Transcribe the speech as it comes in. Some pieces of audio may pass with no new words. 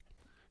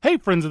Hey,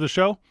 friends of the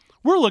show,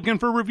 we're looking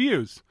for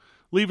reviews.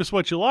 Leave us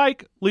what you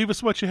like, leave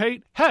us what you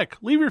hate. Heck,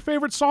 leave your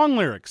favorite song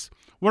lyrics.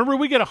 Whenever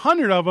we get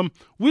 100 of them,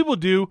 we will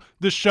do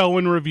the show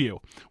in review,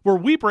 where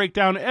we break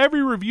down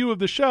every review of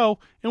the show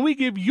and we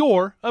give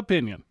your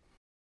opinion.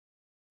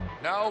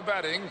 Now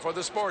batting for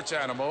the sports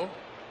animal,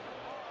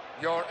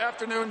 your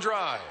afternoon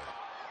drive.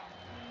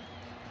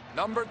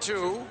 Number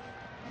 2,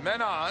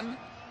 men on,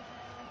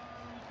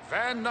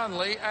 Van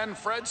Nunley and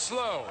Fred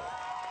Slow.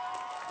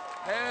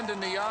 And in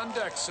the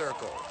on-deck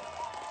circle,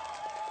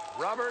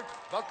 Robert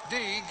Buck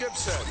D.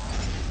 Gibson.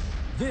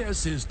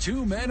 This is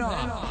Two Men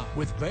On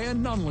with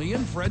Van Nunley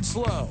and Fred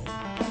Slow.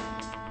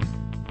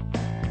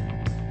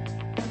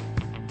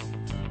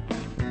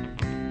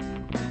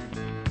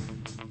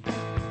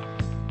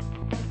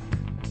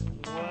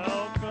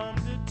 Welcome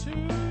to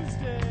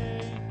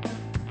Tuesday.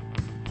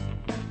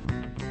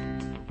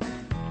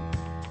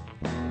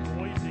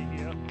 Noisy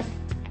here.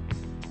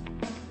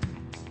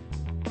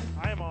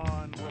 I am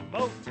on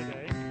remote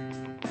today.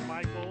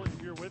 Michael,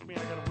 if you're with me,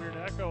 I got a weird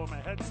echo in my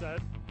headset.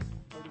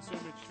 I would assume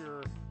it's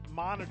your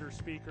monitor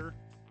speaker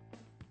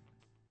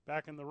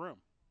back in the room.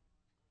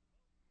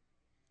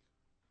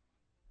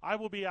 I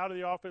will be out of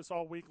the office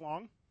all week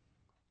long.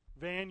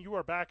 Van, you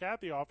are back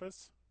at the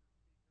office.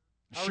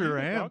 How Sure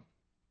are you, am. dog?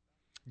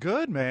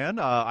 Good, man.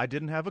 I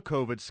didn't have a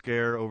COVID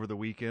scare over the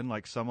weekend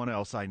like someone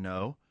else I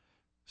know.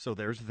 So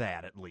there's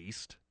that at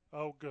least.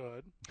 Oh,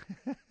 good.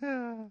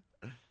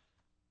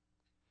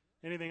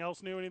 Anything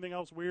else new? Anything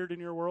else weird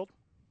in your world?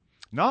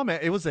 No, man,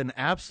 it was an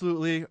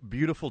absolutely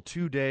beautiful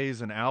 2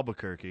 days in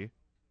Albuquerque.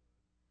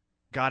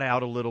 Got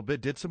out a little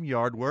bit, did some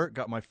yard work,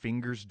 got my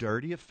fingers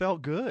dirty. It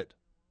felt good.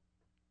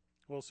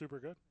 Well, super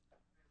good.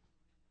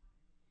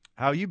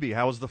 How you be?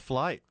 How was the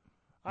flight?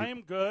 I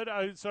am good.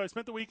 So I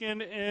spent the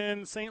weekend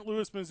in St.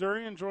 Louis,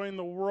 Missouri, enjoying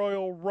the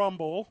Royal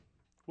Rumble,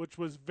 which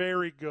was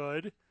very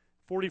good.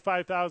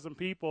 45,000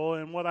 people,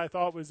 and what I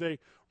thought was a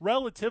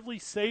relatively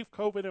safe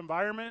COVID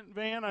environment,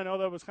 Van. I know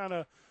that was kind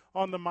of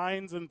on the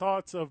minds and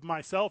thoughts of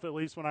myself, at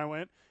least when I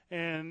went.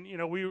 And, you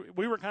know, we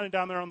were kind of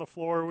down there on the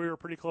floor. We were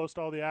pretty close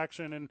to all the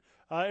action, and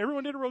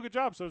everyone did a real good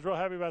job, so I was real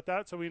happy about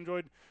that. So we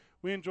enjoyed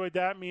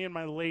that, me and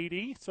my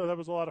lady, so that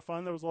was a lot of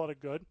fun. That was a lot of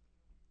good.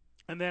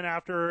 And then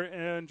after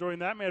enjoying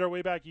that, made our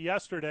way back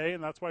yesterday,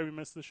 and that's why we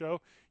missed the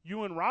show.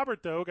 You and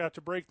Robert, though, got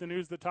to break the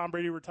news that Tom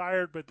Brady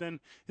retired, but then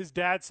his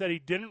dad said he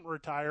didn't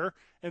retire,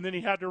 and then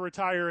he had to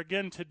retire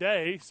again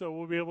today, so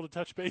we'll be able to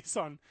touch base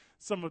on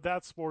some of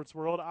that sports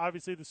world.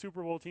 Obviously, the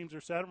Super Bowl teams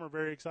are set, and we're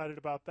very excited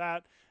about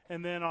that.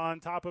 And then on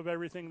top of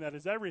everything that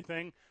is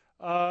everything,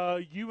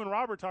 you and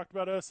Robert talked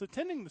about us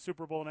attending the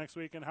Super Bowl next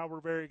week and how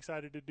we're very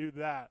excited to do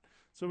that.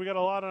 So we got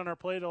a lot on our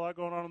plate, a lot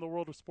going on in the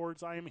world of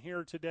sports. I am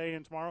here today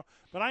and tomorrow.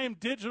 But I am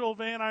digital,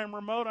 Van. I am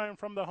remote. I am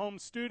from the home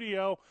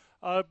studio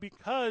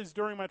because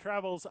during my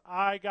travels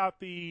I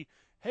got the,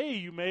 hey,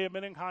 you may have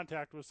been in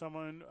contact with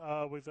someone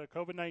with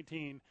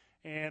COVID-19,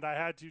 and I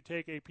had to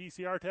take a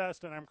PCR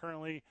test, and I'm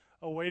currently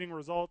awaiting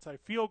results. I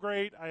feel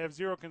great. I have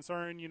zero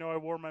concern. You know, I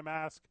wore my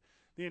mask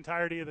the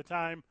entirety of the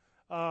time.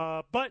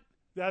 But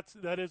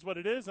that is what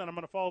it is, and I'm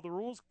going to follow the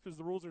rules because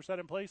the rules are set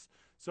in place.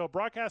 So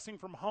broadcasting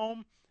from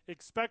home,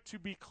 expect to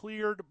be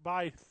cleared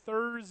by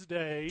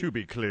Thursday. To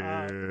be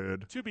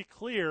cleared.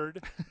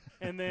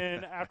 And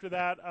then after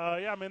that,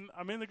 I'm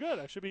in the good.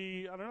 I should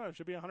be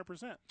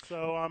 100%.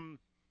 So I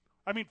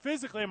mean,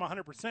 physically I'm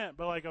 100%,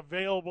 but like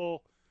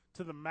available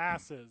to the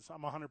masses,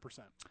 I'm 100%.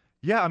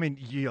 Yeah, I mean,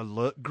 you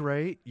look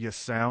great. You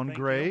sound Thank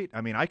great. you.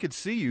 I mean, I could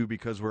see you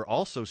because we're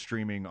also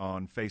streaming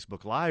on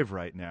Facebook Live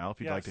right now.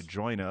 If you'd like to Yes.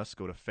 join us,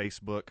 go to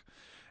Facebook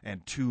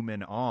and Two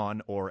Men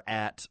On or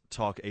at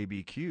Talk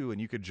ABQ, and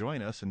you could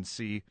join us and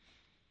see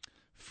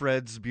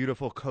Fred's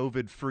beautiful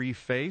COVID-free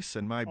face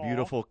and my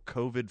beautiful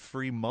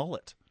COVID-free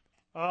mullet.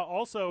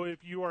 Also,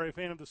 if you are a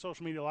fan of the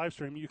social media live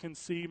stream, you can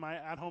see my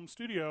at-home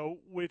studio,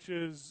 which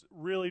is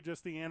really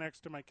just the annex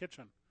to my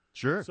kitchen.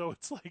 Sure. So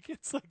it's like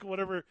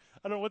whatever.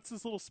 I don't know what's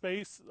this little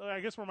space. I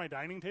guess where my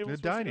dining table. The is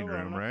supposed to dining go. I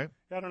don't room, know. right?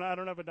 Yeah, I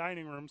don't have a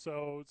dining room,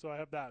 so I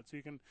have that. So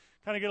you can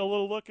kind of get a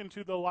little look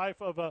into the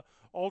life of a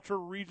ultra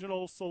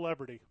regional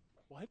celebrity.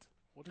 What?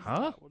 What is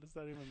that? What does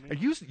that even mean?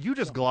 You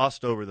just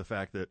glossed over the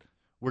fact that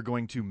we're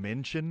going to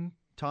mention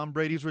Tom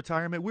Brady's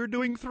retirement. We're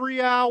doing 3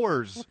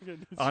 hours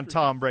on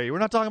Tom Brady. We're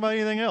not talking about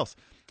anything else.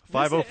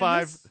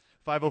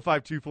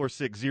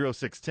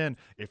 505-246-0610.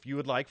 If you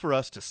would like for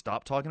us to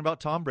stop talking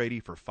about Tom Brady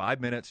for 5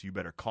 minutes, you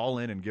better call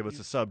in and give us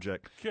a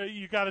subject.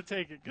 You got to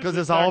take it Because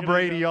it's all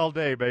Brady all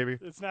day, baby.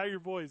 It's not your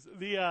voice.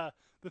 The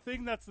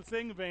thing that's the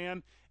thing,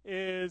 Van,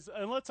 is,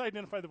 and let's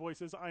identify the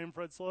voices. I am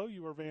Fred Slow.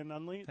 You are Van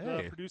Nunley.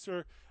 Hey. The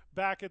producer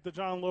back at the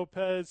John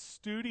Lopez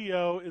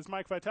studio is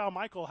Mike Vitale.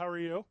 Michael, how are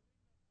you?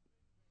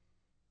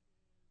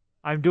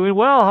 I'm doing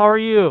well. How are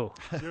you?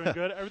 Doing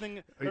good.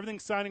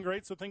 Everything's sounding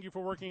great. So thank you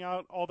for working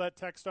out all that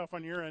tech stuff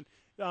on your end.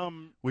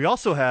 We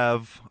also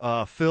have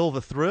Phil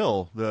the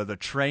Thrill, the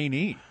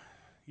trainee.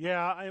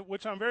 Yeah,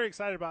 which I'm very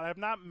excited about. I have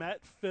not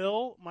met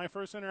Phil. My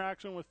first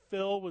interaction with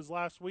Phil was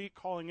last week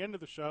calling into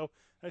the show.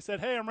 I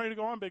said, hey, I'm ready to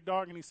go on, big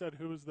dog. And he said,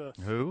 who is this?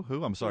 Who?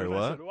 I'm sorry, And I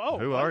what? said, "Whoa,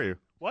 Who what? are you?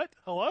 What?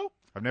 Hello?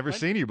 I've never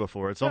seen you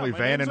before. It's Yeah, only my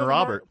Van name's and on the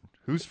Robert.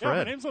 Who's Yeah, my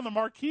Fred? name's on the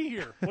marquee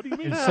here. What do you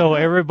mean? So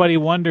everybody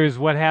wonders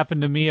what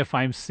happened to me if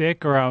I'm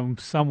sick or I'm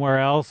somewhere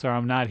else or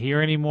I'm not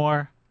here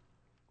anymore.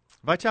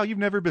 Vital, you've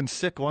never been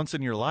sick once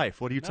in your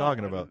life. What are you No,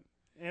 talking about?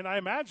 And I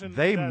imagine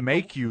They that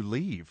make you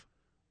leave.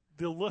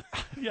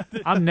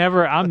 I'm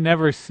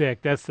never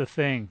sick. That's the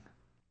thing.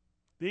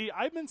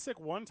 I've been sick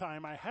one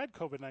time. I had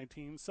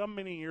COVID-19 some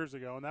many years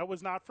ago, and that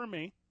was not for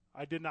me.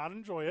 I did not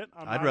enjoy it.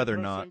 I'd rather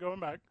interested not. in going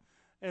back.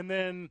 And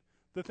then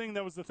the thing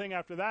that was the thing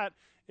after that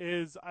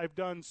is I've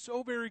done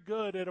so very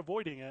good at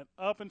avoiding it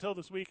up until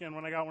this weekend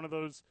when I got one of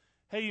those,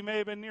 hey, you may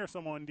have been near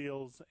someone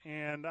deals,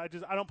 and I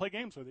don't play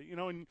games with it.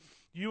 And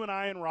you and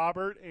I and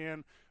Robert,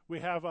 and we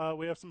have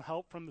some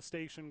help from the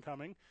station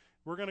coming.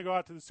 We're going to go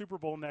out to the Super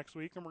Bowl next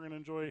week, and we're going to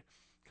enjoy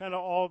kind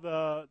of all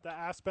the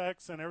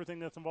aspects and everything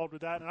that's involved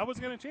with that. And I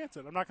wasn't going to chance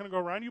it. I'm not going to go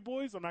around you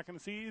boys. I'm not going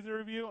to see either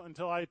of you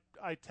until I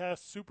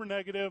test super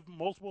negative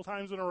multiple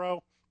times in a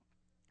row,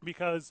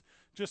 because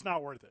just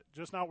not worth it.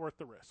 Just not worth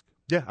the risk.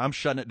 Yeah, I'm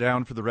shutting it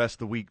down for the rest of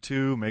the week,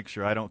 too. Make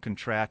sure I don't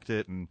contract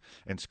it and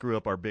screw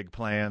up our big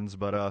plans.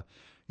 But,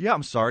 yeah,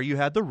 I'm sorry you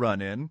had the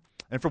run-in.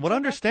 And from what I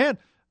understand,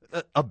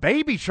 a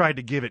baby tried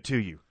to give it to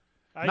you.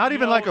 Not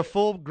even like a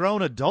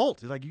full-grown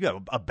adult. Like, you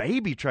got a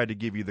baby tried to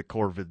give you the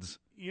Corvids.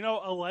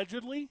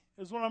 Allegedly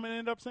is what I'm going to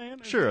end up saying.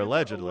 Sure,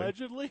 allegedly.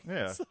 Allegedly.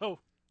 Yeah. So,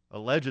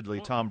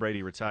 Allegedly, Tom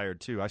Brady retired,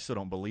 too. I still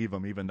don't believe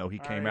him, even though he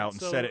came out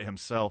and said it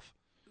himself.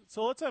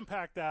 So let's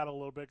unpack that a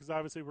little bit, because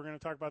obviously we're going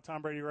to talk about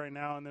Tom Brady right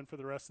now and then for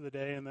the rest of the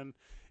day. And then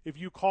if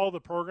you call the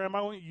program,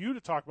 I want you to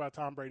talk about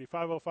Tom Brady,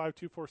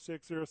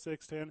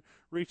 505-246-0610.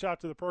 Reach out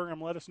to the program.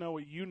 Let us know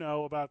what you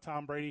know about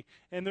Tom Brady.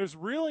 And there's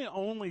really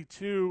only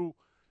two,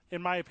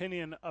 in my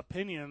opinion,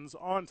 opinions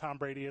on Tom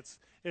Brady.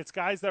 It's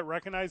guys that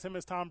recognize him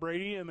as Tom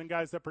Brady and then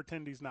guys that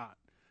pretend he's not.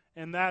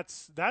 And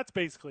that's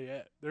basically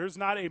it. There's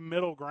not a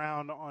middle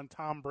ground on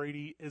Tom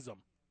Brady-ism.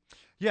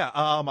 Yeah,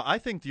 I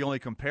think the only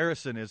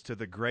comparison is to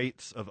the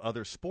greats of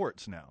other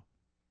sports now.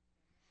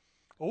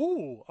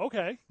 Oh,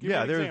 okay. Give me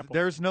an example.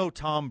 There's no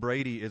Tom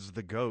Brady is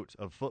the GOAT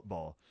of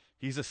football.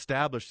 He's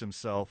established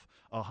himself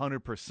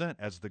 100%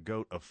 as the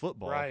GOAT of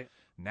football. Right.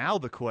 Now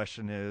the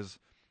question is,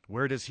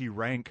 where does he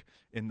rank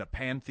in the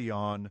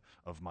pantheon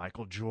of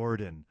Michael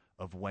Jordan,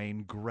 of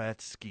Wayne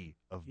Gretzky,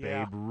 of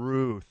Babe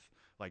Ruth,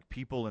 like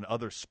people in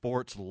other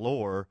sports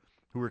lore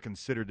who are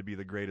considered to be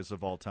the greatest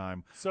of all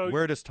time? So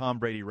where does Tom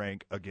Brady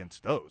rank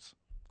against those?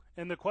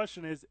 And the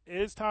question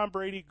is Tom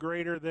Brady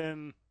greater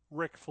than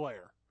Ric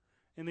Flair?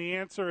 And the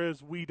answer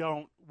is we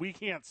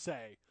can't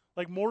say.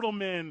 Like, mortal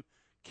men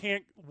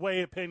can't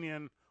weigh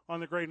opinion on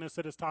the greatness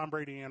that is Tom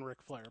Brady and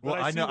Ric Flair. But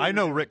Well, I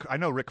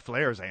know Ric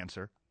Flair's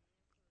answer.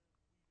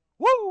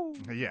 Woo!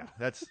 Yeah,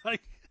 that's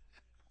Like,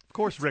 of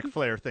course Ric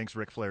Flair thinks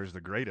Ric Flair is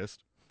the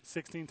greatest.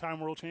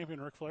 16-time world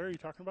champion Ric Flair, are you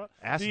talking about?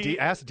 Ask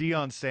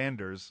Deion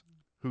Sanders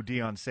who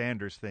Deion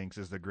Sanders thinks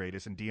is the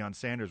greatest, and Deion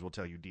Sanders will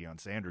tell you Deion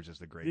Sanders is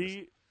the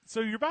greatest. So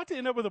you're about to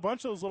end up with a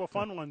bunch of those little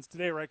fun ones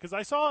today, right? Because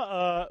I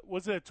saw,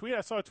 was it a tweet?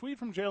 I saw a tweet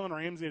from Jalen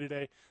Ramsey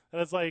today that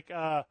was like,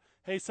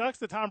 hey, sucks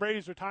that Tom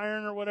Brady's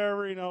retiring or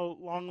whatever,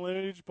 long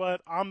lineage, but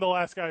I'm the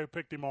last guy who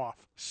picked him off.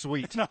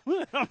 Sweet.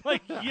 I'm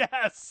like,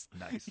 yes.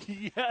 Nice.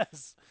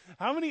 Yes.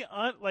 How many,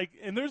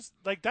 and there's,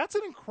 that's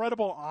an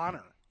incredible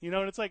honor. And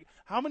it's like,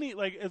 how many,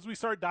 as we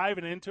start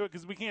diving into it,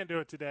 because we can't do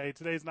it today.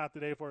 Today's not the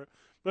day for it.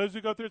 But as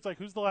we go through, it's like,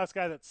 who's the last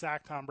guy that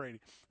sacked Tom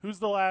Brady? Who's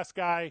the last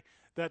guy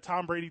that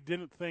Tom Brady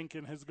didn't think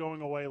in his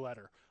going away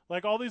letter?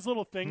 Like, all these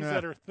little things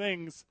that are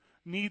things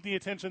need the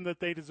attention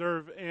that they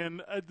deserve.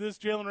 And this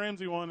Jalen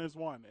Ramsey one is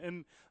one.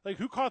 And,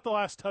 who caught the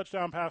last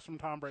touchdown pass from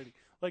Tom Brady?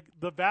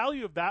 The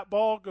value of that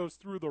ball goes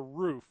through the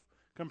roof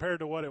compared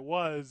to what it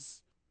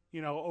was,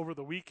 over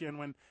the weekend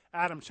when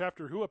Adam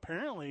Schefter, who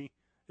apparently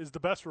is the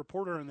best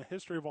reporter in the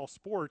history of all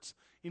sports,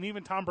 and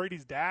even Tom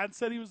Brady's dad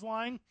said he was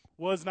lying,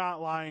 was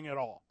not lying at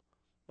all.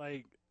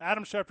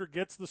 Adam Schefter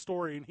gets the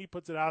story, and he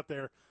puts it out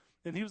there.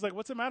 And he was like,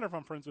 what's the matter if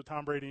I'm friends with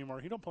Tom Brady anymore?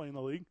 He don't play in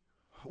the league.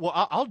 Well,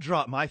 I'll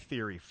drop my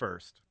theory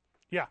first.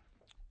 Yeah.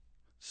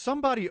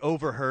 Somebody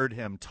overheard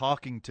him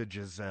talking to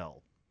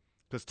Giselle,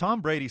 because Tom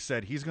Brady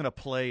said he's going to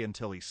play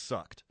until he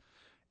sucked.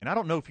 And I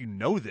don't know if you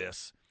know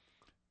this,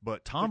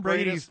 but Tom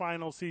Brady's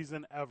final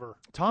season ever.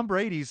 Tom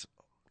Brady's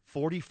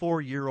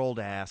 44-year-old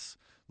ass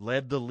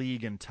led the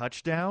league in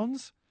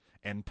touchdowns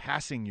and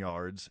passing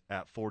yards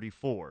at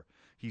 44.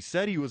 He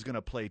said he was going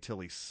to play till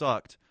he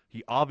sucked.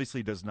 He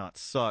obviously does not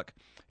suck.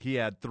 He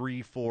had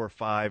 3, 4,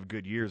 5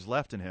 good years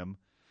left in him.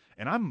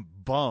 And I'm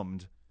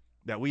bummed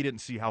that we didn't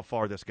see how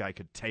far this guy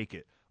could take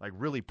it,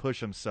 really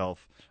push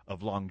himself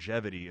of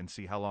longevity and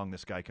see how long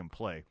this guy can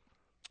play.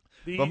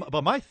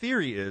 But my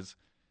theory is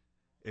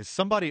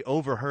somebody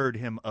overheard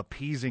him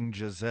appeasing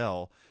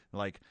Giselle,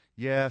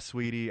 yeah,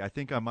 sweetie, I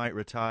think I might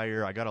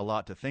retire. I got a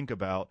lot to think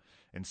about.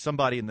 And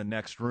somebody in the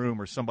next room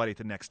or somebody at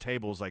the next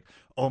table is like,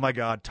 oh, my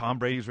God, Tom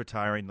Brady's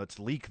retiring. Let's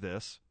leak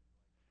this.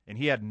 And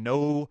he had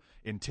no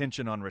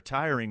intention on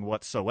retiring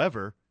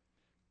whatsoever,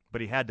 but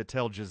he had to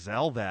tell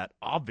Gisele that,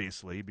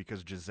 obviously,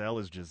 because Gisele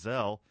is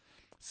Gisele.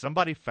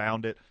 Somebody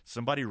found it,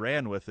 somebody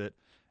ran with it,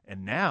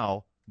 and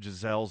now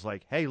Gisele's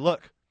like, hey,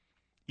 look,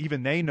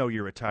 even they know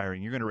you're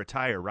retiring. You're going to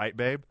retire, right,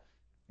 babe?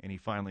 And he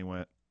finally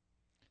went,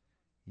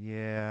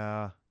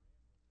 yeah,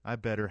 I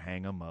better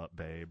hang him up,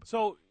 babe.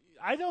 So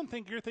I don't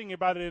think you're thinking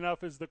about it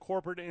enough as the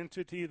corporate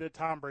entity that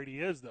Tom Brady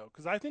is, though,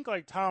 because I think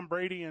like Tom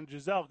Brady and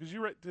Gisele,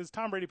 because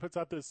Tom Brady puts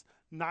out this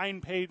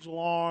 9-page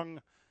long,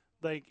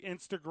 like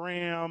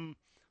Instagram,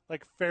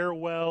 like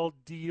farewell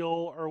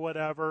deal or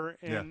whatever,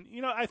 and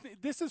I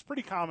think this is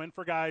pretty common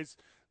for guys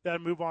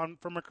that move on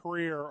from a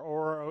career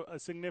or a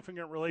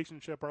significant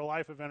relationship or a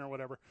life event or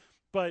whatever.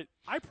 But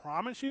I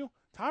promise you,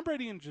 Tom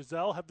Brady and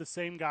Gisele have the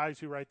same guys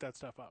who write that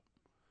stuff up.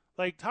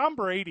 Like Tom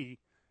Brady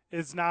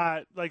is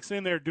not like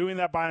sitting there doing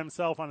that by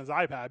himself on his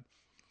iPad.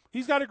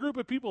 He's got a group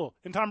of people,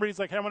 and Tom Brady's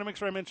like, hey, I want to make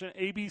sure I mention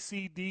A, B,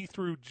 C, D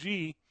through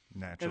G.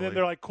 Naturally. And then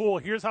they're like, cool,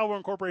 here's how we're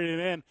incorporating it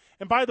in.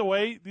 And by the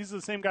way, these are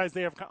the same guys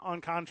they have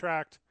on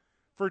contract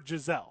for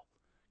Gisele.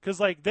 Because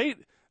like they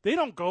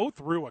don't go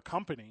through a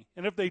company.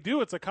 And if they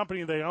do, it's a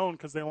company they own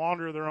because they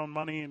launder their own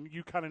money, and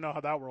you kind of know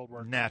how that world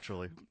works.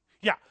 Naturally.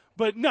 Yeah.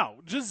 But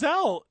no,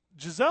 Gisele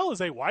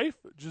is a wife.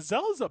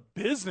 Gisele is a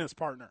business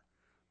partner.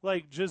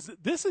 Like,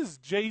 this is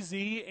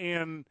Jay-Z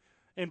and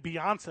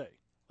Beyonce.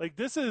 Like,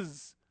 this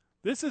is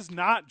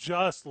not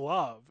just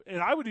love.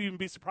 And I would even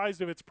be surprised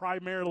if it's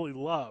primarily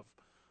love.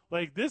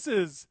 Like, this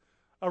is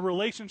a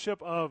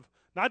relationship of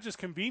not just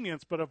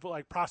convenience, but of,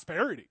 like,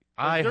 prosperity.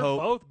 Like, they're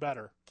both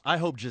better. I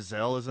hope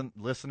Gisele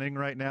isn't listening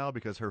right now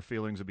because her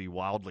feelings would be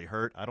wildly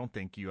hurt. I don't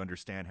think you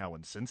understand how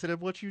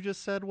insensitive what you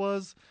just said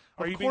was.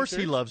 Of course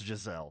he loves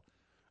Gisele.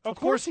 Of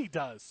course he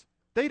does.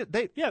 They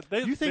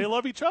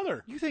love each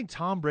other. You think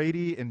Tom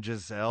Brady and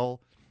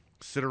Gisele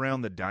sit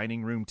around the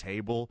dining room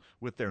table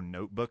with their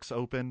notebooks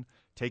open,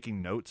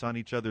 taking notes on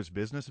each other's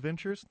business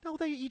ventures? No,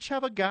 they each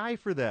have a guy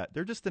for that.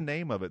 They're just the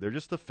name of it. They're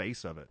just the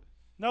face of it.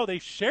 No, they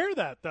share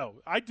that, though.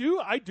 I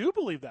do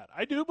believe that.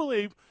 I do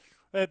believe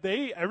that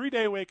they every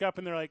day wake up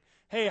and they're like,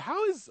 hey,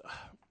 how is,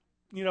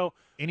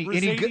 any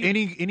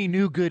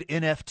new good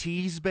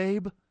NFTs,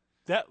 babe?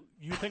 That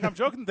you think I'm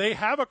joking? They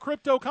have a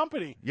crypto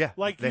company. Yeah,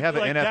 like they have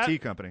an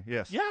NFT company.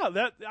 Yes. Yeah,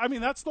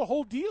 that's the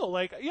whole deal.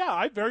 Like, yeah,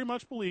 I very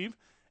much believe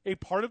a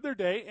part of their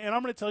day, and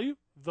I'm going to tell you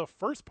the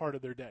first part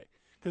of their day,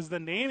 because the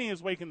nanny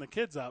is waking the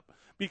kids up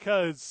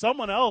because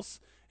someone else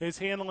is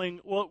handling.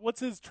 Well, what's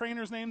his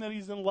trainer's name that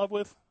he's in love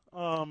with?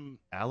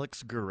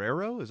 Alex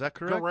Guerrero, is that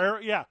correct? Guerrero,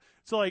 yeah.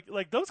 So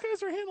like those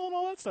guys are handling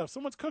all that stuff.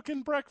 Someone's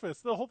cooking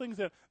breakfast. The whole thing's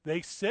there.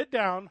 They sit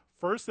down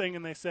first thing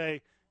and they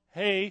say,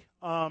 "Hey,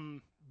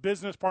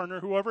 business partner,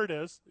 whoever it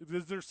is,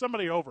 there's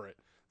somebody over it.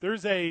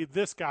 There's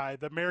this guy,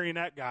 the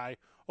marionette guy,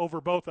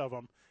 over both of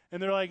them."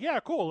 And they're like, "Yeah,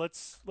 cool.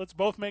 Let's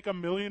both make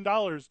 $1 million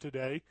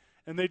today."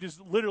 And they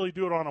just literally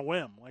do it on a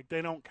whim. Like,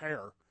 they don't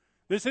care.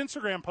 This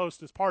Instagram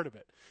post is part of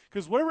it.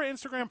 Because whatever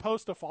Instagram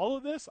post to follow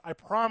this, I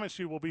promise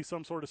you will be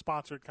some sort of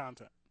sponsored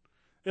content.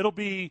 It'll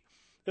be,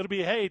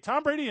 hey,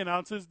 Tom Brady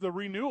announces the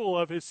renewal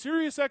of his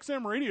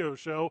SiriusXM radio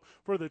show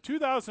for the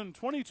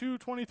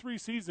 2022-23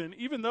 season,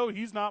 even though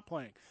he's not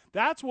playing.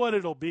 That's what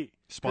it'll be.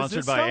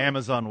 Sponsored by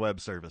Amazon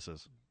Web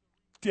Services.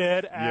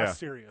 Dead ass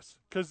serious.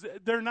 Because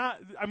they're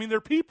not,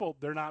 they're people.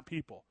 They're not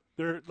people.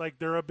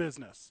 They're a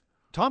business.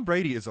 Tom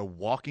Brady is a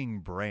walking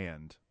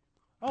brand.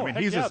 Oh,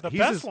 he's the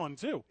best one,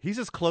 too. He's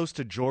as close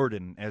to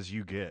Jordan as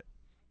you get.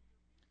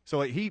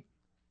 So he's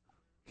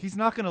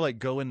not going to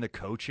go into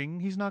coaching.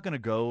 He's not going to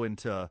go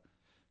into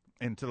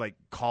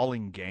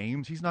calling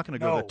games. He's not going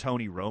to go the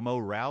Tony Romo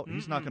route. Mm-mm.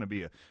 He's not going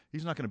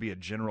to be a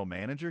general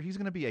manager. He's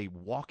going to be a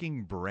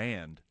walking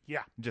brand.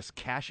 Yeah. Just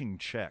cashing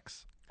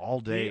checks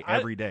all day,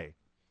 every day.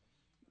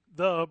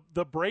 The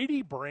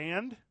Brady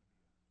brand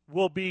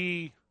will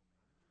be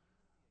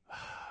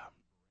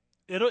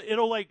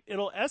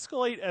it'll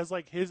escalate as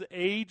his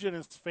age and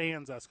his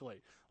fans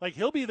escalate. Like,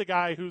 he'll be the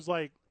guy who's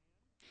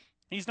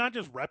he's not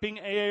just repping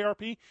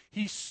AARP.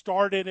 He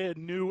started a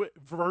new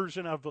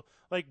version of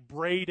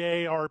Braid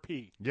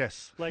AARP.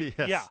 Yes. Yes.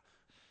 Yeah.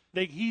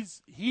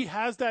 He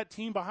has that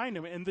team behind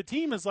him, and the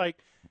team is like,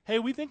 hey,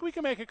 we think we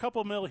can make a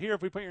couple mil here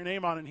if we put your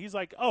name on it. And he's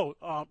like,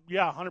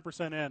 yeah,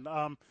 100%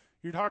 in.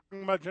 You're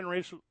talking about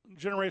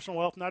generational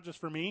wealth, not just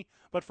for me,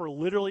 but for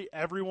literally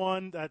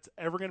everyone that's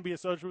ever going to be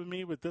associated with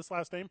me with this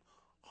last name.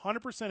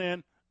 100%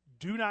 in.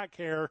 Do not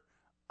care.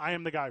 I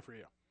am the guy for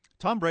you.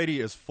 Tom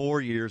Brady is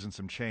 4 years and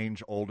some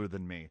change older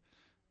than me.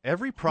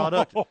 Every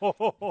product,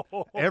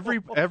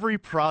 every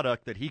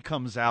product that he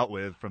comes out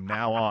with from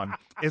now on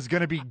is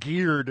going to be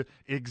geared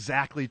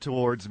exactly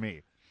towards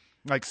me.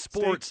 Like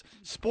sports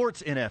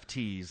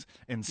NFTs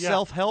and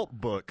self-help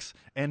books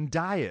and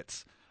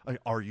diets.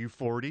 Are you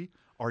 40?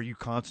 Are you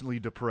constantly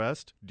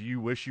depressed? Do you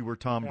wish you were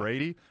Tom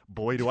Brady?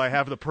 Boy, do I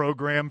have the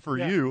program for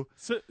you.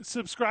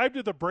 Subscribe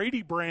to the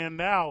Brady brand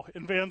now.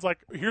 And Van's like,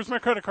 here's my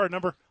credit card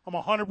number. I'm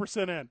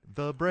 100% in.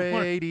 The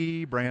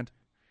Brady brand.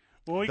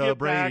 When we the get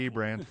Brady back,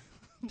 brand.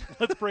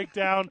 let's break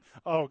down.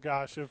 Oh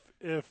gosh,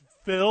 if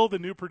Phil, the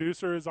new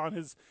producer, is on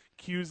his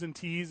Q's and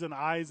T's and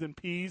I's and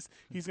P's,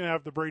 he's gonna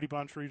have the Brady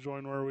Bunch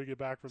rejoin where we get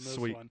back from this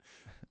Sweet. one.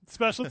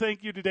 Special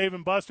thank you to Dave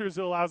 & Buster's,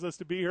 who allows us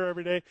to be here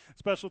every day.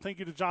 Special thank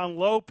you to John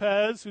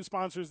Lopez, who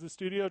sponsors the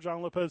studio.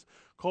 John Lopez,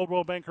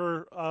 Coldwell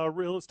Banker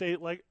Real Estate.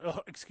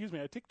 Excuse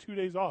me, I take 2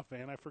 days off,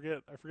 man. I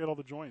forget all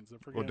the joins.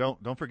 Well,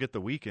 don't forget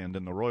the weekend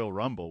and the Royal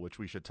Rumble, which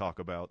we should talk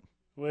about.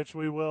 Which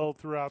we will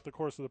throughout the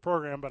course of the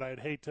program, but I'd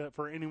hate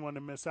for anyone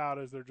to miss out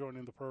as they're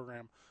joining the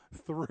program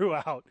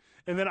throughout.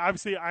 And then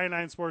obviously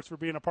I9 Sports for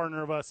being a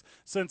partner of us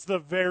since the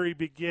very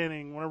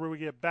beginning. Whenever we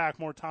get back,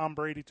 more Tom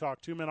Brady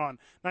talk. 2 Men On,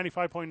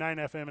 95.9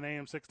 FM and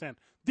AM 610,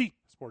 the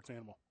Sports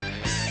Animal.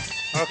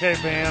 Okay,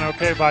 Van.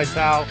 Okay,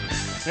 Vital.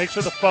 Make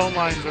sure the phone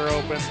lines are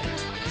open.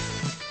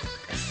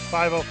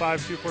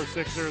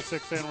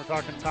 505-246-0610. We're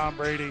talking Tom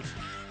Brady.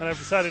 And I've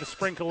decided to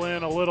sprinkle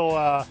in a little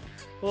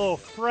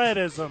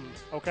Fredism,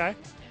 okay?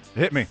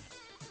 Hit me.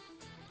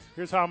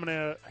 Here's how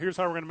we're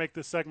gonna make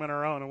this segment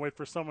our own and wait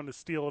for someone to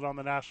steal it on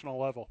the national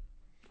level.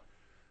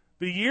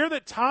 The year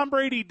that Tom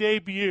Brady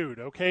debuted,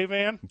 okay,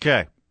 Van?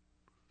 Okay.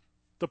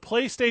 The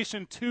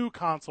PlayStation 2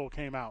 console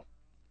came out.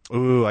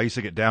 Ooh, I used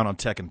to get down on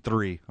Tekken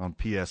 3 on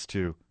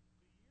PS2.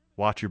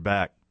 Watch your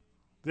back.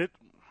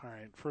 All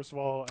right, first of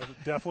all, I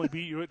would definitely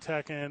beat you at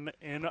Tekken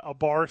in a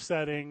bar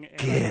setting.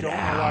 And I Get don't know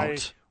why.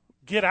 out.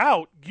 Get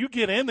out. You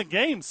get in the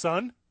game,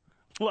 son.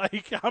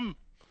 Like, I'm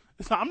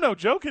no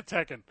joke at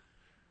Tekken.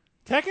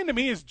 Tekken to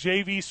me is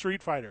JV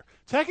Street Fighter.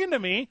 Tekken to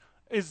me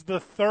is the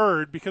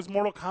third because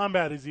Mortal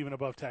Kombat is even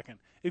above Tekken.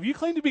 If you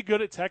claim to be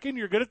good at Tekken,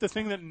 you're good at the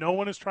thing that no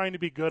one is trying to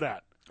be good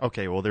at.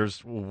 Okay, well,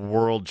 there's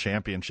world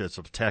championships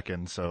of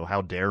Tekken, so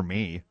how dare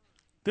me?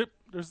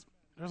 There's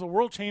a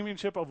world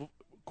championship of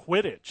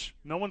Quidditch.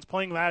 No one's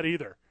playing that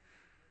either.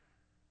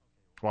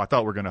 Well, I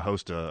thought we were going to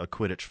host a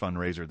Quidditch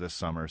fundraiser this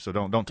summer, so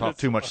don't talk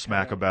too much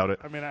smack about it.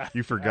 I mean,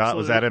 you forgot?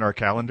 Was that in our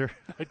calendar?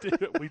 I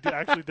did. We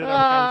actually did have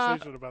a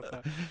conversation about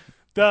that.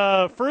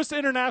 The first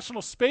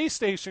International Space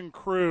Station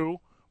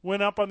crew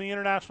went up on the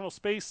International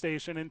Space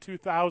Station in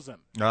 2000.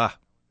 Ah,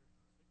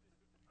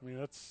 I mean,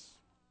 that's.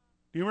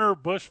 Do you remember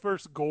Bush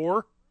versus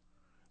Gore?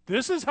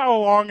 This is how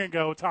long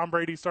ago Tom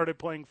Brady started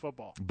playing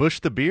football. Bush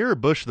the beer or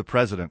Bush the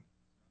president?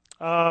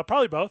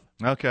 Probably both.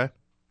 Okay.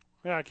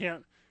 Yeah, I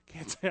can't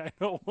say I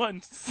know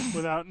one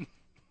without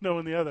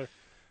knowing the other.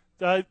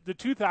 The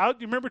 2000.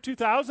 Do you remember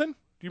 2000? Do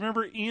you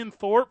remember Ian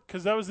Thorpe?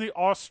 Because that was the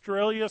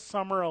Australia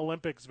Summer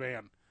Olympics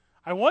van.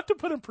 I want to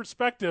put in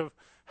perspective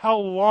how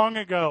long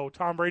ago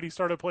Tom Brady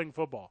started playing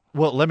football.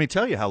 Well, let me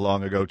tell you how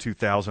long ago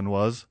 2000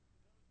 was.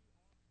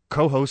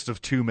 Co-host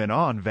of 2 Men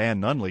On,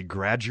 Van Nunley,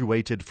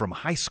 graduated from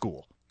high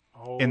school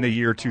in the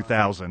year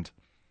 2000.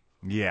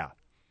 Yeah.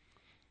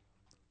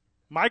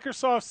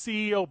 Microsoft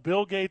CEO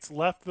Bill Gates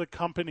left the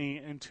company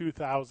in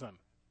 2000.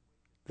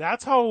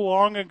 That's how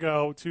long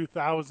ago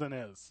 2000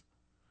 is.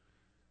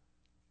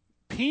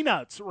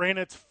 Peanuts ran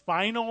its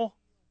final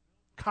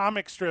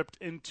comic strip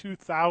in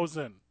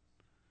 2000.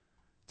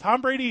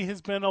 Tom Brady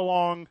has been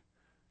along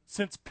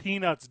since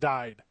Peanuts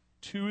died.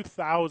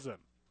 2000.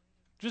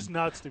 Just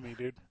nuts to me,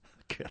 dude.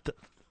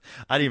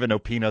 I didn't even know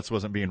Peanuts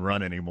wasn't being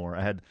run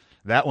anymore.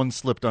 That one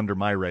slipped under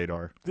my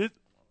radar.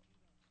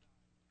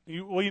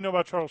 You know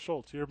about Charles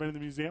Schultz? You ever been to the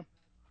museum?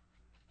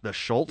 The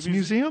Schultz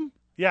Museum?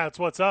 Yeah, it's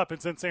what's up.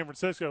 It's in San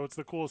Francisco. It's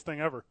the coolest thing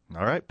ever.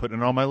 All right, putting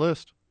it on my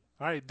list.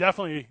 All right,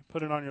 definitely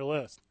put it on your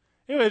list.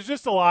 Anyway, it's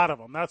just a lot of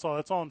them. That's all.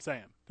 That's all I'm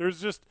saying.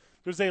 There's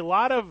a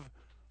lot of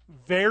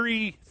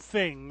very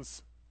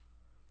things.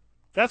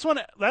 That's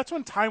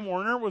when Time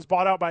Warner was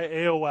bought out by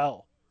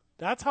AOL.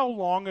 That's how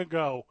long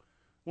ago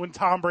when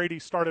Tom Brady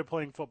started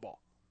playing football.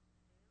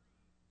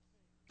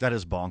 That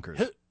is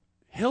bonkers.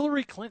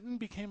 Hillary Clinton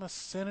became a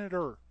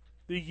senator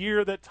the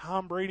year that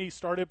Tom Brady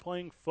started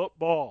playing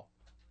football.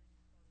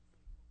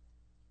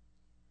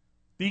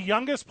 The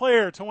youngest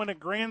player to win a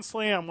Grand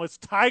Slam was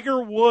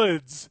Tiger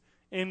Woods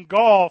in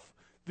golf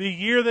the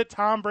year that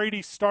Tom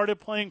Brady started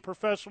playing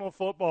professional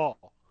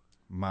football.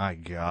 My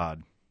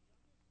God.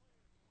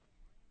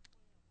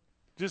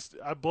 Just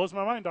blows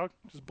my mind, dog.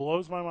 Just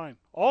blows my mind.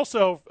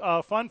 Also,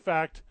 fun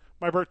fact,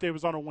 my birthday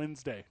was on a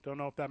Wednesday. Don't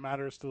know if that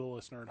matters to the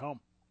listener at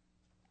home.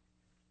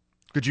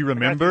 Could you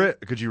remember it?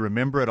 Could you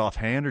remember it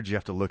offhand, or did you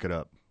have to look it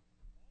up?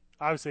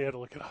 Obviously, I had to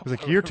look it up. It was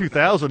like year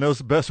 2000. That was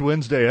the best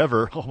Wednesday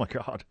ever. Oh, my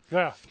God.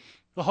 Yeah.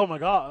 Oh, my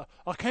God.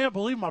 I can't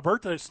believe my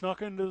birthday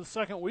snuck into the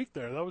second week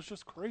there. That was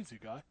just crazy,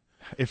 guy.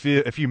 If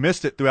you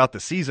missed it throughout the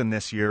season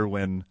this year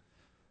when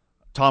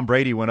Tom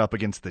Brady went up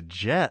against the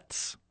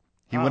Jets,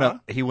 he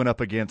went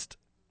up against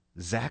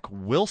Zach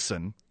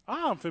Wilson.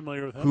 I'm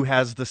familiar with him. Who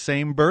has the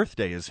same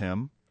birthday as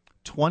him,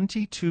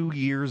 22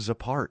 years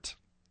apart.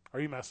 Are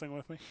you messing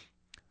with me?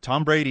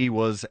 Tom Brady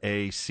was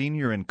a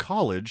senior in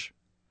college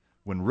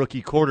when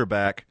rookie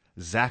quarterback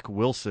Zach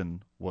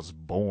Wilson was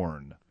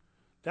born.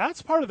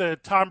 That's part of the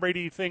Tom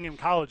Brady thing in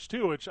college,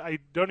 too, which I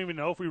don't even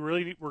know if we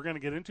really were going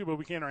to get into, but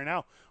we can right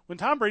now. When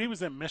Tom Brady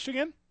was at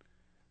Michigan,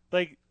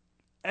 like,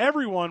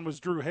 everyone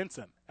was Drew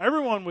Henson.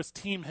 Everyone was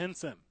Team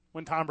Henson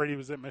when Tom Brady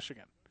was at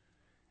Michigan.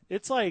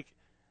 It's like,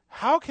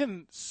 how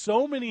can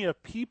so many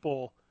of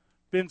people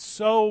been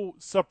so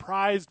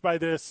surprised by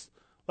this,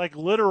 like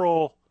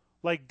literal,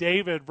 like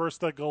David versus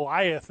the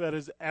Goliath that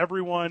is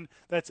everyone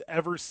that's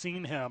ever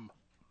seen him?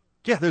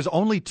 Yeah, there's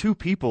only 2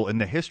 people in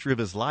the history of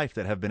his life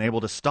that have been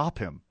able to stop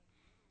him.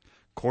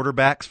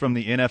 Quarterbacks from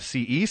the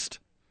NFC East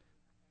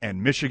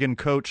and Michigan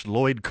coach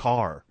Lloyd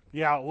Carr.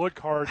 Yeah, Lloyd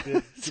Carr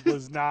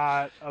was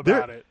not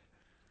about it.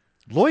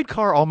 Lloyd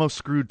Carr almost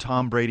screwed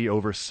Tom Brady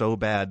over so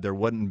bad there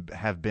wouldn't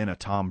have been a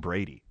Tom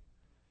Brady.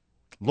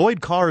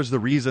 Lloyd Carr is the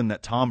reason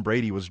that Tom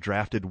Brady was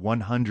drafted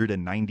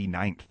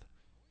 199th.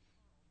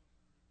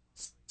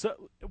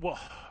 So, well,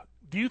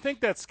 do you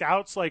think that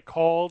scouts like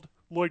called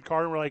Lloyd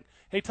Carr and were like,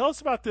 "Hey, tell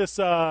us about this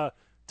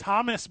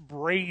Thomas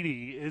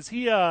Brady. Is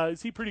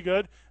he pretty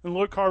good?" And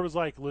Lloyd Carr was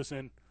like,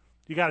 "Listen,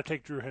 you got to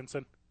take Drew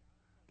Henson.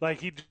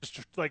 Like, he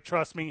just like,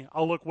 trust me,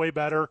 I'll look way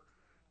better."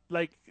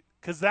 Like,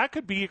 because that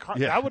could be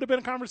that would have been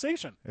a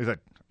conversation. He's like,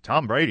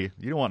 Tom Brady?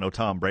 You don't want no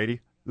Tom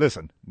Brady.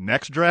 Listen,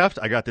 next draft,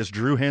 I got this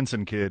Drew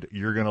Henson kid.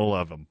 You're gonna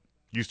love him.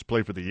 Used to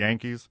play for the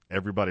Yankees.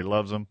 Everybody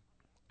loves him.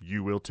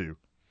 You will too.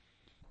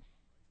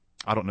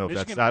 I don't know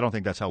if I don't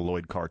think that's how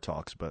Lloyd Carr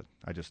talks, but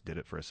I just did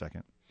it for a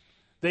second.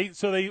 They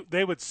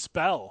would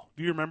spell.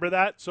 Do you remember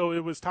that? So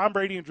it was Tom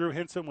Brady and Drew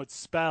Henson would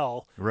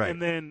spell, right?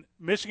 And then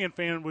Michigan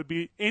fan would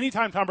be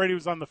anytime Tom Brady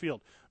was on the field,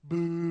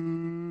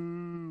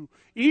 boo.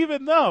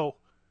 Even though,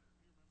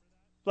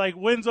 like,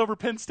 wins over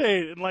Penn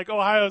State and like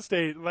Ohio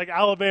State and like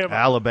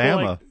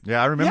Alabama. Like,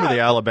 yeah, I remember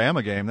the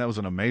Alabama game. That was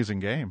an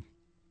amazing game.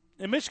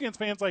 And Michigan's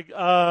fans like,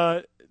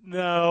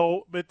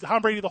 no, but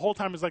Tom Brady the whole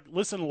time is like,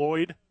 listen,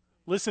 Lloyd.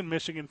 Listen,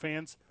 Michigan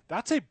fans,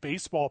 that's a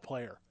baseball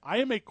player. I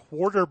am a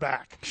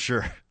quarterback.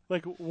 Sure.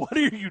 Like, what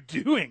are you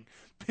doing?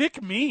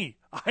 Pick me.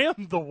 I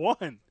am the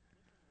one.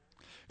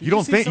 You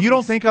don't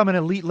think I'm an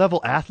elite level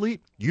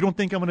athlete? You don't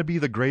think I'm going to be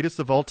the greatest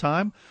of all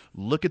time?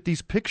 Look at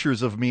these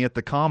pictures of me at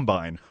the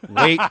combine.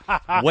 Wait,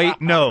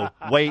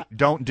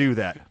 don't do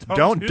that.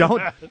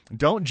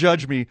 Don't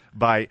judge me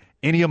by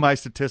any of my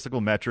statistical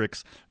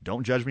metrics.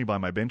 Don't judge me by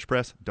my bench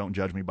press. Don't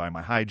judge me by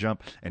my high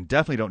jump, and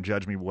definitely don't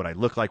judge me what I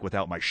look like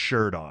without my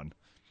shirt on.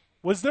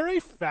 Was there a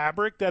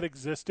fabric that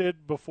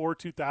existed before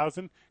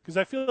 2000? Because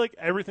I feel like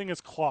everything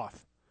is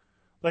cloth.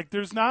 Like,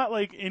 there's not,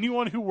 like,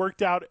 anyone who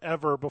worked out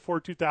ever before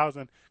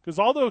 2000. Because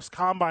all those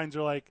combines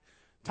are like,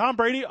 Tom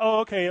Brady, oh,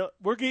 okay,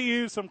 we'll get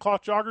you some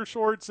cloth jogger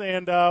shorts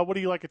and, what do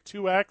you like, a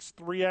 2X,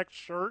 3X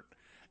shirt?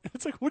 And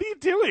it's like, what are you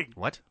doing?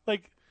 What?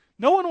 Like,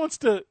 no one wants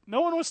to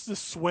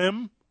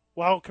swim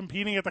while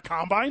competing at the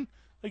combine.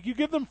 Like, you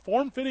give them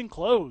form-fitting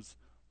clothes.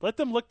 Let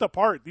them look the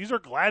part. These are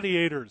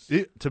gladiators.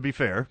 To be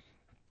fair,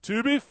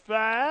 the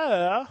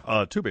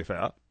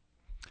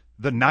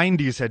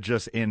 90s had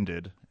just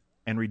ended.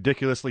 And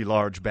ridiculously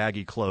large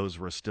baggy clothes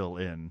were still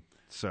in.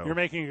 So you're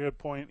making a good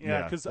point.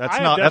 Yeah, because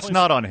that's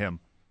not on him.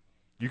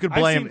 You could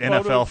blame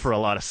NFL for a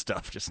lot of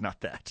stuff, just not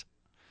that.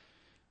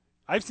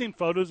 I've seen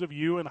photos of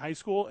you in high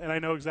school, and I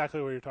know exactly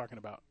what you're talking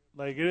about.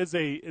 Like, it is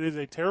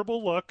a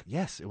terrible look.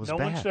 Yes, it was bad.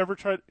 No one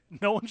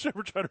should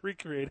ever try to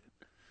recreate it.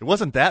 It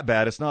wasn't that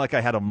bad. It's not like I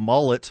had a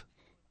mullet.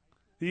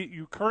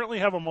 You currently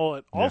have a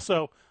mullet. Yeah.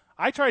 Also,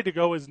 I tried to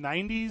go as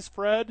 90s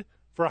Fred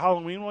for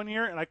Halloween one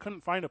year, and I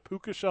couldn't find a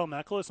puka shell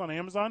necklace on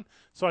Amazon,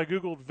 so I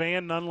Googled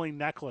Van Nunley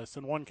necklace,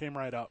 and one came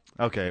right up.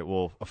 Okay,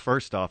 well,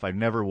 first off, I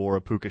never wore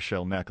a puka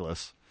shell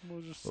necklace,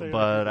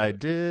 but I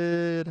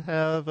did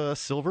have a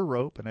silver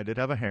rope, and I did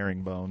have a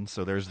herringbone,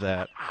 so there's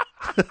that.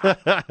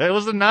 It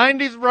was the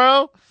 90s,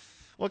 bro.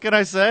 What can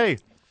I say?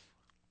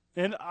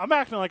 And I'm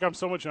acting like I'm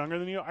so much younger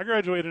than you. I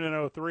graduated in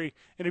 2003,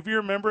 and if you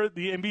remember,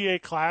 the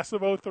NBA class of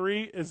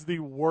 2003 is the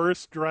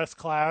worst dress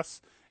class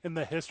in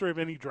the history of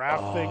any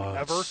draft thing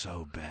ever. It's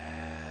so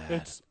bad.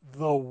 It's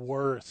the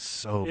worst.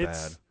 So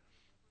bad.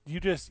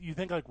 You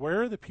think, like,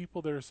 where are the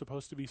people that are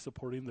supposed to be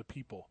supporting the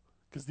people?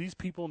 Because these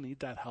people need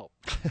that help.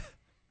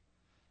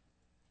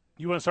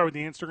 You want to start with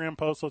the Instagram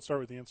post? Let's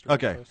start with the Instagram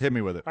post. Okay, hit me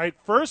with it. All right,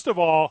 first of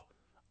all,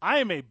 I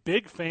am a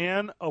big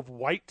fan of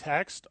white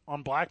text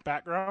on black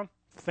background.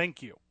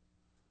 Thank you.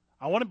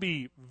 I want to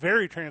be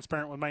very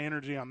transparent with my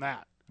energy on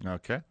that.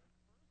 Okay.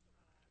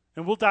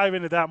 And we'll dive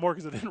into that more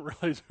because I didn't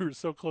realize we were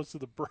so close to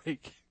the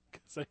break.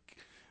 Because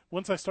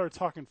once I start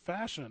talking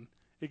fashion,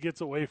 it gets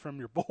away from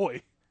your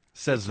boy.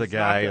 Says the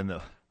guy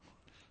in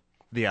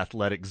the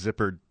athletic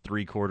zippered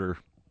 3/4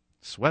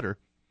 sweater.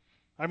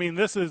 I mean,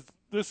 this is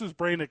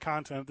branded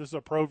content. This is a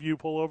ProView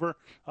pullover,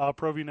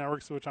 ProView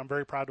Networks, which I'm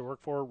very proud to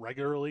work for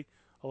regularly.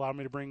 Allow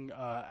me to bring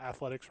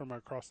athletics from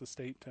across the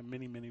state to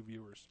many, many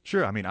viewers.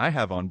 Sure. I mean, I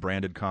have on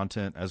branded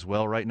content as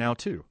well right now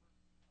too.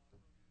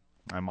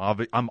 I'm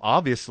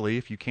obviously,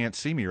 if you can't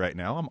see me right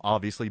now, I'm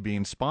obviously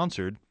being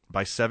sponsored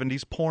by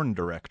 70s porn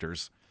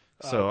directors.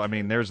 So, I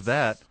mean, there's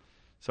that.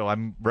 So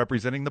I'm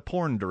representing the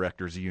porn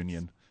directors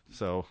union.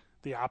 So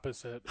the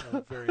opposite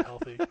of very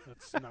healthy.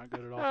 That's not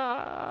good at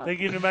all. Thank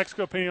you, New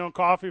Mexico Pinion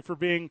Coffee, for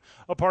being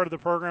a part of the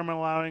program and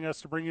allowing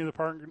us to bring you the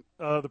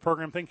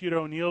program. Thank you to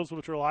O'Neill's,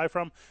 which we're live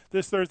from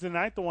this Thursday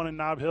night, the one in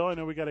Nob Hill. I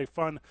know we got a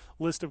fun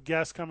list of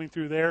guests coming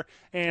through there.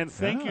 And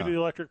thank you to the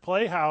Electric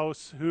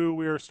Playhouse, who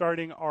we are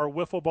starting our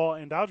wiffle ball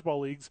and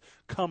dodgeball leagues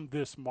come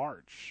this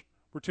March.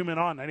 We're 2 men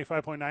on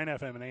 95.9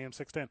 FM and AM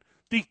 610,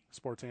 the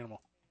Sports Animal.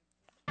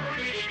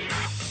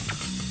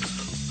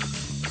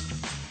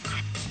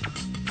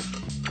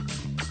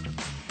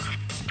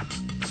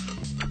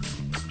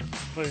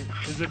 Wait,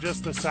 is it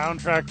just the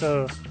soundtrack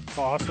to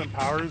Austin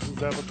Powers? Is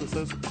that what this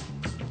is?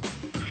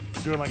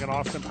 Doing like an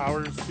Austin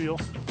Powers feel?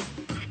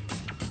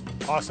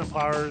 Austin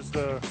Powers,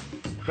 the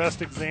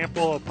best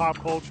example of pop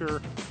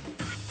culture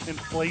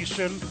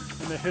inflation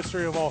in the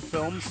history of all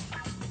films.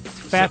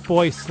 Fat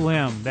Boy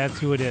Slim, that's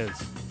who it is.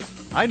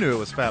 I knew it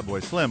was Fat Boy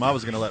Slim. I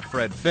was going to let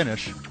Fred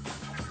finish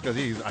because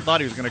I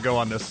thought he was going to go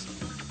on this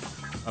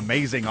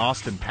amazing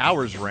Austin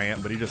Powers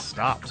rant, but he just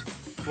stopped.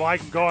 Well, I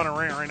can go on a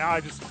rant right now.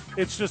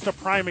 It's just a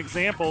prime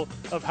example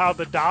of how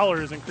the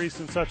dollar is increased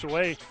in such a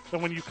way that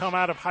when you come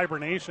out of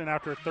hibernation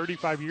after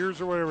 35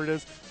 years or whatever it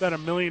is, that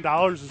 $1 million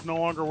is no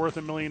longer worth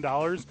 $1 million.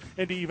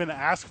 And to even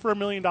ask for $1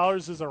 million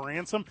as a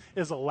ransom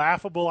is a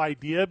laughable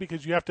idea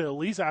because you have to at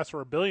least ask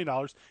for $1 billion.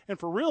 And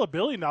for real, $1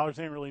 billion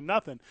ain't really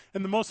nothing.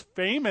 And the most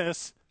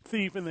famous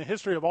thief in the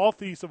history of all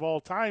thieves of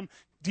all time,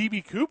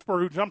 D.B. Cooper,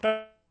 who jumped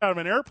out of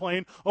an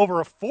airplane over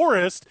a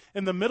forest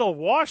in the middle of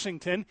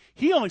Washington,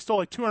 he only stole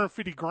like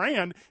 $250,000.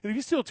 And if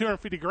you steal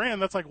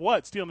 $250,000, that's like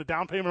what? Stealing a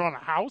down payment on a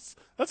house?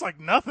 That's like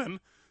nothing.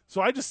 So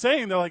I just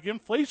saying that like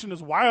inflation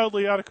is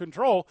wildly out of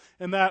control,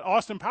 and that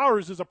Austin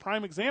Powers is a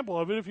prime example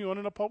of it. If you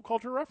wanted a pop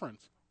culture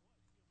reference,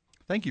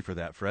 Thank you for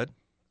that, Fred.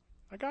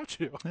 I got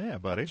you. Yeah,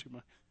 buddy.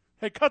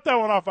 Hey, cut that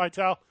one off,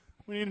 Vital.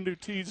 We need a new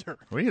teaser.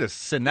 We need to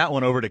send that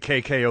one over to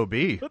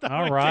KKOB.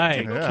 All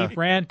right, Yeah. keep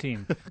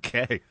ranting.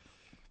 Okay.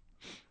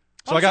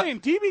 So I'm saying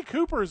D.B.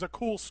 Cooper is a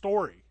cool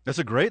story. That's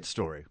a great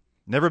story.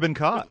 Never been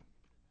caught.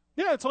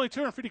 Yeah, it's only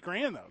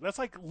 $250,000 though. That's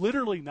like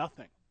literally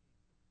nothing.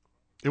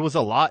 It was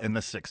a lot in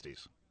the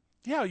 60s.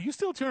 Yeah, you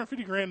steal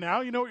 $250,000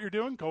 now. You know what you're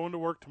doing? Going to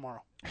work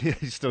tomorrow. You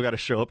still got to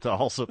show up to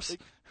Allsup's.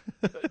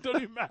 It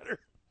don't even matter.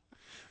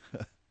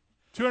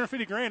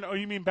 $250,000. Oh,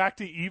 you mean back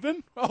to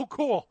even? Oh,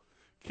 cool.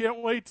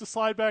 Can't wait to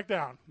slide back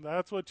down.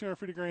 That's what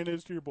 $250,000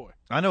 is to your boy.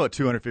 I know what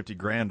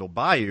 $250,000 will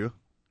buy you.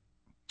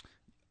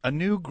 A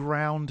new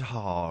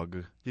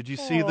groundhog. Did you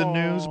see the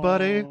news,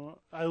 buddy?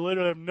 I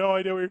literally have no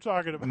idea what you're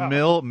talking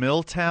about.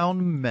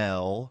 Milltown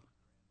Mel,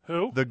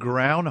 Who? the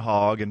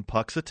groundhog in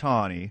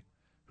Puxatawny,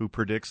 who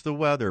predicts the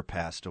weather,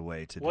 passed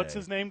away today. What's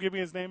his name? Give me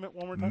his name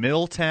one more time.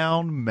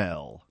 Milltown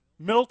Mel.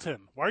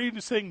 Milton. Why are you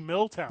just saying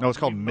Milltown? No, it's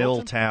You called mean Milton?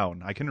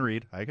 Milltown. I can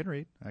read.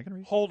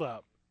 Hold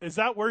up. Is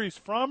that where he's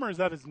from, or is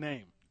that his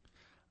name?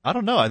 I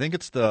don't know. I think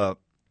it's the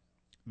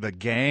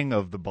gang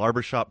of the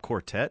barbershop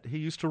quartet he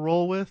used to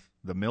roll with,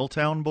 the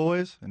Milltown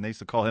Boys, and they used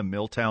to call him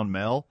Milltown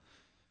Mel.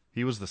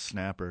 He was the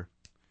snapper.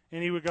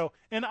 And he would go,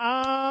 and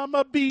I'm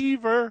a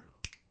beaver.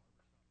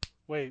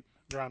 Wait,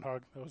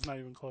 groundhog. That was not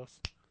even close.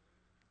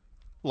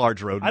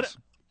 Large rodents.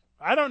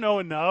 I don't know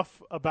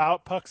enough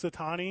about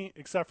Puxatawny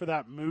except for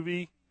that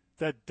movie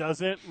that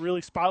doesn't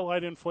really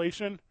spotlight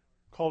inflation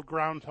called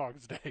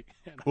Groundhog's Day.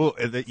 Well,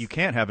 you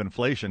can't have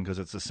inflation because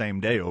it's the same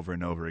day over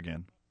and over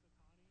again.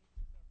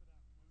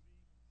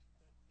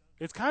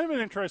 It's kind of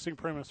an interesting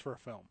premise for a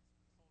film.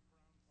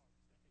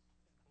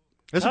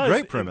 It's a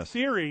great premise.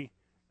 In theory,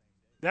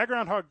 that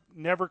groundhog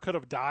never could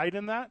have died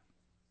in that,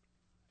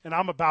 and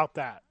I'm about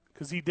that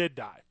because he did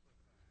die.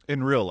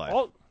 In real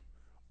life.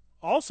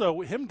 Also,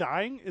 him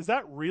dying, is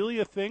that really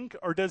a thing,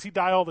 or does he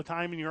die all the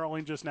time and you're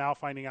only just now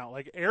finding out?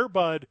 Like, Air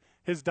Bud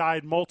has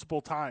died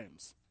multiple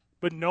times,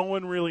 but no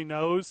one really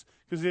knows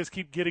because they just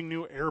keep getting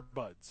new Air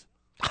Buds.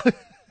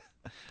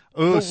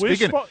 Oh,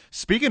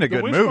 speaking of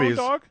good movies,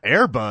 dog?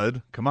 Air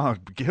Bud, come on,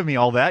 give me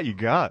all that you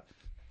got.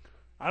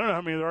 I don't know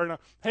how many there are now.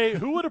 Hey,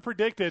 who would have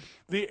predicted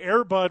the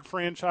Air Bud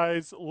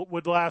franchise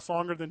would last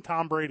longer than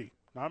Tom Brady?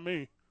 Not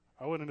me.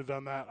 I wouldn't have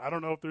done that. I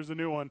don't know if there's a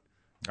new one.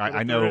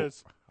 I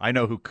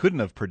know who couldn't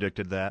have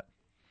predicted that.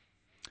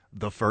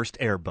 The first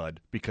Air Bud,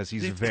 because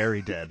he's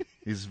very dead.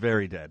 He's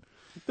very dead.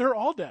 They're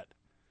all dead.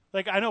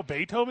 Like, I know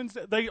Beethoven's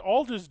dead. They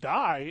all just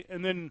die,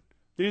 and then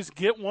they just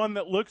get one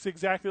that looks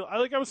exactly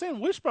like I was saying,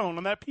 Wishbone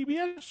on that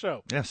PBS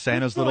show. Yeah,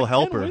 Santa's There's Little like 10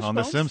 Helper on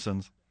The Wishbones.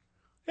 Simpsons.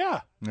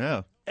 Yeah.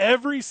 Yeah.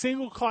 Every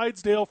single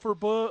Clydesdale for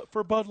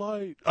Bud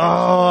Light.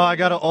 Oh, I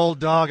got an old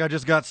dog. I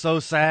just got so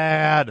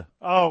sad.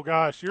 Oh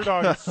gosh, your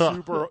dog is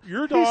super.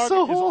 Your dog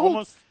so is old.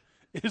 almost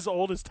as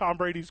old as Tom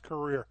Brady's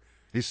career.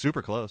 He's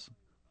super close.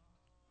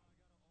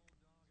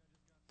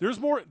 There's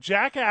more.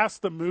 Jackass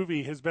the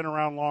movie has been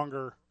around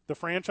longer. The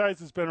franchise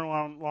has been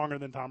around longer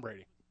than Tom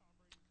Brady.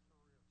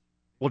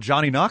 Well,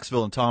 Johnny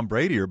Knoxville and Tom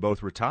Brady are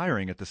both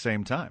retiring at the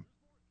same time.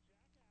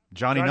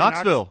 Johnny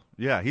Knoxville,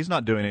 yeah, he's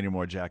not doing any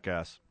more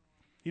Jackass.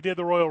 He did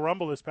the Royal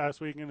Rumble this past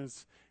weekend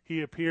as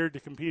he appeared to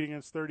compete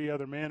against 30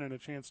 other men and a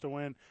chance to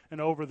win an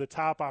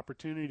over-the-top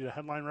opportunity to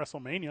headline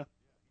WrestleMania.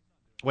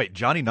 Wait,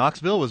 Johnny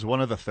Knoxville was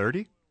one of the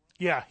 30?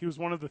 Yeah, he was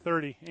one of the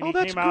 30. And he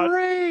that's came out,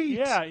 great.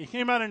 Yeah, he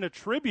came out in a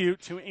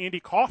tribute to Andy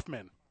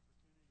Kaufman.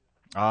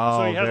 Oh,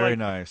 So he had, very like,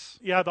 nice.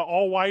 Yeah, the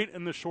all white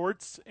and the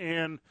shorts,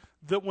 and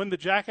when the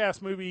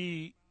Jackass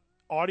movie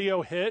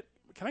audio hit.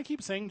 Can I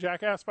keep saying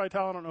Jackass,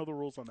 Vital? I don't know the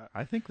rules on that.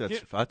 I think that's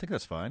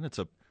fine. It's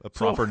a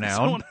proper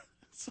noun.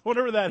 So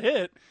whenever that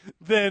hit,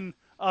 then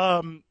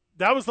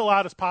that was the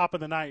loudest pop of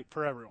the night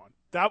for everyone.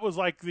 That was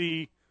like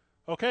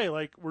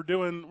we're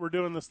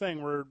doing this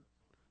thing.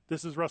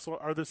 This is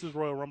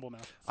Royal Rumble now.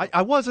 So.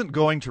 I wasn't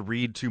going to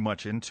read too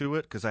much into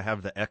it because I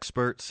have the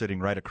expert sitting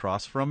right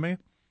across from me.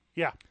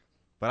 Yeah.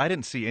 But I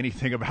didn't see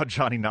anything about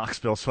Johnny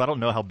Knoxville, so I don't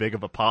know how big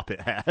of a pop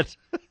it had.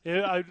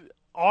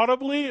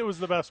 Audibly, it was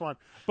the best one.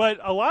 But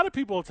a lot of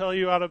people tell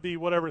you out of the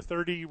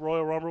 30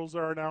 Royal Rumbles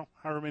there are now,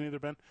 however many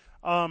there have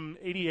been,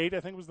 88 I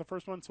think was the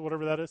first one, so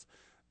whatever that is,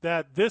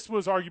 that this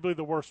was arguably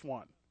the worst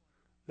one.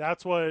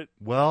 That's what...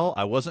 Well,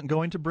 I wasn't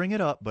going to bring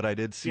it up, but I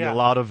did see a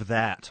lot of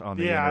that on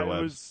the interwebs. Yeah,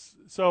 it was...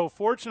 So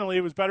fortunately,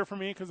 it was better for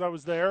me because I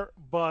was there,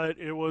 but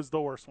it was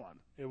the worst one.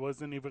 It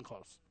wasn't even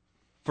close.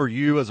 For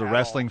you as a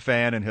wrestling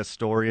fan and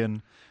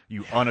historian,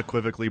 you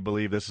unequivocally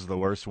believe this is the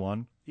worst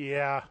one?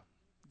 Yeah.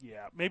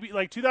 Yeah, maybe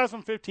like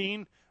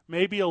 2015,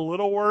 maybe a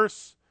little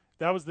worse.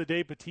 That was the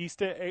Dave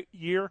Batista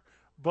year,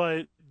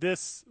 but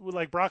this,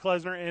 like Brock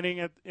Lesnar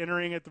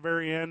entering at the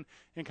very end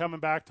and coming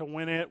back to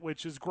win it,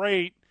 which is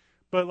great.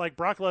 But like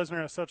Brock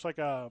Lesnar has such like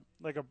a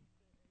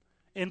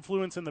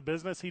influence in the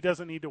business, he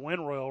doesn't need to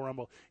win Royal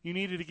Rumble. You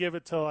needed to give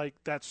it to like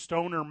that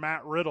stoner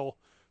Matt Riddle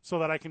so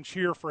that I can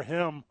cheer for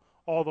him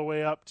all the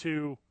way up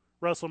to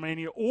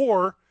WrestleMania,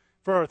 or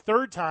for a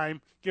third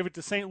time, give it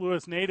to St.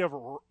 Louis native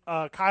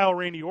Kyle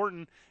Randy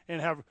Orton and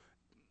have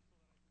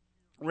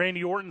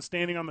Randy Orton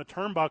standing on the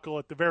turnbuckle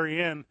at the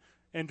very end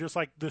and just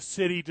like the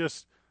city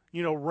just,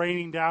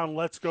 raining down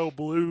 "Let's Go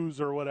Blues"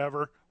 or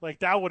whatever. Like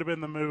that would have been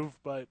the move,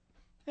 but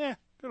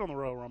good on the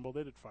Royal Rumble.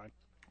 They did fine.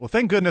 Well,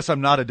 thank goodness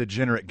I'm not a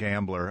degenerate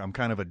gambler. I'm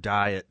kind of a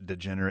diet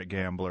degenerate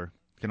gambler.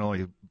 Can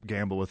only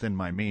gamble within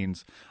my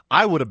means.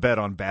 I would have bet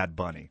on Bad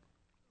Bunny.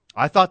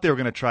 I thought they were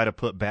going to try to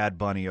put Bad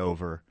Bunny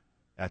over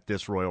at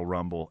this Royal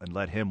Rumble and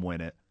let him win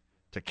it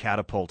to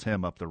catapult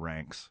him up the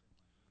ranks.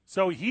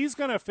 So he's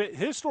going to fit –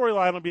 his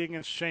storyline will be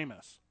against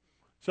Sheamus.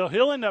 So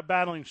he'll end up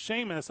battling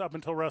Sheamus up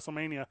until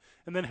WrestleMania,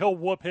 and then he'll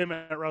whoop him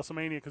at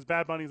WrestleMania because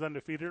Bad Bunny's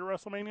undefeated at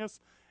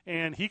WrestleManias,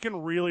 and he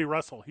can really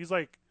wrestle. He's,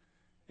 like,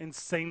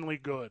 insanely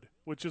good,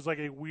 which is, like,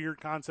 a weird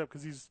concept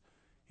because he's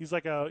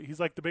like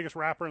the biggest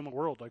rapper in the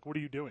world. Like, what are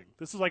you doing?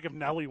 This is like if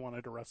Nelly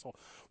wanted to wrestle.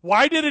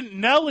 Why didn't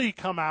Nelly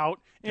come out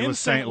in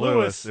St.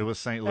 Louis? It was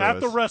St. Louis At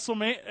the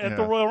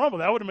the Royal Rumble.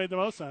 That would have made the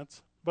most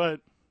sense, but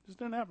it just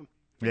didn't happen.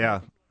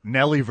 Yeah.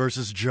 Nelly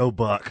versus Joe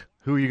Buck.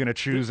 Who are you going to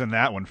choose in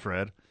that one,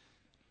 Fred?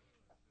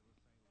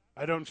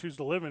 I don't choose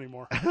to live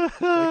anymore.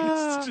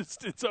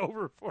 It's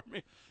over for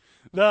me.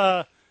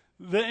 The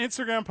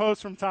Instagram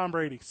post from Tom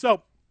Brady.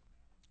 So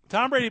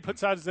Tom Brady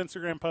puts out his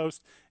Instagram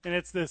post, and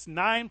it's this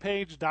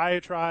 9-page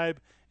diatribe,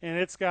 and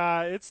it's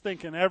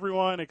thanking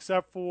everyone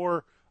except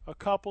for a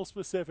couple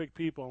specific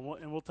people,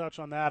 and we'll touch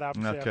on that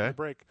after the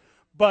break.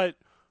 But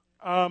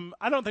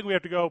I don't think we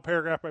have to go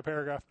paragraph by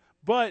paragraph.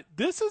 But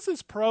this is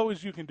as pro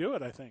as you can do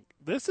it, I think.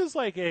 This is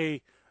like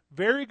a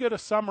very good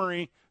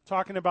summary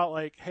talking about,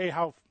 like, hey,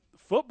 how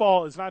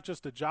football is not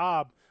just a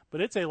job,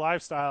 but it's a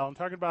lifestyle. I'm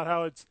talking about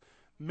how it's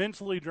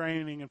mentally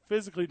draining and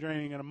physically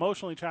draining and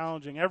emotionally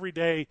challenging every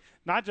day,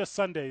 not just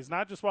Sundays,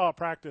 not just while at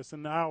practice.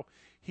 And now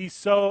it's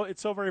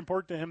so very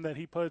important to him that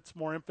he puts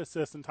more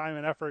emphasis and time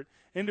and effort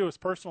into his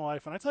personal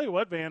life. And I tell you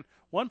what, Van,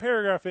 one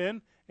paragraph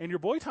in, and your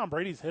boy Tom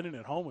Brady's hitting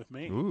it home with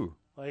me. Ooh.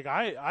 Like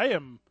I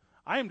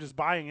am just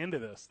buying into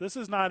this. This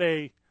is not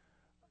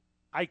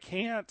I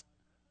can't,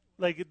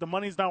 like, the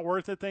money's not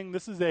worth it thing.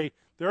 This is there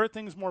are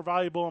things more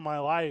valuable in my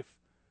life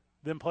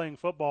than playing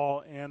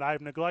football, and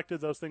I've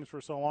neglected those things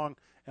for so long.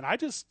 And I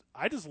just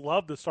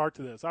love the start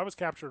to this. I was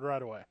captured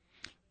right away.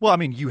 Well, I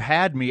mean, you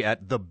had me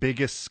at the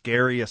biggest,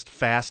 scariest,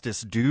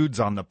 fastest dudes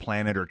on the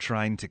planet are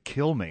trying to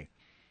kill me.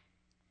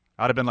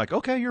 I'd have been like,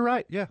 okay, you're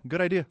right. Yeah,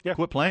 good idea. Yeah.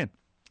 Quit playing.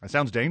 That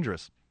sounds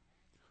dangerous.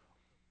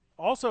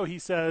 Also, he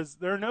says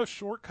there are no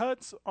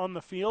shortcuts on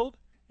the field,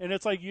 and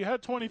it's like you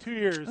had 22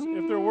 years.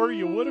 If there were,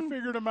 you would have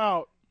figured them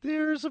out.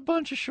 There's a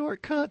bunch of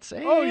shortcuts.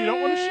 You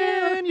don't want to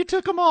share? And you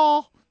took them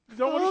all. You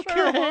don't want to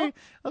share, huh?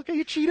 Okay,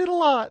 you cheated a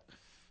lot.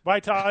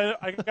 Vital,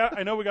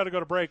 I know we got to go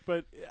to break,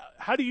 but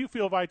how do you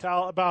feel,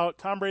 Vital, about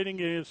Tom Brady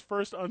getting his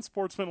first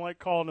unsportsmanlike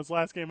call in his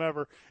last game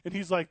ever? And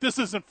he's like, this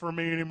isn't for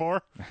me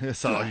anymore.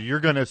 So you're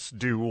going to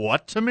do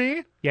what to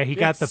me? Yeah, he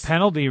got the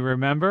penalty,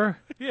 remember?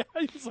 Yeah,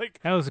 he's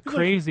like... That was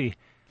crazy.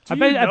 I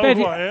bet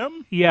who I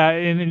am? Yeah,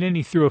 and then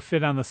he threw a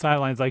fit on the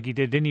sidelines like he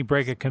did. Didn't he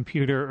break a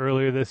computer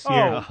earlier this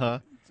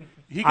year?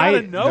 He got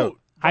a note.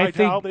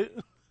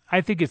 I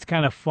think it's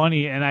kind of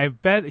funny, and I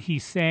bet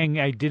he's saying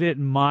 "I did it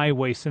my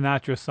way"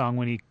 Sinatra song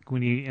when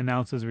he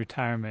announced his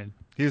retirement.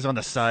 He was on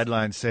the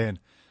sideline saying,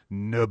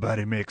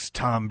 "Nobody makes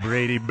Tom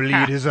Brady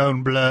bleed his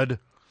own blood."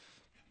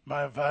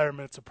 My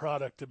environment's a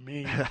product of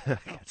me.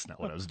 That's not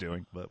what I was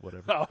doing, but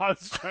whatever. Oh, I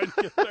was trying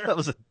to get there. That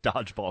was a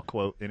dodgeball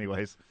quote,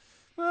 anyways.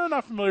 Well,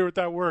 not familiar with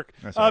that work.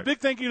 That's all right. Big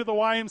thank you to the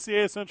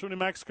YMCA of Central New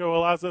Mexico.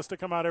 Allows us to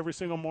come out every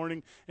single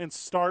morning and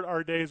start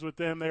our days with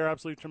them. They are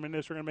absolutely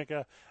tremendous. We're going to make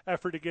an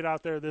effort to get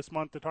out there this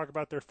month to talk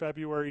about their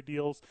February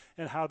deals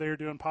and how they're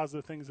doing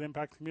positive things to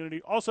impact the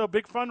community. Also,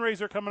 big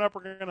fundraiser coming up.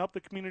 We're going to help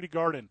the community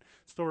garden.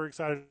 So we're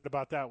excited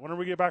about that. Whenever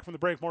we get back from the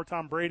break, more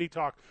Tom Brady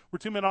talk. We're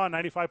 2 Men On,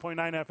 95.9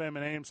 FM and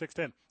AM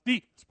 610,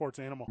 the Sports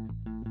Animal.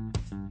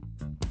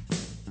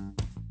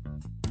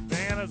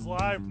 Van is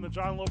live from the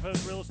John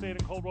Lopez Real Estate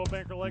and Coldwell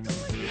Banker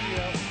Lexington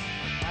studio.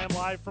 I am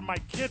live from my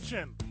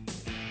kitchen.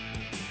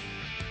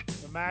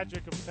 The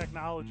magic of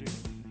technology.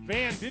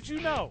 Van, did you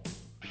know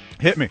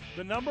Hit me.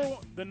 the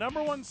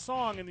number one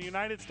song in the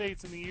United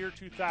States in the year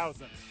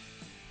 2000?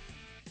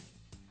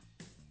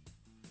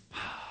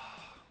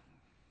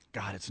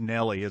 God, it's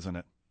Nelly, isn't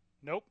it?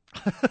 Nope.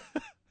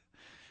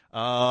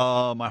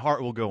 My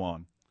Heart Will Go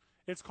On.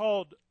 It's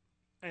called,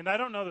 and I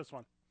don't know this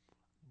one,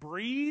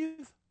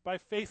 Breathe by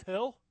Faith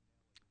Hill.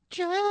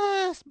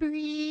 Just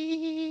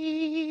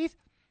breathe.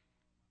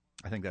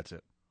 I think that's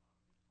it.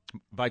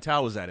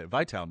 Vital was at it.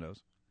 Vital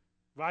knows.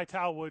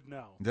 Vital would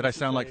know. Did I This is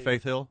sound like a-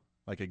 Faith Hill?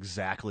 Like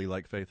exactly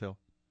like Faith Hill?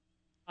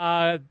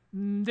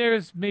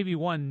 There's maybe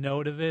one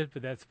note of it,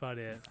 but that's about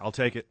it. I'll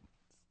take it.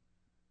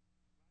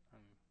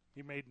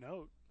 He made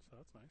note, so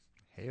that's nice.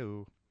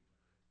 Hey-o.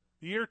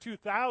 The year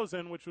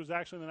 2000, which was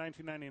actually the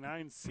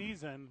 1999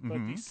 season, but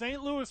Mm-hmm. the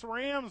St. Louis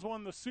Rams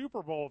won the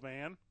Super Bowl,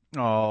 Van.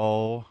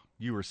 Oh,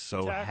 you were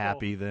so Tackle.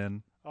 happy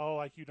then. Oh,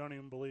 like you don't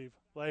even believe.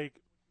 Like,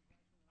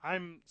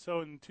 in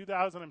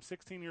 2000, I'm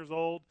 16 years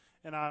old,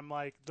 and I'm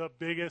like the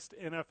biggest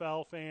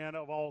NFL fan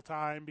of all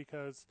time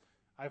because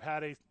I've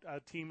had a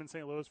team in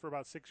St. Louis for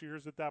about 6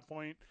 years at that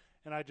point,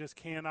 and I just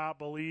cannot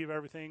believe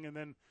everything. And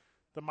then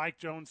the Mike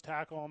Jones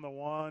tackle on the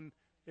one,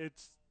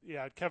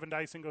 Kevin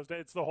Dyson goes down.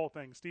 It's the whole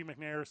thing. Steve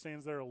McNair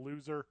stands there a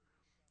loser.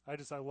 I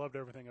loved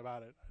everything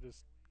about it.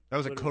 That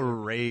was a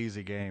Literally.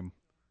 crazy game.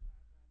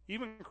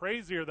 Even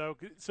crazier though.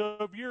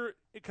 So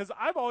because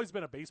I've always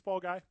been a baseball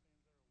guy,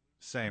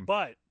 Same.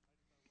 but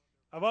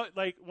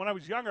when I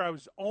was younger, I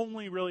was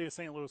only really a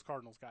St. Louis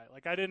Cardinals guy.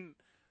 Like I didn't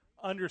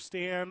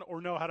understand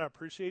or know how to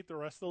appreciate the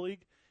rest of the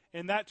league.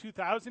 In that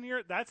 2000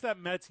 year, that's that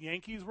Mets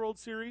Yankees World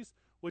Series.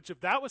 Which if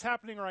that was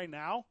happening right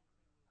now,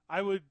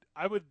 I would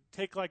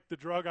take like the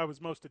drug I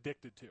was most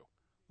addicted to.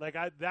 Like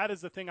that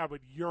is the thing I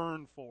would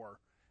yearn for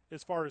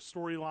as far as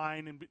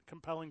storyline and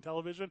compelling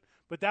television.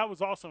 But that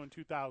was also in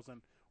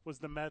 2000 was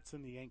the Mets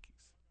and the Yankees.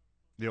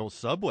 The old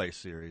Subway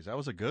series. That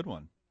was a good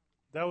one.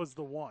 That was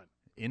the one.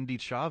 Indy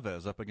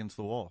Chavez up against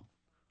the wall.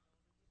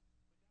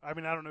 I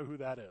mean, I don't know who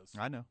that is.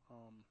 I know.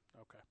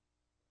 Okay.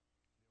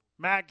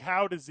 Mad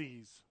cow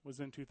disease was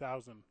in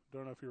 2000.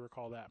 Don't know if you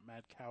recall that.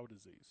 Mad cow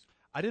disease.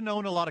 I didn't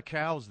own a lot of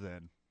cows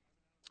then.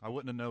 I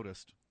wouldn't have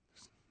noticed.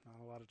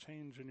 Not a lot of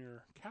change in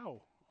your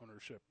cow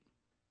ownership.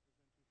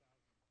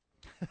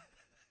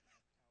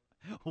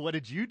 What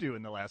did you do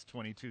in the last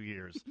 22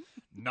 years?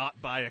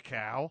 Not buy a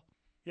cow?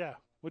 Yeah.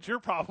 What's your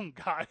problem,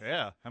 guy?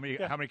 Yeah. How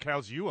many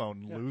cows you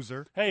own,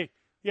 loser? Hey,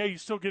 yeah, you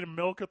still get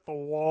milk at the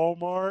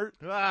Walmart.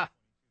 Ah.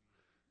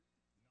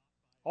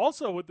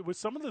 Also, with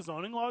some of the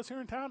zoning laws here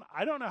in town,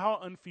 I don't know how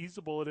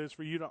unfeasible it is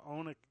for you to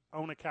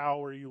own a cow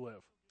where you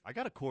live. I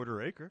got a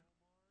quarter acre.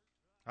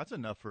 That's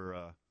enough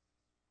for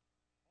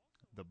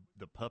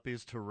the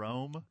puppies to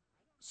roam.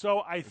 So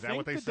I Is think that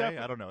what they say?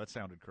 I don't know. It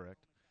sounded correct.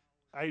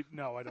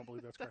 No, I don't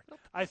believe that's correct.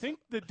 I think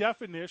the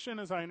definition,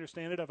 as I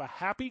understand it, of a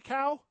happy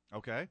cow,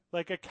 Okay.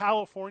 like a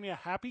California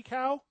happy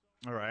cow,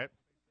 All right.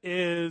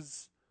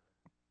 is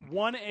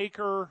 1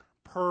 acre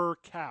per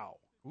cow.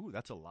 Ooh,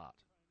 that's a lot.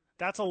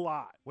 That's a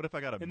lot. What if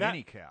I got a And that-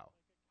 mini cow?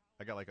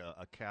 I got like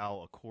a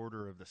cow a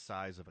quarter of the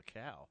size of a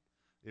cow.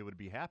 It would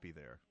be happy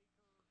there.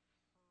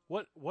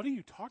 What are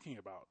you talking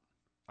about?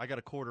 I got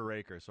a quarter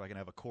acre, so I can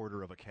have a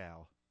quarter of a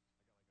cow.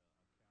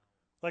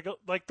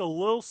 Like the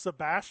Lil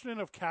Sebastian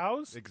of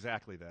cows?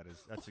 Exactly.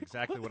 That's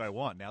exactly what I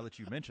want. Now that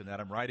you mention that,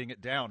 I'm writing it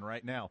down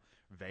right now.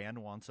 Van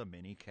wants a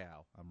mini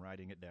cow. I'm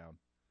writing it down.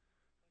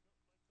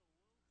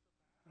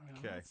 I'm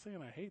Okay. not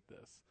saying I hate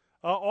this.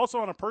 Also,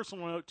 on a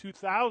personal note,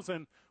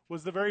 2000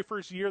 was the very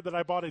first year that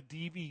I bought a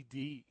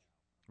DVD.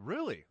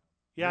 Really?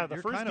 Yeah, You're, the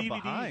you're first kind of DVD.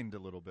 behind a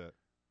little bit.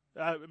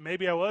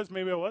 Maybe I was,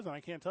 maybe I wasn't. I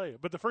can't tell you.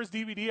 But the first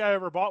DVD I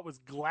ever bought was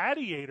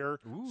Gladiator,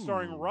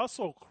 starring Ooh.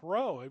 Russell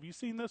Crowe. Have you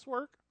seen this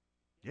work?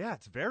 Yeah,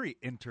 it's very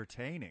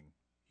entertaining.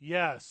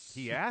 Yes.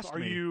 He asked Are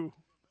me. you?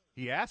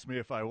 He asked me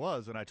if I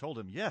was, and I told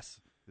him, yes,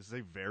 this is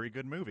a very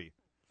good movie.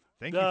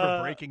 Thank you The-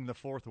 for breaking the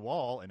fourth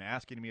wall and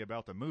asking me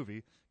about the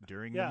movie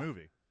during Yeah. the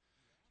movie.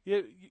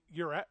 Yeah,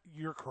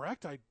 you're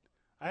correct. I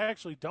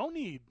actually don't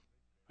need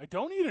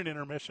an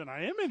intermission.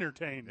 I am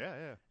entertained.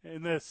 Yeah.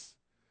 In this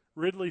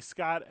Ridley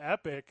Scott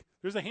epic.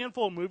 There's a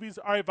handful of movies.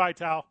 All right,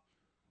 Vital.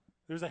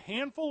 There's a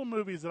handful of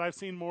movies that I've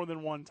seen more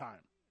than one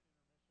time.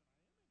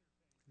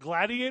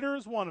 Gladiator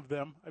is one of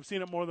them. I've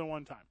seen it more than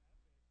one time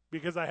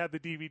because I had the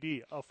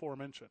DVD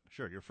aforementioned.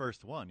 Sure, your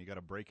first one, you got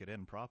to break it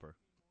in proper.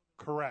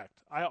 Correct.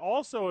 I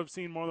also have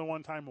seen more than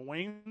one time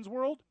Wayne's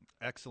World,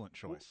 Excellent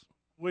choice.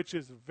 which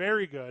is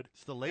very good.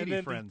 It's the lady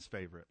then friend's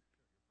favorite.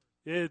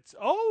 It's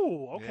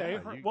okay.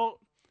 Yeah,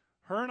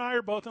 Her and I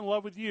are both in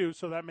love with you,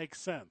 so that makes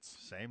sense.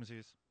 Same as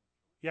he's.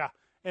 Yeah.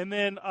 And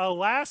then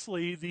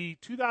lastly, the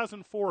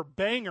 2004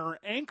 banger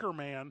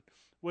Anchorman,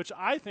 which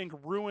I think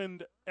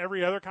ruined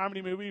every other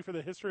comedy movie for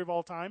the history of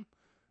all time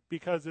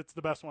because it's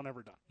the best one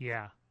ever done.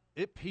 Yeah.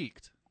 It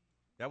peaked.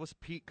 That was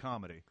peak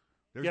comedy.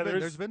 Yeah,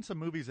 There's been some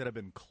movies that have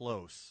been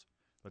close,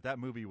 but that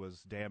movie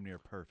was damn near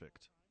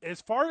perfect. As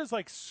far as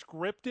like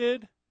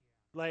scripted,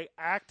 like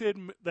acted,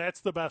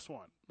 that's the best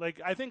one. Like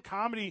I think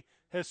comedy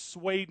has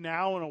swayed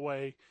now in a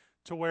way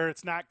to where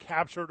it's not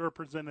captured or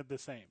presented the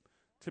same.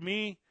 To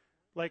me,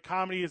 like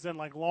comedy is in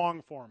like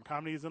long form,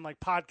 comedy is in like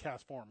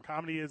podcast form,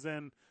 comedy is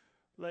in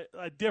like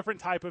a different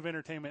type of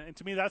entertainment. And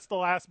to me, that's the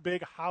last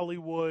big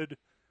Hollywood.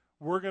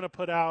 We're going to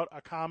put out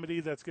a comedy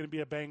that's going to be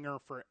a banger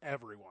for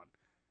everyone.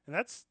 And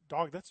that's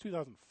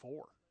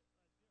 2004.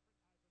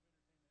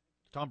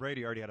 Tom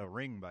Brady already had a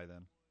ring by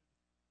then.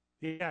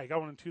 Yeah, he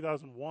got one in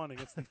 2001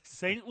 against the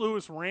St.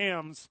 Louis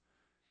Rams.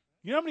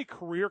 You know how many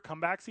career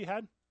comebacks he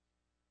had?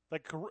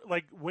 Like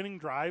winning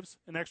drives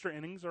in extra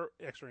innings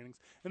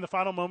in the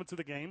final moments of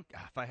the game.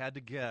 If I had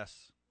to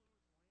guess,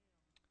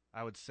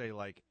 I would say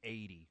like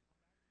 80.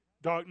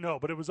 No,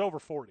 but it was over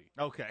 40.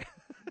 Okay.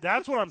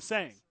 That's what I'm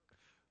saying.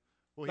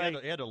 Well, he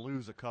had to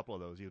lose a couple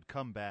of those. He would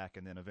come back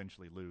and then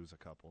eventually lose a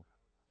couple.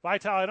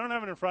 Vital, I don't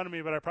have it in front of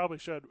me, but I probably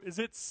should. Is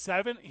it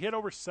 7? He had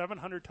over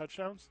 700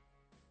 touchdowns?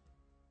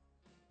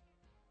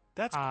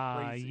 That's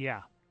crazy.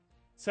 Yeah.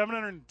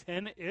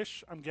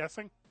 710-ish, I'm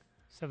guessing.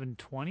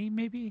 720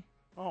 maybe?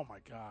 Oh, my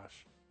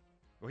gosh.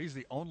 Well, he's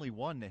the only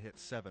one to hit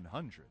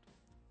 700.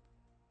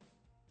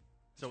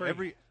 So That's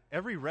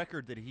every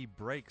record that he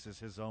breaks is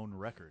his own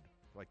record,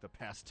 like the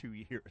past 2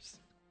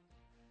 years.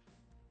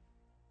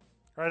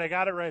 All right, I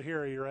got it right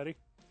here. Are you ready?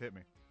 Hit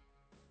me.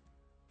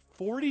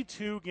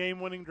 42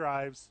 game-winning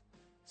drives,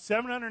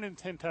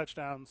 710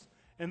 touchdowns,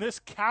 and this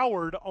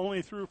coward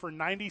only threw for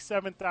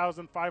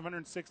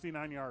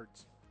 97,569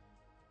 yards.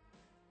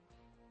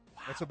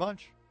 Wow. That's a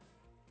bunch.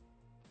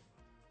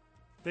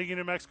 Thank you,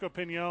 New Mexico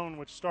Pinon,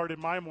 which started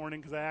my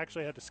morning because I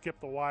actually had to skip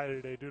the Y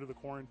today due to the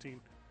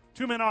quarantine.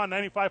 2 Men On,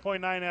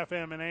 95.9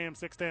 FM and AM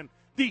 610,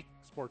 the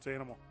sports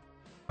animal.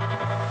 All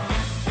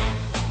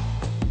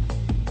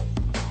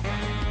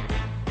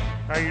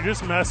right, you're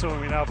just messing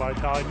with me now,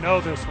 Vital. I know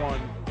this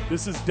one.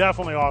 This is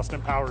definitely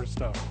Austin Powers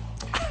stuff.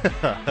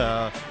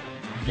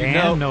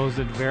 Dan knows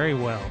it very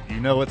well. You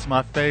know it's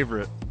my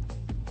favorite.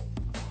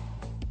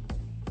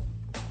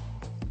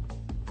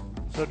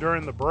 So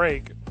during the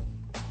break,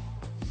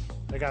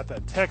 I got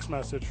that text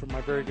message from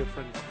my very good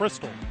friend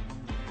Crystal.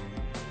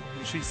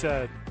 And she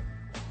said,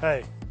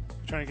 "Hey,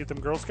 you trying to get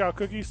them Girl Scout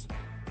cookies?"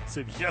 I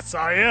said, "Yes,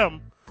 I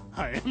am.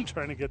 I am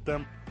trying to get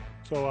them."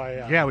 So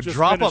I just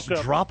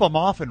drop them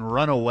off and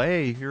run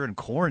away here in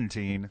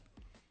quarantine.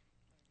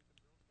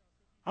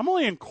 I'm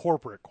only in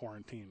corporate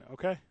quarantine,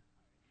 okay?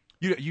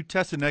 You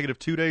tested negative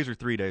 2 days or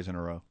 3 days in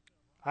a row?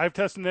 I've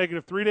tested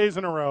negative 3 days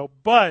in a row,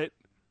 but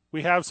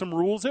we have some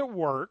rules at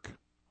work,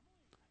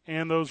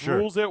 and those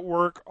rules at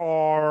work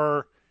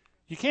are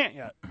you can't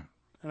yet.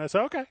 And I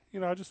said, okay,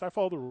 I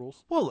follow the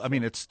rules. Well, I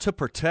mean, it's to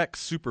protect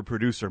super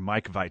producer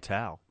Mike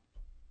Vitale.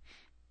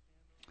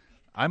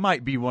 I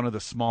might be one of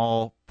the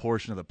small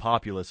portion of the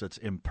populace that's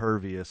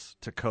impervious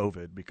to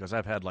COVID because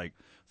I've had like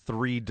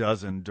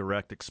 36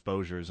 direct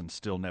exposures and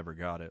still never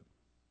got it.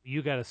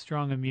 You got a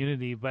strong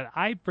immunity, but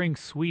I bring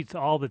sweets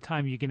all the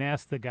time. You can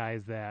ask the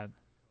guys that.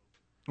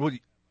 Well,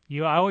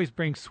 I always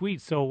bring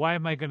sweets, so why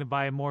am I going to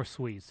buy more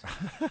sweets?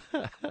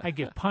 I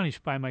get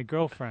punished by my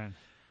girlfriend.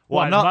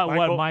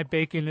 Well, my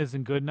bacon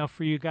isn't good enough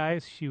for you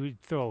guys? She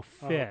would throw a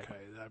fit. Okay,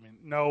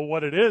 no,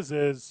 what it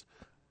is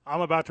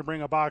I'm about to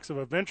bring a box of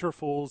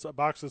Adventurefuls, a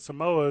box of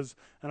Samoas,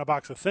 and a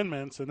box of Thin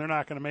Mints, and they're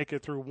not going to make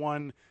it through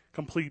one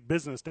complete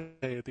business day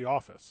at the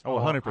office. Oh,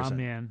 100%. I'm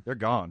in. They're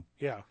gone.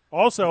 Yeah.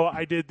 Also,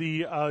 I did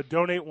the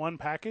donate one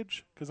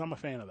package because I'm a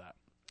fan of that.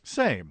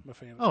 Same. I'm a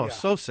fan of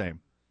so same.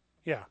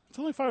 Yeah. It's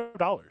only $5. I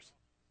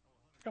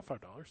got $5.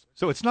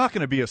 So it's not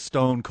going to be a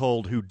stone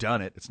cold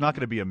whodunit. It's not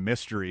going to be a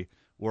mystery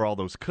where all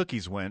those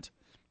cookies went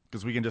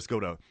because we can just go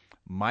to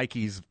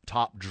Mikey's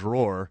top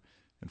drawer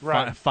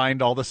and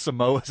find all the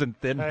Samoas and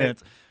Thin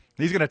Mints.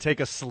 He's going to take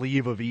a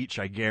sleeve of each,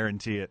 I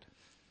guarantee it.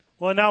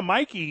 Well, now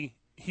Mikey,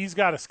 he's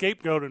got a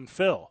scapegoat in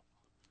Phil.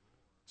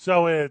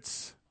 So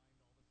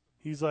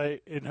he's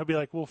like, and he'll be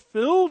like, well,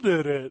 Phil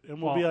did it. And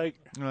we'll be like,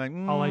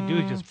 all I do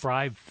is just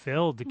bribe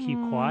Phil to keep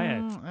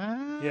quiet.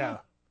 Yeah.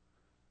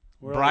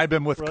 Bribe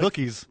him with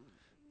cookies.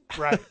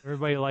 Right.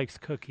 Everybody likes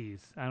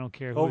cookies. I don't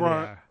care who they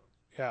are.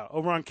 Yeah.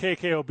 Over on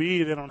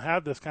KKOB, they don't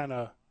have this kind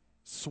of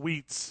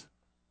sweets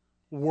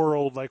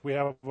world like we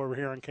have over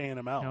here on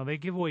KNML. No, they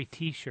give away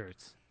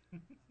T-shirts.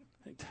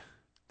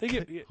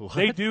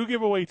 They do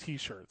give away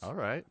T-shirts. All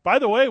right. By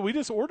the way, we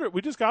just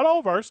got all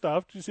of our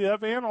stuff. Did you see that,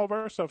 Van? All of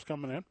our stuff's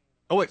coming in.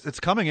 Oh, it's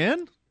coming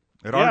in?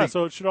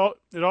 So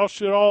it all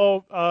should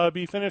all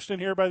be finished in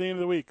here by the end of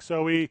the week.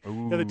 So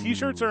the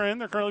T-shirts are in.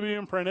 They're currently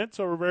being printed,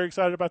 so we're very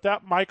excited about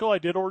that. Michael, I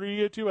did order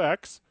you a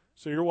 2X,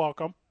 so you're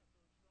welcome.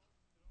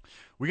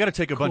 We got to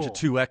take a bunch of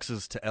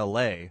 2Xs to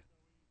L.A.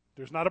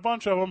 There's not a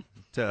bunch of them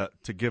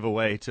to give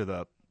away to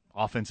the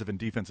offensive and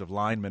defensive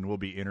linemen we'll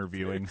be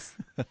interviewing.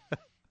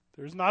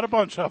 There's not a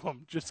bunch of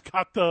them. Just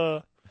got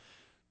the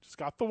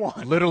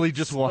one. Literally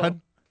just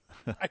one.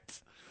 I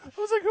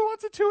was like, who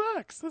wants a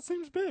 2X? That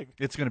seems big.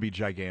 It's going to be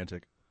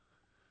gigantic.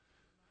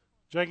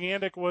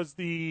 Gigantic was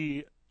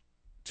the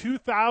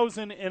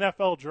 2000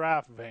 NFL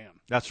draft van.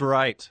 That's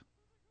right.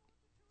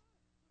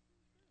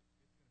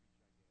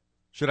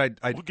 Should I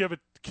Well, give it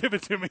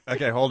to me.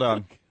 Okay, hold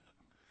on.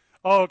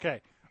 Oh,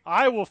 okay.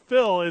 I will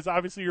fill is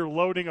obviously you're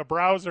loading a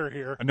browser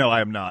here. No,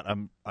 I am not.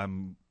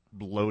 I'm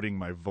loading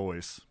my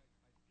voice.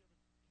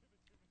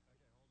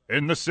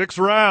 In the 6th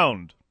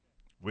round,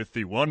 with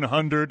the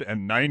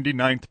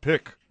 199th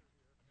pick,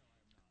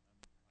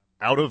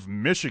 out of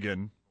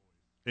Michigan,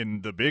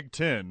 in the Big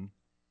Ten,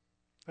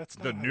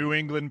 the New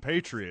England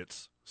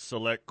Patriots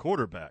select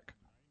quarterback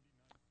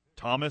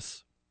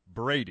Thomas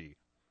Brady.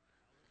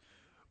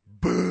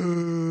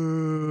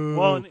 Boo!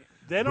 Well,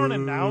 they don't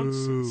announce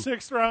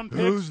 6th round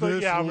picks, Who's but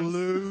this yeah,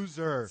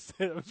 loser?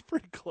 It was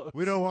pretty close.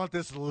 We don't want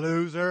this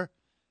loser.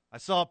 I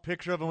saw a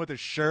picture of him with his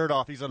shirt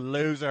off. He's a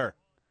loser.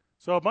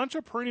 So a bunch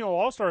of perennial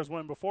all-stars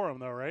went before him,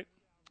 though, right?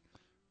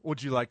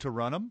 Would you like to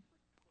run them?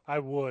 I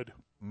would.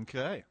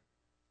 Okay.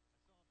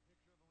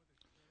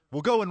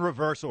 We'll go in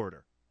reverse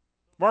order.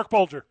 Mark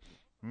Bulger.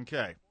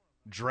 Okay.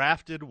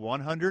 Drafted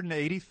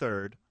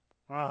 183rd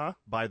Uh-huh.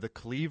 by the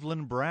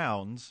Cleveland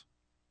Browns.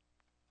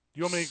 Do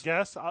you want me to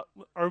guess?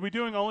 Are we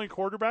doing only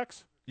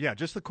quarterbacks? Yeah,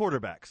 just the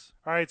quarterbacks.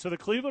 All right, so the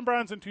Cleveland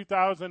Browns in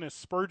 2000 is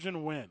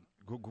Spurgeon Wynn.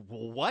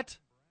 What?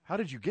 How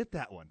did you get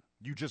that one?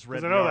 You just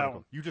read the I know that article.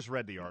 one. You just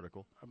read the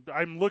article.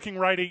 I'm looking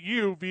right at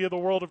you via the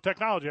world of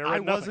technology.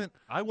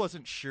 I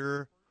wasn't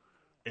sure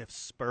if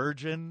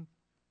Spurgeon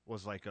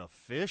was like a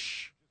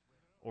fish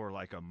or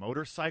like a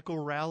motorcycle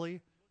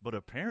rally, but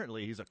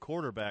apparently he's a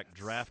quarterback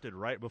drafted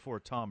right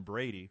before Tom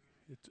Brady.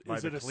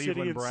 Is it a Cleveland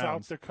city in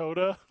Browns. South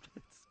Dakota?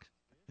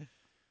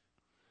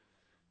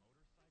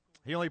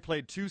 He only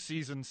played 2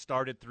 seasons,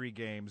 started 3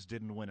 games,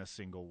 didn't win a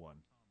single one.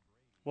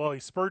 Well,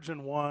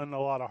 Spurgeon won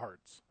a lot of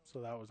hearts, so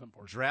that was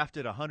important.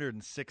 Drafted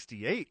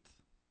 168th.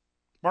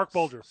 Mark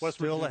Bulger, West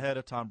Still Virginia. ahead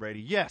of Tom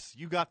Brady. Yes,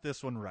 you got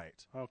this one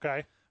right.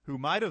 Okay. Who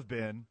might have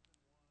been,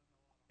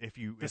 if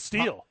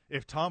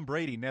Tom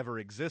Brady never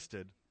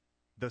existed,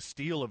 the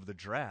steal of the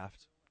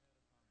draft.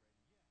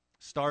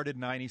 Started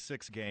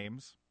 96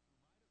 games,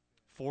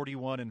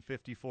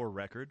 41-54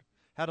 record.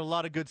 Had a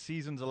lot of good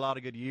seasons, a lot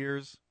of good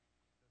years.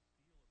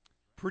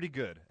 Pretty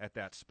good at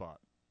that spot.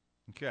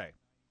 Okay.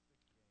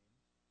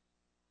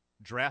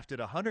 Drafted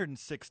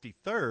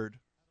 163rd.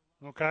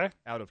 Okay.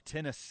 Out of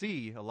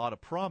Tennessee. A lot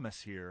of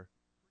promise here.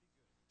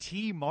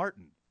 T.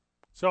 Martin.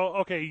 So,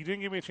 okay, you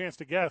didn't give me a chance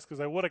to guess because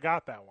I would have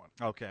got that one.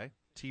 Okay.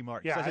 T.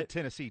 Martin. Yeah, Says it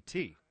Tennessee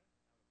T.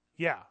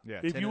 Yeah.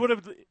 Yeah. If you would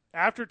have,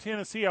 after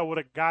Tennessee, I would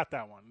have got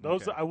that one.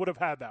 Okay. I would have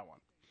had that one.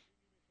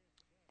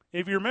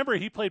 If you remember,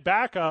 he played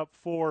backup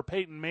for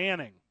Peyton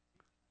Manning,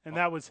 and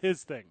that was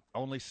his thing.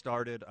 Only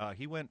started,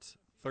 he went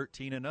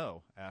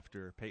 13-0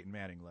 after Peyton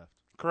Manning left.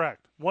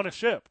 Correct. Won a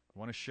ship.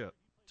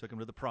 Took him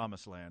to the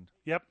promised land.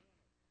 Yep.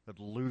 That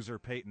loser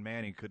Peyton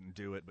Manning couldn't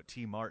do it, but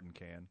T. Martin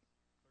can.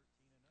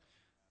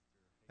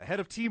 Ahead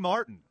of T.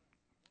 Martin.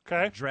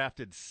 Okay.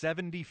 Drafted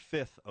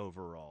 75th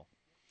overall.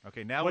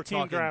 Okay, now What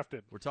team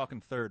drafted? We're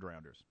talking 3rd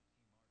rounders.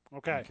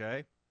 Okay.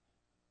 Okay.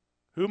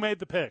 Who made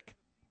the pick?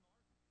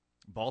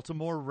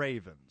 Baltimore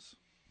Ravens.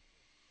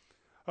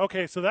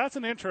 Okay, so that's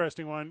an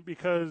interesting one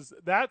because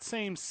that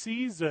same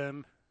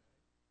season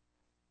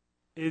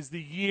is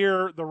the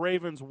year the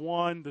Ravens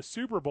won the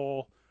Super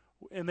Bowl,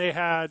 and they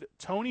had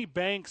Tony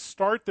Banks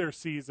start their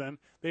season.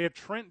 They had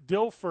Trent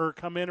Dilfer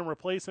come in and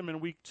replace him in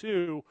week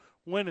 2,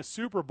 win a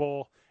Super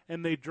Bowl,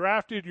 and they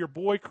drafted your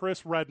boy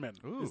Chris Redman.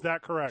 Ooh, is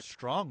that correct?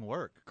 Strong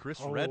work. Chris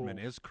Redman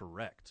is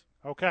correct.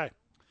 Okay.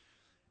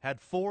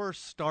 Had 4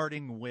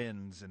 starting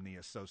wins in the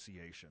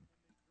association.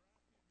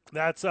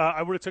 That's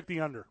I would have took the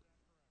under.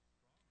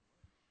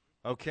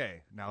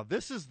 Okay, now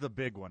this is the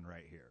big one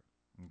right here.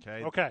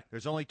 Okay.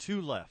 There's only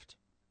 2 left.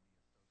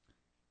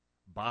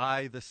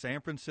 By the San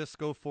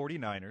Francisco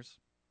 49ers,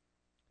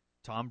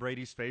 Tom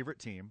Brady's favorite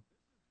team,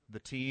 the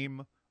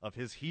team of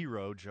his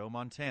hero, Joe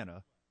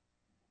Montana.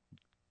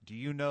 Do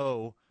you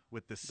know,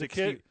 with the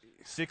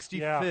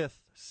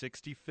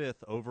 65th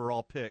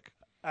overall pick,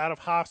 out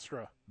of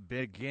Hofstra,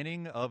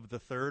 beginning of the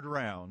 3rd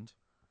round,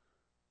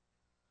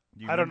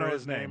 I don't know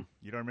his name.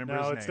 You don't remember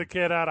his name? No, it's the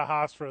kid out of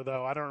Hofstra,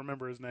 though. I don't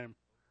remember his name.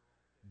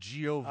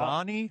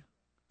 Giovanni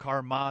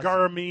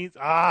Carmazzi.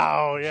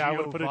 Oh, yeah, I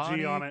would have put a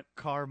G on it.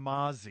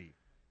 Carmazzi.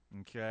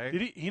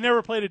 Okay. He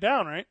never played it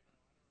down, right?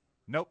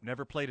 Nope,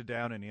 never played it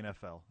down in the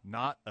NFL.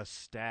 Not a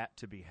stat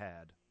to be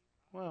had.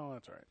 Well,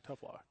 that's all right.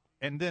 Tough luck.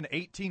 And then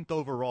 18th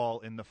overall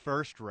in the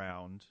 1st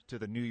round to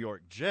the New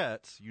York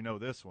Jets. You know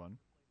this one.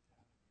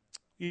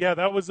 Yeah,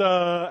 that was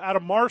out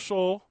of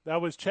Marshall.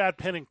 That was Chad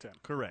Pennington.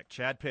 Correct,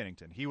 Chad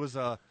Pennington. He was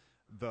the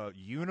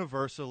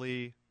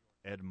universally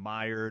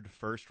admired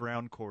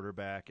first-round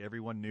quarterback.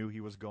 Everyone knew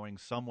he was going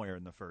somewhere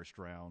in the first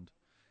round.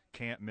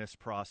 Can't miss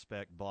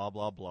prospect, blah,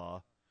 blah,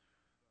 blah.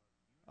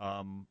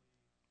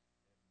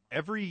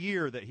 Every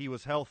year that he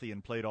was healthy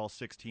and played all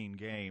 16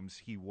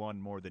 games, he won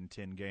more than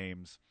 10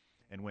 games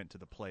and went to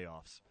the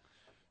playoffs.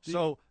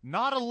 So,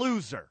 not a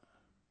loser.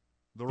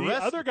 The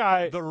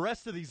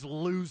rest of these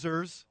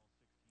losers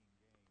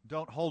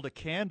don't hold a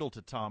candle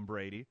to Tom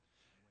Brady.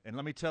 And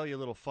let me tell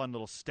you a fun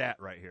little stat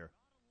right here.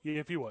 Yeah,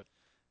 if you would.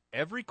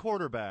 Every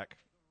quarterback,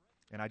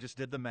 and I just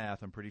did the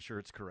math, I'm pretty sure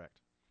it's correct.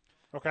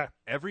 Okay.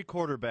 Every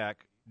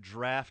quarterback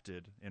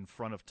drafted in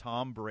front of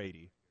Tom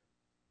Brady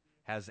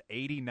has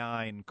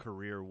 89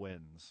 career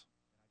wins.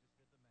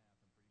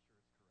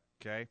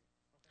 Okay?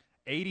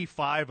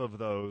 85 of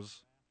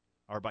those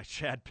are by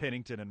Chad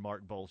Pennington and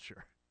Mark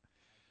Bolcher.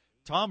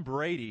 Tom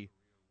Brady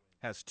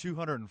has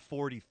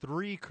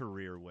 243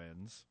 career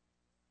wins.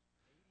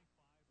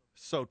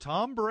 So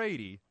Tom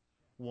Brady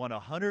won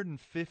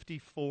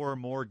 154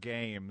 more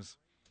games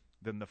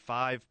than the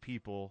 6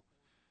 people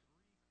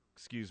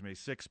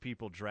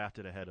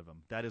drafted ahead of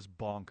him. That is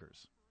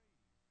bonkers.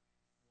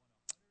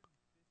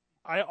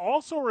 I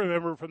also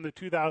remember from the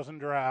 2000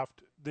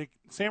 draft,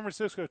 San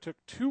Francisco took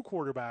 2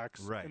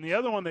 quarterbacks, right, and the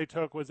other one they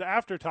took was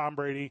after Tom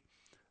Brady,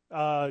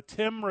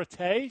 Tim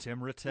Rattay.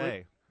 Tim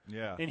Rattay,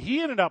 yeah. And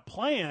he ended up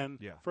playing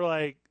for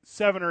like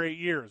 7 or 8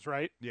 years,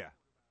 right? Yeah.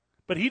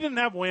 But he didn't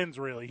have wins,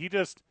 really. He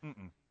just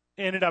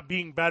ended up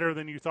being better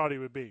than you thought he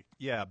would be.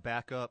 Yeah,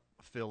 backup,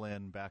 fill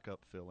in.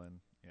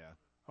 Yeah.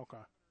 Okay.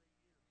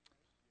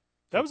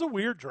 That was a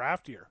weird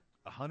draft year.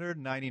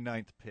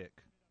 199th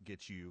pick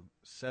gets you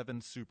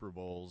 7 Super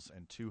Bowls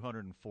and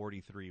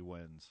 243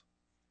 wins.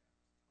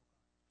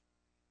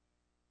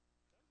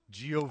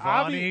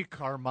 Giovanni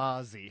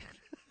Carmazzi.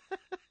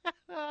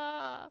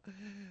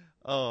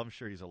 Oh, I'm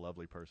sure he's a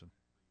lovely person.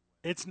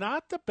 It's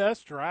not the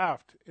best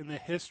draft in the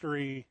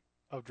history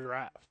of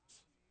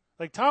drafts.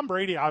 Like Tom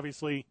Brady,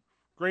 obviously,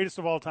 greatest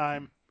of all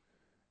time.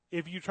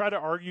 If you try to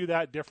argue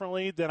that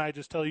differently, then I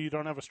just tell you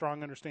don't have a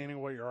strong understanding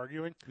of what you're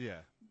arguing.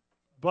 Yeah.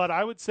 But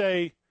I would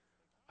say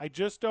I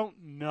just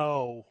don't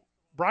know.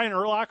 Brian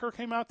Urlacher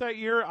came out that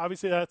year.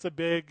 Obviously, that's a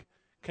big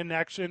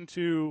connection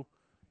to,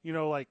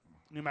 like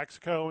New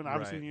Mexico and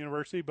obviously the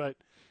university. But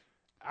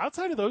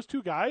outside of those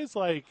 2 guys,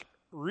 like,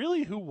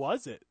 really, who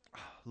was it?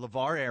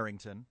 LeVar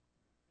Arrington.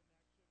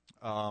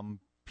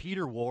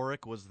 Peter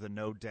Warrick was the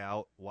no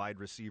doubt wide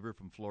receiver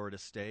from Florida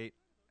State.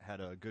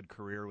 Had a good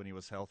career when he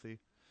was healthy.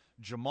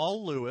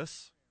 Jamal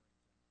Lewis.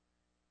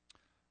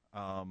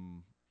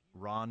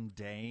 Ron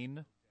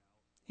Dane.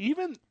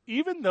 Even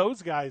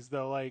those guys,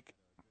 though, like.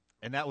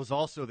 And that was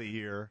also the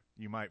year,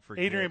 you might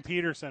forget. Adrian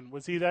Peterson.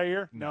 Was he that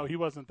year? No, he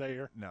wasn't that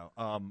year. No.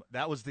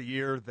 That was the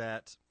year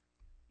that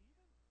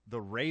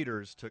the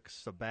Raiders took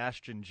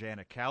Sebastian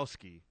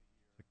Janikowski,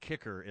 the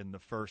kicker, in the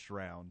first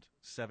round,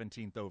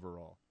 17th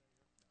overall.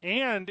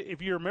 And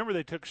if you remember,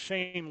 they took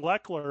Shane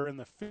Leckler in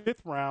the 5th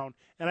round,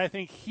 and I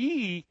think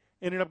he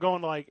ended up going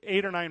to like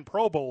 8 or 9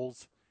 Pro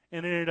Bowls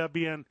and ended up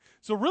being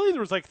 – so really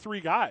there was like 4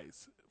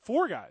 guys.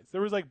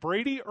 There was like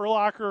Brady,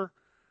 Urlacher,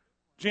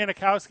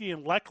 Janikowski,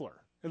 and Leckler.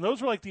 And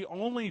those were like the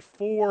only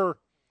 4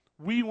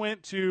 we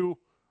went to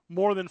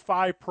more than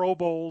 5 Pro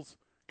Bowls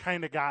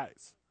kind of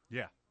guys.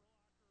 Yeah.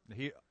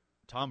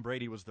 Tom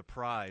Brady was the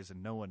prize,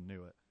 and no one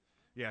knew it.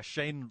 Yeah,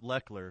 Shane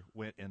Leckler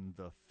went in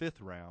the 5th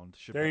round.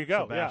 There you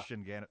go.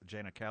 Sebastian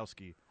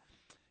Janikowski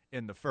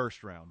in the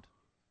 1st round.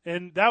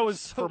 And that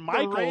was for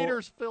Michael. The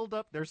Raiders filled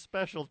up their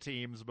special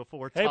teams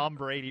before Tom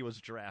Brady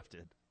was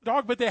drafted.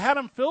 Dog, but they had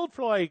them filled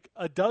for like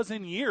a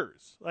dozen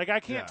years. Like,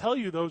 I can't tell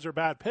you those are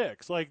bad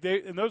picks. Like,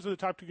 and those are the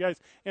top 2 guys.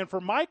 And for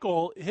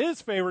Michael,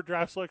 his favorite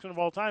draft selection of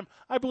all time,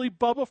 I believe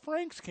Bubba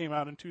Franks came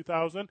out in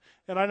 2000,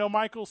 and I know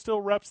Michael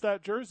still reps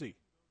that jersey.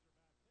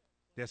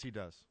 Yes, he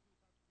does.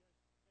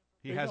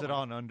 He has it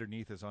on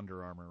underneath his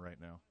Under Armour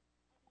right now.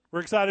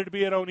 We're excited to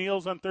be at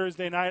O'Neill's on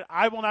Thursday night.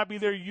 I will not be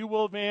there. You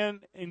will, Van,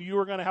 and you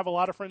are going to have a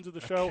lot of friends of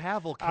the show. A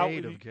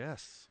cavalcade of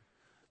guests.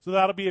 So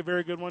that'll be a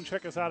very good one.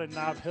 Check us out at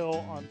Nob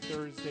Hill on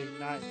Thursday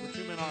night. We're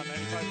 2 men on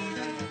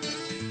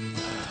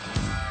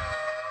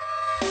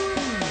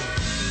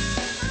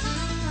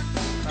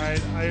 95.9. All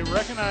right, I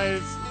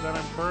recognize that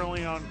I'm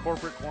currently on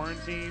corporate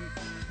quarantine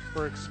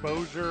for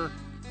exposure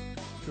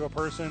to a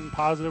person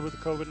positive with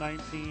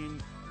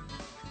COVID-19,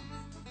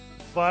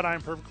 but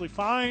I'm perfectly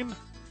fine.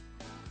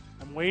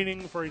 I'm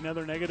waiting for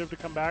another negative to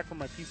come back from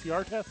my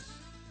PCR test,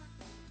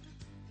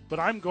 but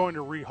I'm going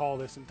to rehaul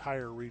this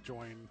entire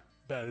rejoin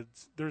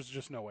beds. There's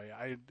just no way.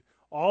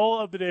 All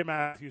of the Dave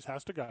Matthews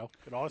has to go.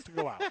 It all has to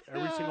go out.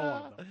 Every single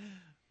one of them.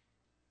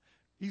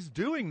 He's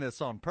doing this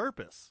on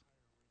purpose.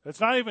 It's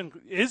not even.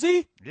 Is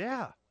he?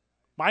 Yeah.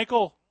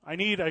 Michael, I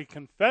need a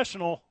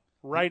confessional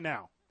right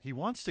now. He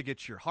wants to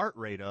get your heart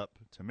rate up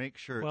to make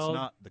sure it's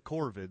not the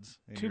corvids.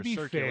 To be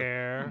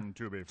fair,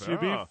 to be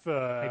fair,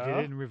 I did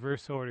it in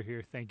reverse order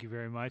here. Thank you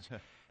very much.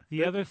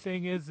 The other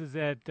thing is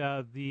that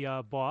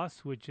the boss,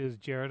 which is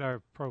Jared, our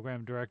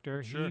program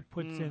director, Sure. he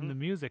puts in the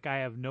music. I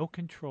have no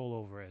control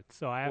over it,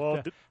 so I have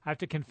Well, I have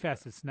to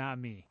confess it's not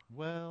me.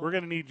 Well, We're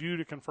going to need you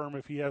to confirm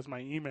if he has my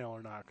email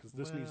or not, because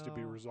this needs to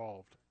be Well-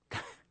 resolved.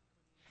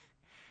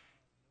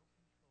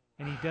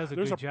 And he does a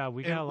There's good a- job.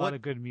 We and got a lot what-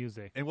 of good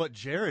music. and what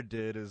Jared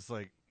did is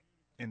like,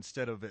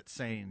 instead of it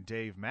saying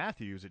Dave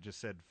Matthews, it just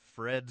said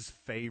Fred's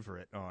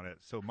favorite on it.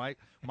 So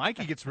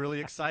Mikey gets really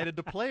excited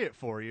to play it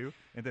for you,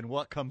 and then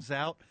what comes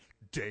out?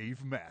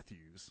 Dave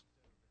Matthews.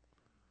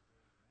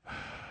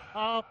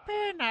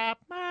 Open up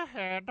my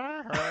head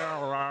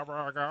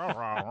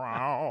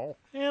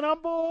in a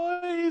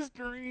boy's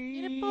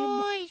dream.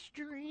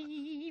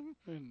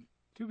 And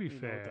To be you know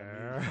what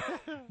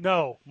that fair,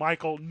 no,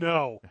 Michael,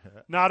 no,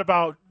 not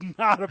about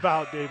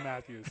Dave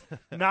Matthews.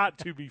 Not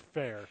to be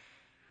fair.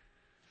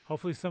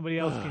 hopefully somebody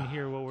else can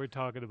hear what we're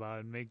talking about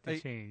and make the Hey,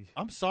 change.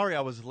 I'm sorry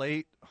I was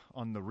late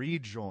on the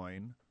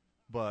rejoin,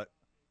 but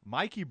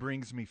Mikey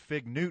brings me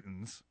Fig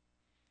Newtons,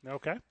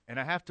 Okay. and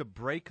I have to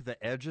break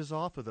the edges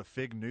off of the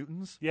Fig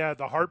Newtons. Yeah,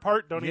 the hard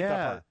part. Don't eat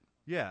that part.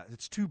 Yeah,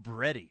 it's too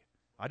bready.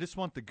 I just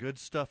want the good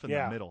stuff in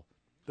Yeah. the middle.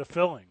 The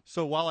filling.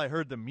 So while I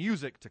heard the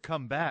music to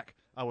come back,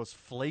 I was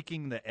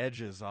flaking the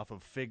edges off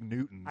of Fig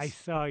Newtons. I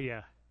saw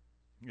you.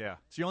 Yeah,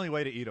 it's the only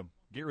way to eat them.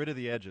 Get rid of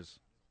the edges.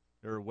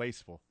 They're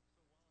wasteful.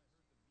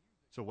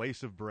 It's a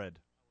waste of bread.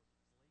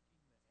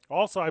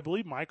 Also, I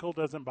believe Michael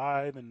doesn't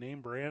buy the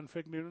name brand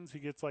Fig Newtons. He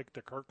gets like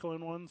the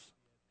Kirkland ones,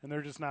 and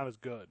they're just not as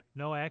good.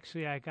 No,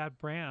 actually, I got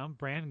brand. I'm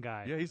brand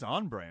guy. Yeah, he's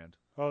on brand.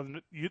 Oh,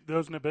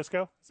 those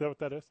Nabisco? Is that what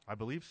that is? I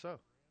believe so.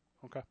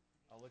 Okay.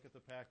 I'll look at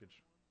the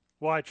package.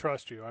 Well, I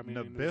trust you. I mean,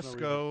 there's no reason-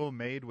 Nabisco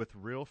made with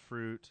real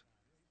fruit,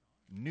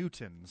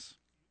 Newtons.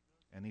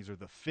 And these are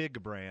the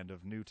Fig brand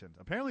of Newtons.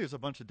 Apparently there's a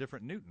bunch of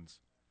different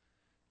Newtons.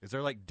 Is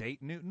there like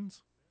date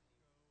Newtons?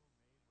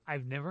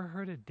 I've never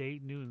heard of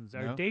date Newtons.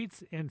 Are No?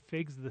 dates and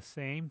figs the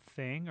same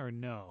thing or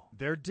no?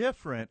 They're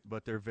different,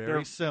 but they're very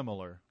They're-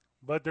 similar.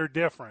 but they're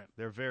different.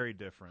 They're very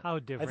different. How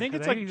different? think 'Cause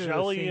it's like they're the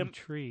jelly same and-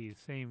 trees,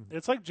 same.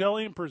 It's like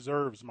jelly and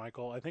preserves,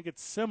 Michael. I think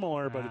it's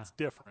similar, but Ah. it's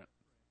different.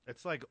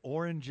 It's like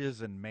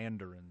oranges and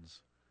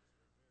mandarins.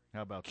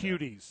 How about that?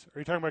 Cuties. Are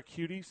you talking about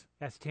cuties?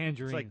 That's It's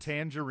tangerines. like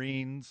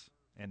tangerines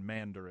and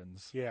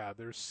mandarins. Yeah,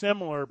 they're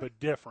similar but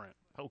different.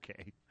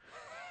 Okay.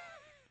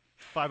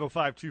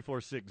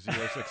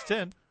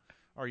 505-246-0610.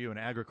 Are you an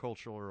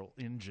agricultural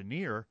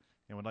engineer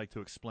and would like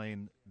to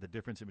explain the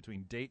difference in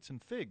between dates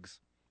and figs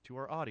to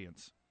our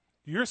audience?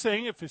 You're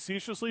saying it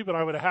facetiously, but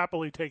I would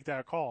happily take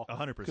that call.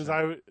 100%. Because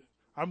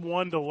I'm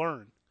one to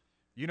learn.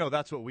 You know,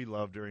 that's what we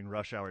love during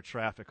rush hour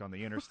traffic on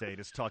the interstate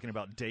is talking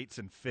about dates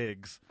and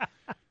figs.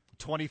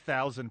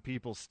 20,000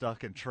 people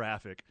stuck in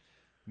traffic,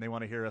 and they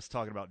want to hear us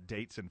talking about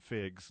dates and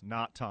figs,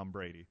 not Tom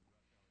Brady.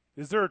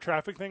 Is there a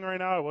traffic thing right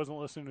now? I wasn't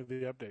listening to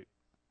the update.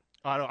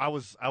 I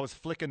was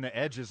flicking the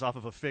edges off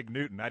of a Fig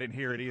Newton. I didn't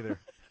hear it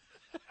either.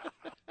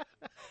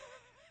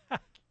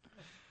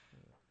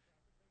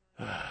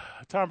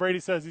 Tom Brady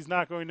says he's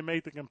not going to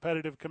make the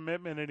competitive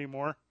commitment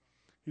anymore.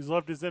 He's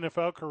loved his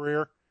NFL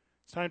career.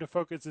 It's time to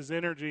focus his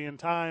energy and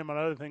time on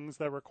other things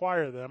that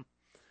require them.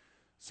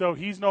 So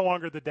he's no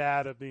longer the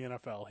dad of the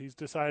NFL. He's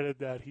decided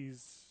that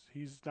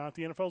he's not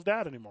the NFL's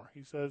dad anymore.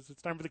 He says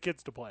it's time for the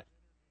kids to play.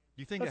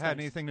 You think That's it had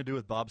nice. anything to do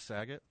with Bob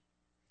Saget?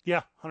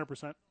 Yeah,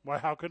 100%. Why?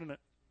 How couldn't it?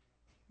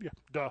 Yeah,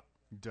 duh,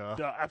 Duh.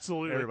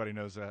 absolutely. Everybody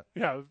knows that.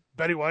 Yeah,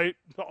 Betty White,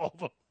 all of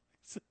them.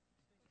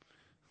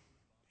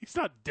 He's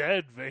not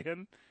dead,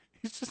 Van.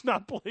 He's just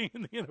not playing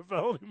in the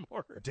NFL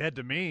anymore. Dead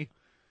to me.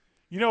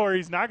 You know where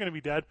he's not going to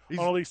be dead? He's-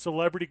 On all these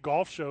celebrity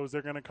golf shows,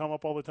 they're going to come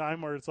up all the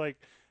time where it's like,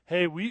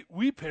 hey,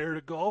 we paired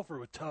a golfer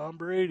with Tom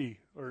Brady.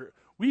 Or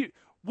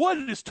what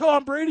is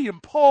Tom Brady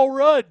and Paul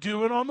Rudd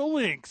doing on the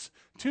links?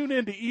 Tune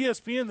in to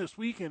ESPN this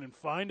weekend and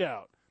find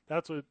out.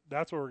 That's what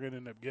we're going to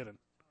end up getting.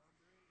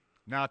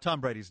 Nah,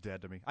 Tom Brady's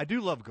dead to me. I do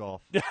love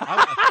golf.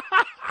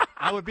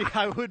 I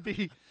would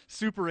be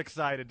super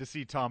excited to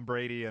see Tom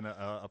Brady and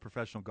a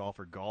professional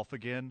golfer golf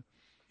again.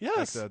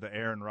 Yes, Like the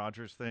Aaron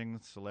Rodgers thing,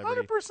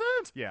 celebrity.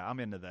 100%. Yeah, I'm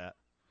into that.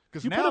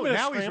 Because You put now, him in a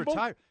now he's scramble?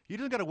 retired. He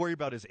doesn't got to worry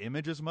about his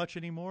image as much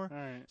anymore. All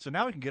right. So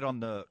now he can get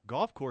on the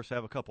golf course,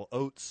 have a couple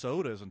oat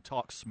sodas, and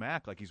talk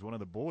smack like he's one of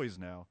the boys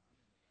now.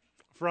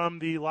 From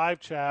the live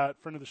chat,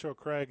 friend of the show,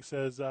 Craig,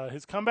 says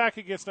his comeback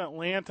against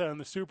Atlanta in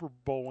the Super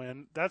Bowl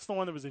win, that's the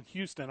one that was in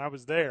Houston. I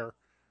was there.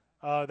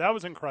 That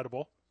was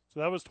incredible. So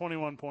that was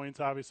 21 points,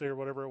 obviously, or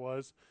whatever it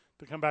was,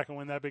 to come back and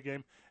win that big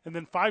game. And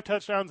then 5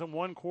 touchdowns in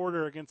one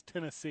quarter against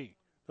Tennessee.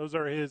 Those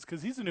are his,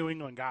 because he's a New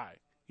England guy,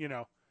 you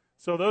know.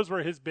 So those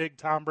were his big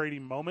Tom Brady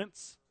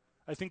moments.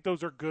 I think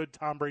those are good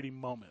Tom Brady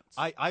moments.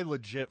 I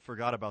legit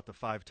forgot about the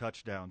 5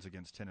 touchdowns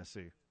against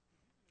Tennessee.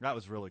 That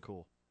was really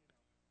cool.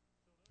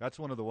 That's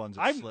one of the ones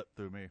that slipped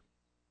through me.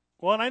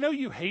 Well, and I know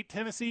you hate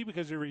Tennessee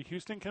because you're a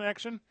Houston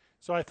connection,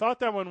 so I thought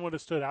that one would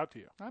have stood out to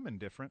you. I'm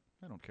indifferent.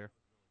 I don't care.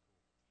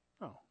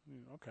 Oh,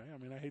 okay. I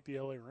mean, I hate the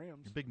LA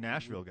Rams. You're a big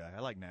Nashville guy. I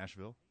like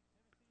Nashville.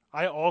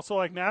 I also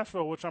like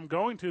Nashville, which I'm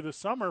going to this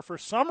summer for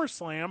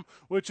SummerSlam,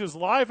 which is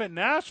live at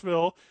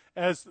Nashville,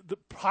 as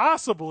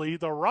possibly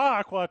The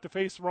Rock will have to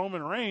face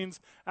Roman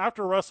Reigns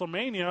after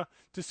WrestleMania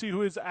to see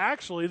who is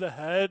actually the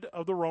head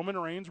of the Roman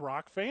Reigns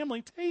Rock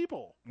family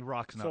table.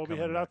 Rock's not So we'll be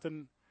coming headed back. out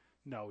to.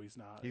 No, he's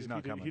not. He's If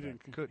not he coming He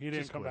back. didn't. He didn't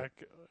Just come quit.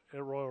 back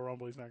at Royal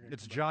Rumble. He's not going.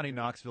 It's Johnny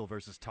Knoxville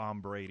versus Tom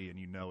Brady, and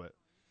you know it.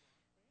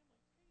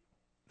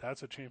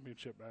 That's a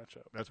championship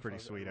matchup. That's pretty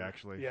sweet,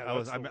 actually.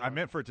 Yeah, I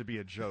meant for it to be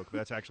a joke, but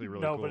that's actually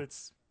really no, cool. but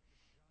it's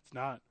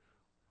not.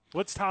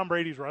 What's Tom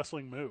Brady's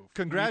wrestling move?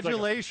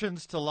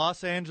 Congratulations to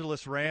Los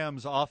Angeles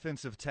Rams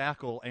offensive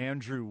tackle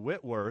Andrew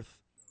Whitworth,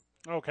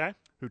 Okay,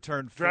 who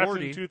turned drafted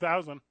 40. in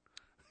 2000.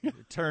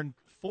 Turned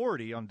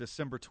 40 on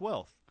December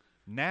 12th.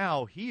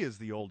 Now he is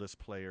the oldest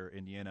player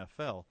in the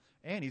NFL,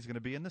 and he's going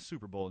to be in the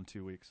Super Bowl in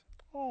 2 weeks.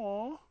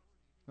 Aw,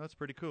 That's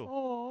pretty cool.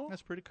 aw.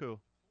 That's pretty cool.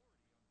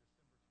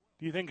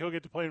 Do you think he'll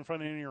get to play in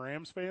front of any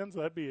Rams fans?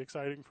 That'd be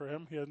exciting for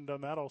him. He hasn't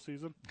done that all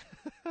season.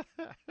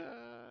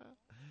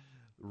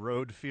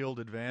 Road field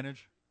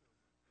advantage.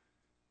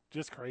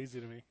 Just crazy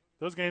to me.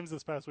 Those games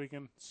this past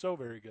weekend, so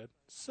very good.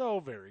 So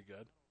very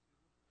good.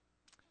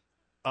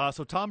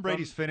 So Tom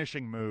Brady's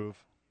finishing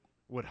move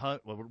would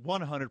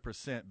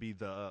 100% be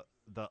the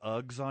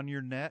Uggs on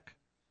your neck.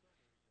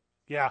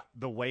 Yeah,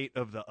 The weight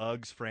of the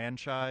Uggs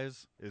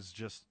franchise is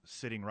just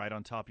sitting right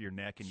on top of your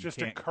neck, and it's you just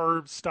a can't.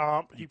 curb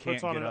stomp. He you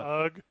puts can't on get an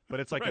up. UGG. But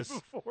it's like right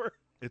before.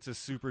 it's a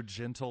super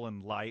gentle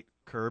and light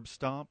curb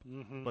stomp.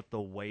 Mm-hmm. But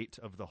the weight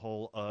of the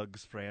whole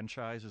Uggs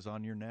franchise is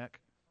on your neck.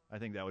 I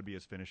think that would be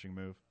his finishing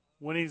move.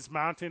 When he's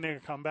mounting a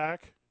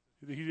comeback,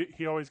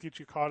 he always gets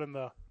you caught in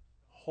the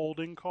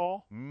holding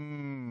call.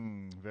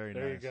 Very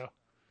There nice. you go.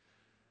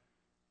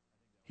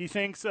 He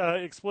thinks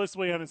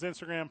explicitly on his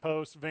Instagram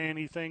post, Van,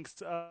 he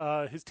thinks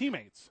his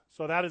teammates.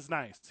 So that is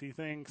nice. He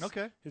thinks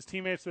Okay. his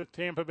teammates, the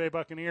Tampa Bay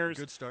Buccaneers.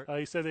 Good start.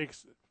 He said,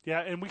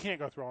 and we can't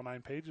go through all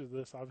 9 pages of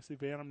this, obviously,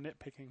 Van. I'm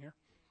nitpicking here.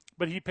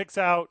 But he picks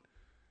out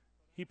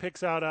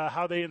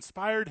how they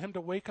inspired him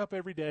to wake up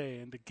every day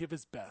and to give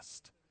his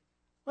best.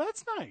 Well,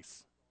 that's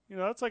nice. You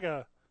know, it's like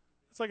a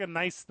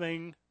nice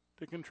thing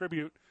to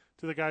contribute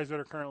to the guys that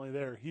are currently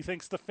there. He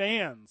thinks the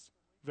fans,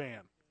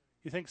 Van.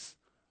 He thinks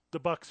the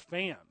Bucks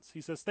fans.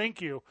 He says,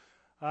 "Thank you.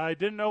 I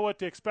didn't know what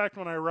to expect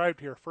when I arrived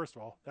here." First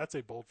of all, that's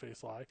a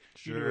bold-faced lie.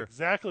 You knew Sure.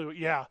 exactly what.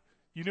 Yeah,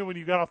 you knew when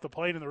you got off the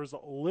plane, and there was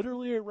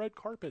literally a red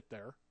carpet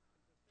there.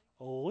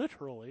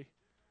 Literally.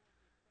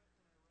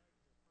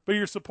 But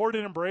your support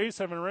and embrace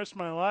have enriched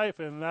my life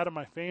and that of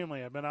my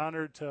family. I've been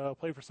honored to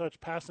play for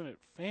such passionate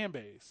fan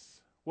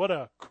base. What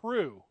a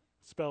crew,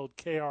 spelled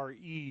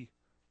Krewe.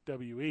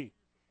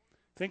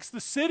 Thanks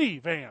the city,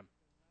 Van.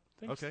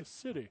 Thanks Okay. the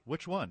city.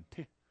 Which one?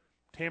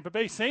 Tampa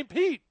Bay, St.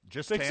 Pete.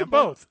 Just Thanks Tampa? to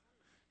both.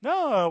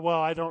 No, well,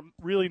 I don't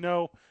really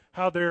know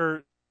how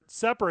they're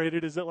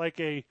separated. Is it like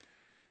a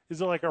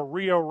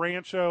Rio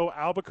Rancho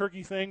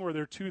Albuquerque thing where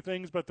they're two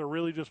things but they're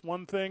really just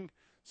one thing?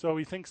 So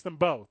he thinks them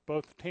both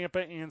Tampa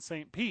and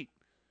St. Pete.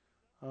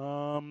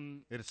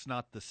 It's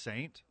not the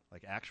Saint,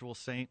 like actual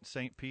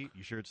Saint Pete.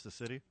 You sure it's the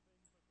city?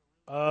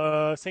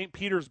 St.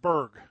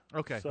 Petersburg.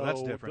 Okay, So well,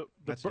 that's different.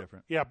 That's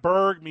different. Yeah,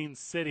 Berg means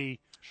city,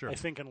 Sure. I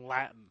think, in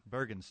Latin.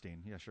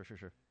 Bergenstein. Yeah, sure.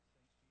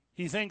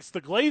 He thinks the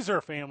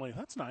Glazer family.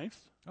 That's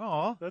nice.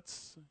 Oh,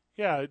 That's,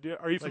 yeah.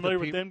 Are you the familiar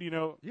with peop- them? Do you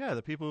know? yeah,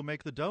 the people who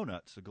make the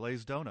donuts, the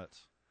glazed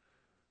donuts.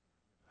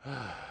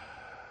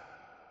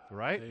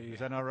 Right? Is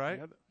that not right?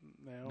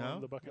 Yeah, No,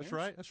 the Buccaneers. that's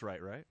right. That's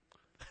right.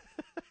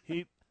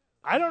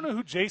 I don't know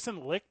who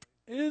Jason Licht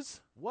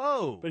is,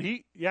 Whoa! but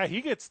he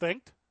gets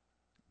thanked.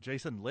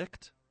 Jason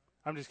Licht.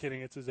 I'm just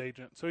kidding. It's his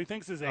agent. So he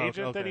thinks his Oh,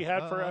 agent that okay. he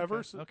had Oh, forever.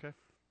 Okay. So Okay.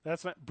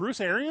 that's not Bruce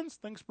Arians.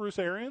 Thinks Bruce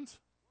Arians.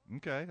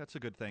 Okay, that's a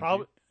good thing.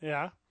 Probably,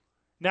 yeah.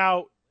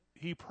 Now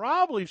he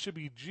probably should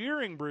be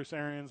jeering Bruce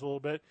Arians a little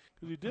bit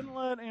because he didn't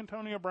let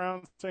Antonio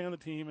Brown stay on the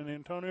team, and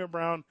Antonio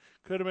Brown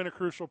could have been a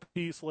crucial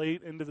piece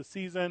late into the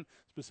season,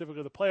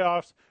 specifically the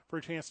playoffs, for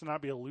a chance to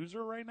not be a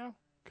loser right now.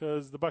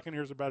 Because the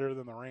Buccaneers are better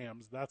than the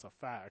Rams. That's a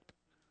fact.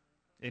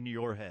 In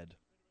your head.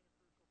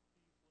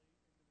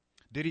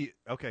 Did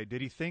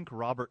he think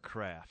Robert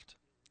Kraft?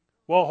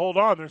 Well, hold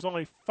on. There's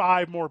only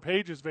 5 more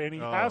pages, Van. He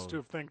has Oh, to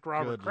have thanked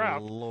Robert Good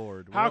Kraft.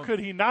 Lord. How could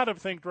he not have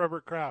thanked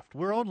Robert Kraft?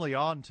 We're only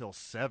on till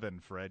 7,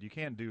 Fred. You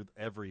can't do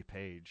every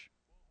page.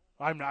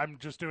 I'm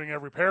just doing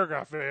every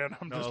paragraph, Van.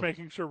 I'm just No.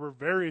 making sure we're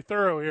very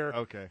thorough here.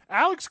 Okay.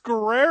 Alex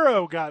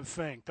Guerrero got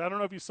thanked. I don't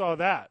know if you saw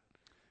that.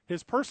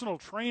 His personal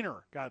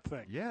trainer got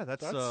thanked. Yeah,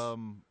 that's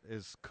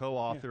is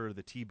co-author of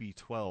the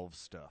TB12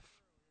 stuff.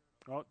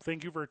 Well,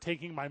 thank you for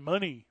taking my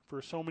money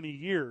for so many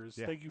years.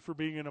 Yeah. Thank you for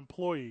being an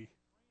employee.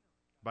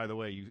 By the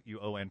way, you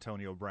owe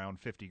Antonio Brown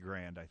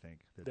 $50,000, I think.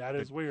 That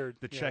is weird.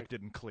 The Yeah, check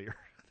didn't clear.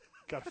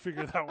 got to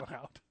figure that one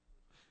out.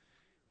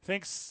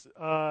 Thanks,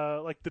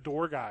 like the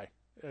door guy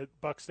at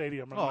Buck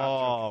Stadium. I'm not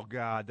Oh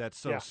God, that's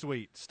so Yeah.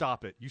 sweet.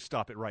 Stop it. You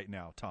stop it right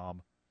now,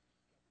 Tom.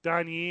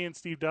 Don Yee and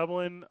Steve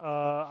Dublin,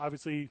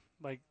 obviously,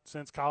 like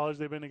since college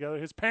they've been together.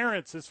 His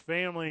parents, his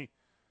family,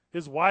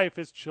 his wife,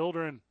 his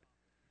children,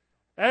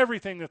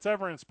 everything that's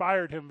ever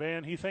inspired him,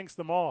 Van. He thanks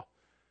them all.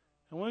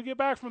 And when we get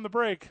back from the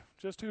break,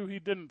 just who he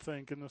didn't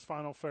think in this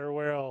final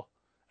farewell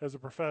as a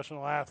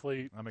professional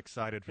athlete I'm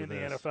excited for in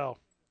this. the NFL.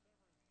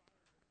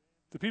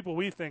 The people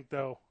we think,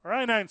 though, are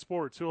I-9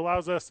 Sports, who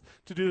allows us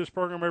to do this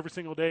program every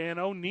single day, and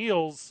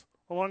O'Neill's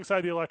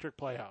alongside the Electric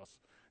Playhouse.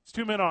 It's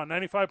 2 Men On,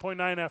 95.9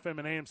 FM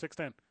and AM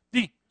 610,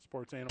 the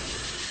Sports Animal.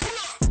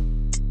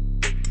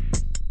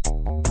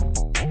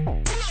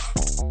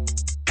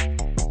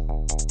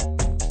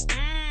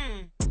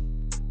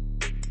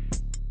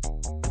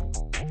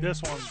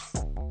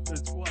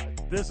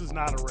 This is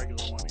not a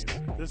regular one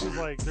either. This is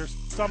like there's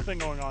something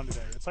going on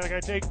today. It's like I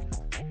take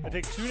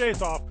 2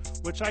 days off,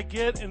 which I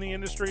get in the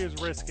industry is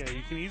risque.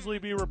 You can easily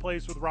be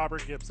replaced with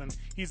Robert Gibson.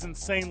 He's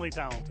insanely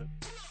talented.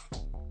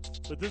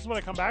 But this is what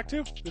I come back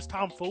to? This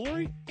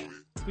tomfoolery?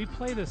 We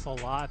play this a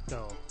lot,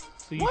 though,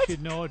 so you What?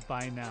 should know it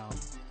by now.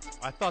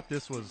 I thought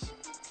this was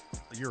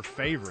your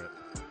favorite,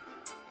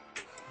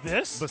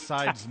 This?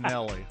 besides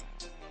Nelly.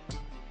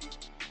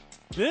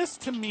 This,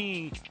 to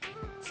me,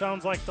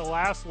 sounds like the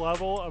last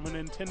level of a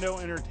Nintendo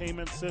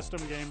Entertainment System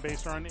game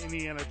based on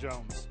Indiana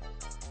Jones.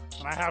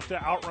 And I have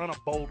to outrun a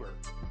boulder.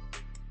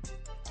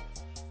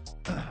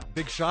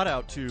 Big shout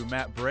out to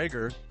Matt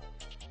Brager,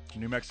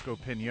 New Mexico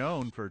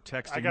Pinon, for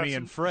texting me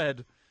and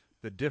Fred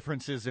the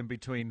differences in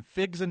between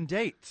figs and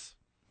dates.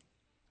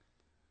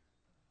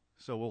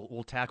 So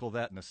we'll tackle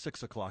that in the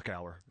 6 o'clock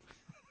hour.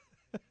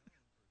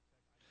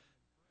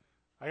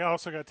 I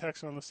also got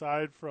text on the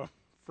side from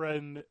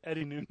friend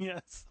Eddie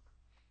Nunez.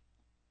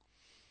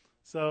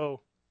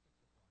 So,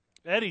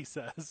 Eddie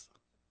says,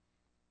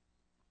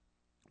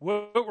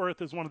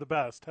 Whitworth is one of the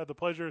best. Had the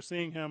pleasure of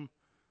seeing him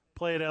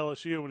play at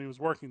LSU when he was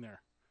working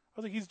there.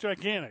 I was like, he's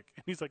gigantic.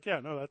 And he's like,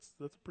 yeah, no, that's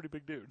a pretty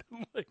big dude.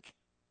 I'm like,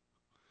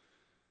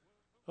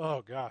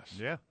 oh, gosh.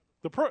 Yeah.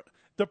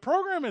 The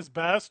program is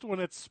best when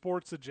it's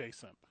sports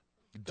adjacent.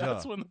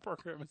 That's Duh. when the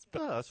program is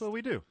best. Oh, that's what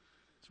we do.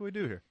 That's what we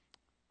do here.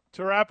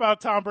 To wrap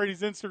out Tom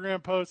Brady's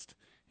Instagram post,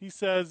 he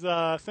says,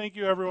 thank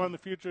you, everyone. The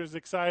future is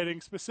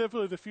exciting,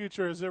 specifically the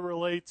future as it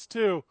relates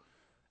to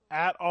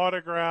at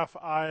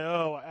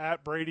Autograph.io,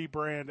 at Brady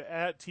Brand,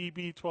 at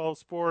TB12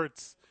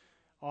 Sports,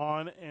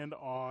 on and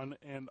on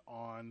and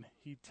on.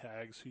 He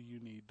tags who you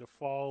need to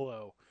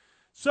follow.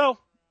 So,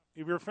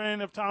 if you're a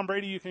fan of Tom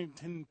Brady, you can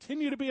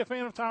continue to be a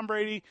fan of Tom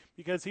Brady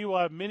because he will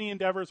have many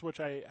endeavors, which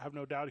I have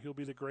no doubt he'll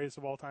be the greatest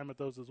of all time at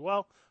those as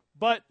well.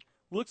 But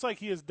looks like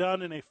he is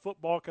done in a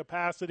football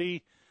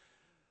capacity.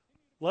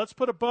 Let's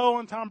put a bow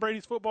on Tom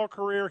Brady's football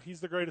career.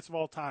 He's the greatest of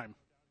all time.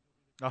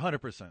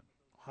 100%.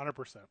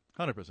 100%.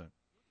 100%.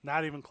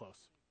 Not even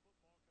close.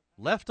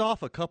 Left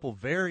off a couple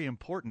very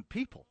important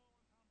people.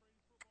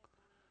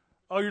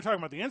 Oh, you're talking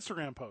about the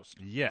Instagram post.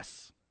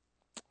 Yes.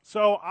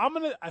 So I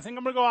think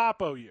I'm gonna go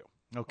oppo you.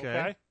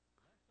 Okay.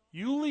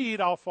 You lead,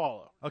 I'll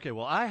follow. Okay,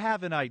 well, I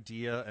have an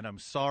idea, and I'm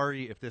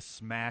sorry if this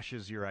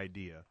smashes your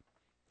idea.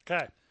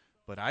 Okay.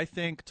 But I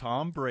think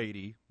Tom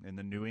Brady and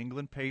the New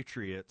England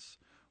Patriots,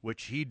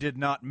 which he did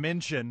not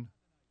mention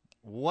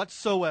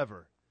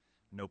whatsoever,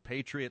 no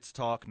Patriots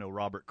talk, no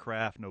Robert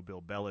Kraft, no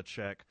Bill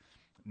Belichick,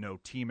 no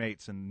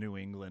teammates in New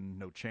England,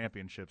 no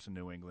championships in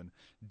New England,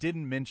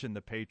 didn't mention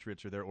the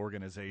Patriots or their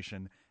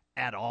organization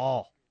at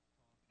all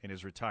in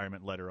his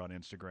retirement letter on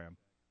Instagram.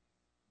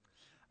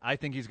 I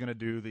think he's going to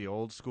do the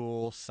old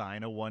school,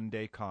 sign a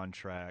one-day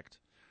contract,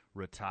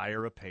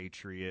 retire a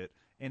Patriot,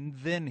 and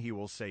then he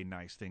will say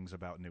nice things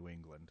about New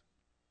England.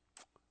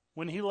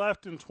 When he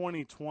left in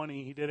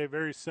 2020, he did a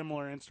very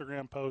similar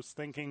Instagram post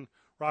thanking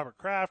Robert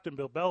Kraft and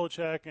Bill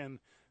Belichick and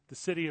the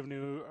city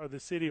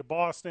of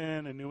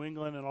Boston and New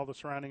England and all the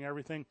surrounding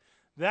everything.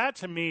 That,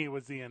 to me,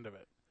 was the end of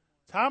it.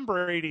 Tom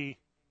Brady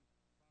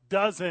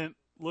doesn't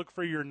look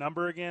for your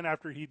number again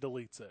after he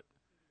deletes it.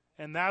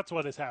 And that's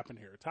what has happened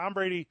here. Tom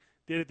Brady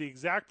did it the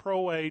exact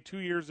pro way 2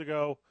 years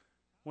ago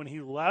when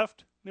he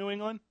left New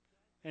England,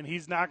 and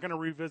he's not going to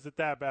revisit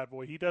that bad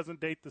boy. He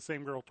doesn't date the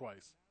same girl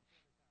twice.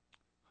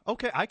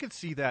 Okay, I could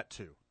see that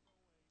too.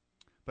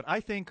 But I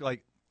think,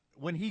 like,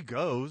 when he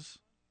goes,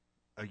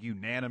 a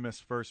unanimous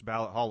first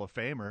ballot Hall of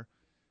Famer,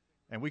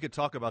 and we could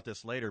talk about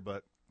this later,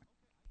 but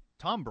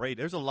Tom Brady,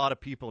 there's a lot of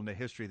people in the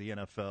history of the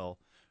NFL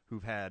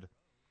who've had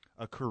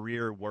a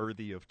career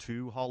worthy of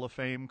 2 Hall of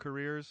Fame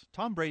careers.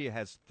 Tom Brady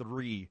has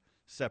 3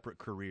 separate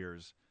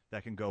careers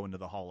that can go into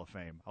the Hall of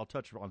Fame. I'll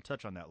touch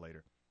on that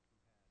later.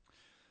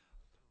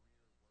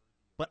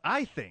 But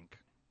I think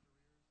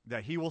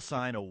that he will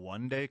sign a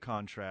one-day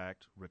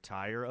contract,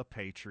 retire a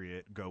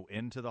Patriot, go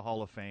into the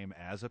Hall of Fame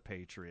as a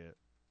Patriot,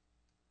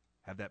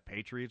 have that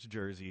Patriots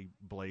jersey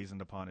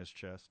blazoned upon his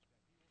chest.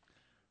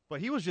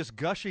 But he was just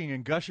gushing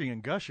and gushing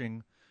and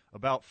gushing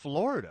about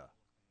Florida.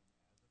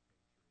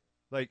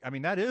 Like, I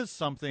mean, that is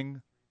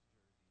something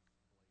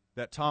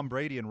that Tom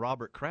Brady and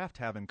Robert Kraft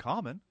have in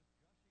common,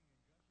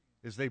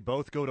 is they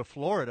both go to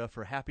Florida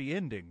for happy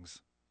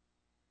endings.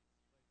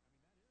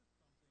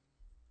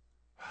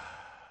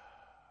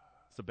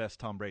 It's the best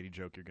Tom Brady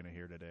joke you're going to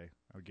hear today.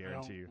 I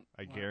guarantee you.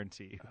 I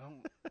guarantee you.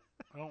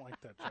 I don't like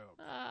that joke.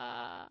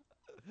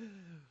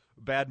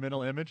 Bad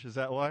mental image, is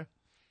that why?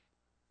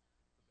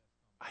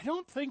 I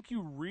don't think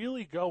you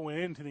really go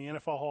into the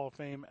NFL Hall of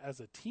Fame as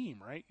a team,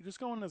 right? You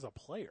just go in as a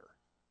player.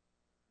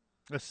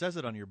 It says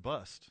it on your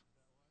bust.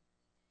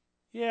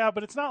 Yeah,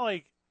 but it's not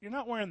like you're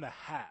not wearing the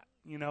hat.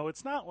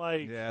 It's not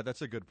like Yeah,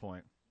 that's a good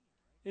point.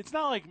 it's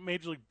not like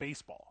Major League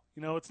Baseball.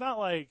 It's not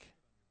like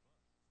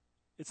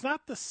it's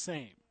not the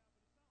same.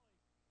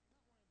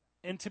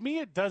 And to me,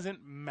 it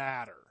doesn't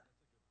matter.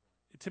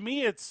 To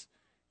me, it's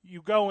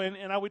you go in,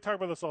 and we talk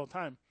about this all the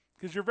time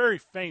because you're very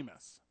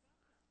famous.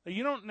 Like,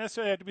 you don't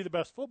necessarily have to be the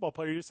best football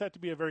player. You just have to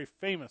be a very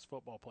famous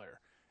football player.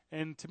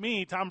 And to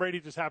me, Tom Brady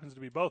just happens to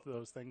be both of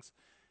those things.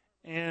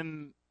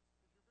 And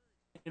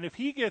if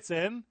he gets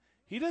in,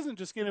 he doesn't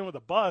just get in with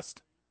a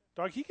bust.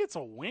 Dog, he gets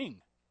a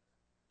wing.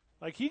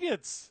 Like, he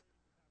gets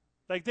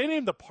 – like, they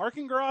named the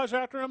parking garage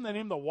after him. They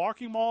named the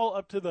walking mall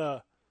up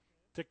to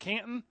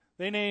Canton.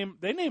 They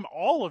name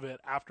all of it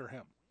after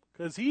him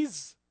because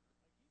he's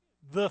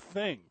the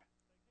thing.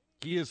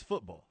 He is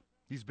football.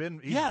 He's been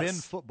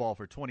football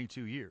for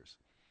 22 years.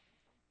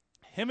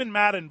 Him and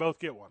Madden both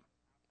get one.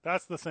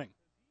 That's the thing.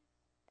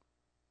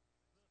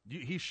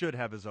 He should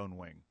have his own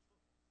wing.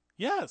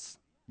 Yes.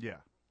 Yeah.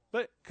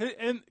 But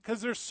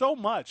because there's so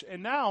much,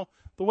 and now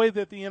the way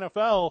that the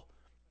NFL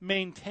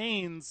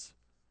maintains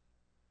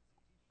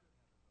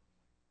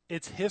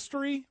its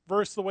history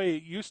versus the way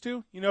it used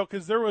to,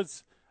 because there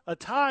was a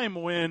time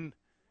when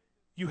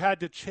you had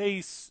to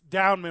chase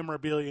down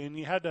memorabilia and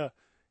you had to,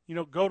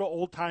 go to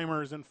old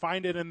timers and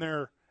find it in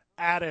their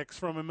attics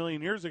from a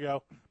million years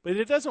ago. But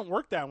it doesn't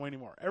work that way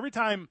anymore. Every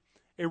time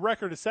a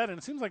record is set, and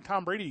it seems like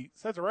Tom Brady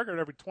sets a record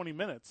every 20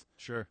 minutes.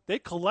 Sure. They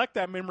collect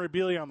that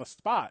memorabilia on the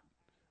spot.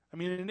 I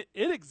mean,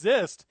 it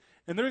exists,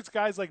 and there's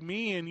guys like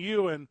me and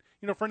you and,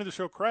 friend of the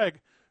show,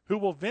 Craig, who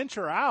will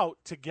venture out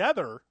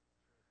together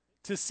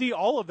to see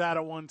all of that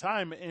at one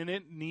time, and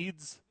it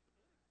needs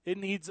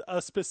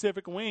a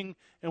specific wing,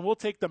 and we'll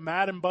take the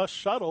Madden bus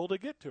shuttle to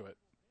get to it.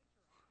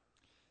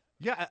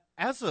 Yeah,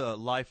 as a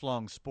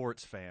lifelong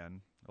sports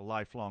fan, a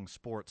lifelong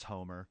sports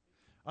homer,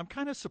 I'm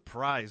kind of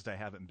surprised I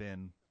haven't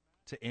been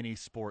to any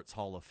sports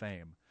Hall of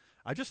Fame.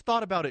 I just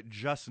thought about it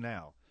just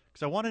now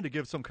because I wanted to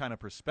give some kind of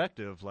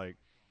perspective, like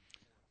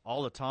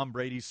all of Tom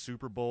Brady's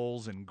Super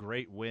Bowls and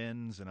great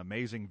wins and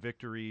amazing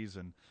victories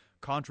and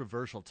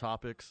controversial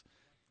topics.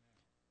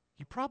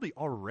 He probably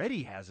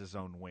already has his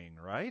own wing,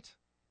 right?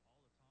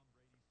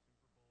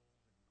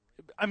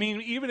 I mean,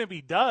 even if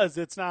he does,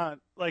 it's not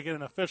like in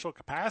an official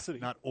capacity.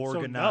 Not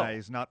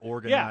organized,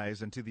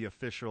 into the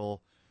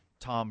official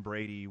Tom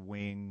Brady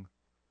wing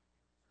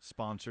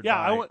sponsored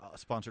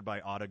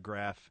by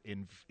Autograph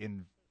in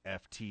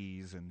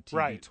FTs and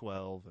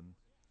TB12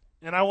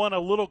 and I want a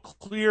little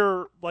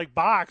clear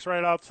box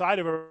right outside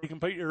of it. You can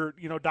put your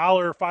 $1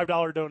 or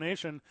 $5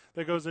 donation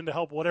that goes in to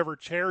help whatever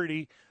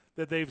charity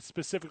that they've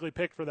specifically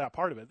picked for that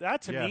part of it.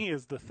 That to me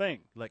is the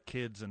thing. Let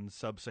kids in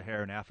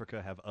sub-Saharan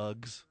Africa have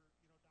Uggs.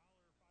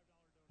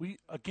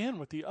 Again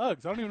with the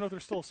Uggs. I don't even know if they're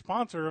still a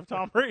sponsor of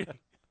Tom Brady.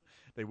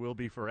 They will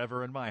be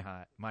forever in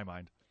my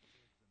mind.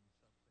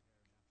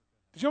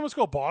 Did you almost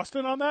go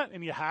Boston on that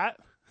in your hat?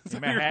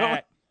 In my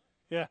hat.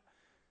 Yeah.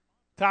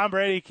 Tom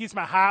Brady keeps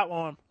my hat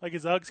warm like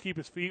his Uggs keep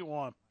his feet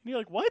warm. And you're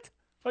like, what?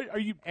 Are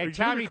you? And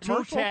Tommy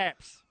Two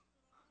Taps.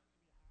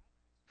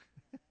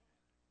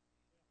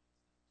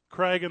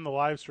 Craig in the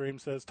live stream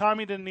says,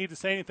 Tommy didn't need to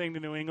say anything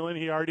to New England.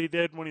 He already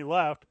did when he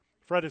left.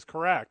 Fred is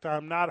correct.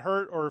 I'm not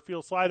hurt or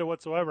feel slighted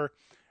whatsoever.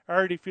 I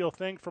already feel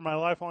thanked for my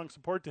lifelong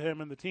support to him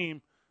and the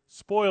team,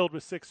 spoiled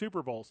with 6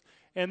 Super Bowls.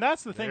 And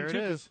that's the thing, there too.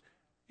 It is.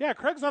 Yeah,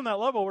 Craig's on that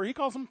level where he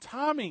calls him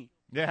Tommy.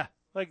 Yeah.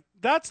 Like,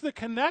 that's the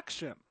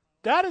connection.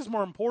 That is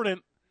more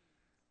important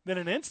than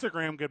an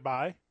Instagram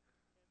goodbye.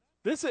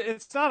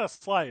 It's not a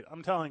slight,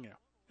 I'm telling you.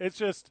 It's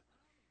just,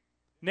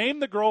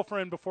 name the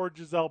girlfriend before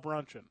Gisele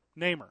Bundchen.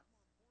 Name her.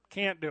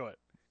 Can't do it.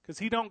 Because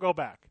he don't go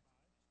back.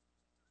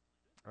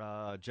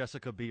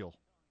 Jessica Biel.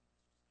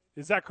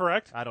 Is that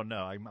correct? I don't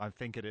know. I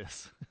think it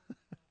is.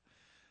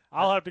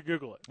 I'll have to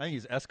Google it. I think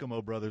he's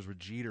Eskimo Brothers with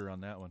Jeter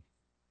on that one.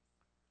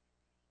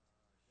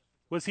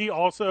 Was he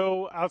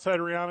also outside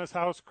Rihanna's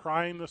house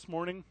crying this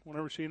morning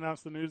whenever she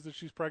announced the news that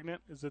she's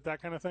pregnant? Is it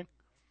that kind of thing?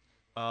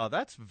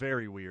 That's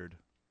very weird.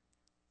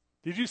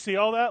 Did you see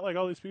all that? Like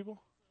all these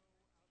people?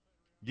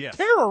 Yes.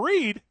 Tara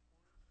Reid?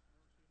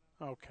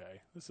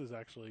 Okay. This is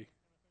actually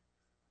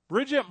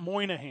Bridget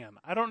Moynihan.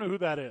 I don't know who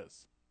that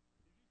is.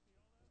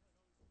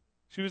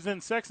 She was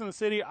in Sex and the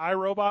City,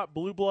 iRobot,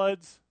 Blue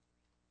Bloods.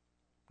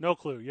 No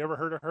clue. You ever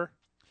heard of her?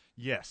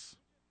 Yes.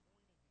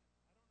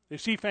 Is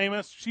she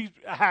famous? She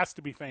has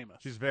to be famous.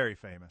 She's very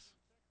famous.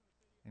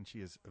 And she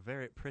is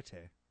very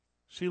pretty.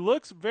 She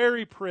looks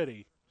very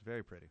pretty. She's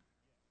very pretty.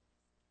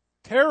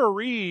 Tara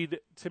Reid,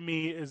 to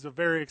me, is a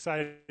very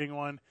exciting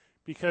one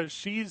because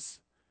she's,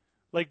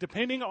 like,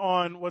 depending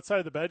on what side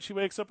of the bed she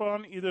wakes up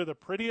on, either the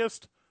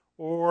prettiest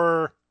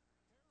or,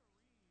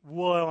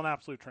 well, an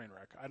absolute train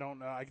wreck. I don't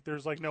know.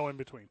 There's, like, no in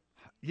between.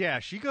 Yeah,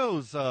 she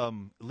goes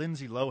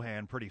Lindsay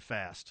Lohan pretty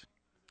fast.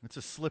 It's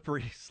a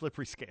slippery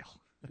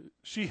scale.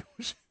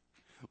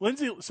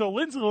 Lindsay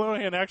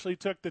Lohan actually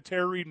took the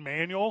Tara Reid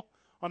manual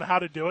on how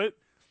to do it,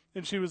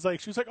 And she was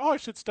like, oh, I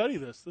should study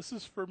this. This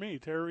is for me,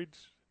 Tara Reid.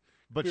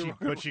 But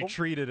she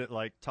treated it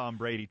like Tom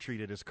Brady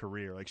treated his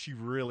career. Like she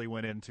really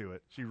went into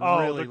it. She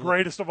the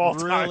greatest of all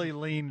time. Really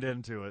leaned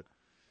into it.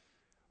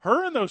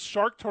 Her in those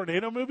Shark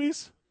Tornado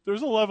movies,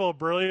 there's a level of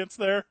brilliance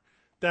there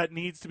that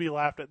needs to be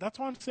laughed at. That's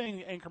why I'm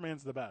saying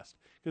Anchorman's the best,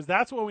 because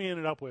that's what we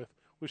ended up with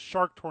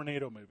Shark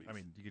Tornado movies. I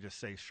mean, you could just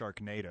say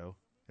Sharknado.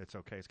 It's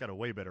okay. It's got a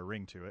way better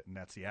ring to it, and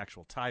that's the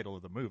actual title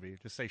of the movie.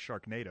 Just say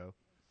Sharknado.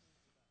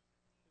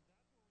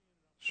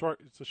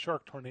 It's a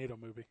Shark Tornado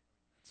movie.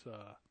 It's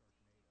a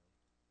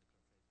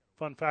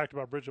fun fact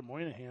about Bridget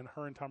Moynihan.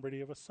 Her and Tom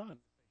Brady have a son.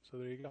 So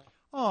there you go.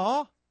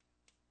 Aw.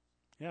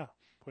 Yeah,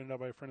 pointed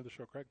out by a friend of the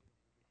show, Craig.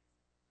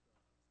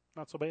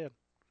 Not so bad.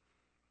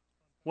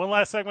 One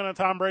last segment on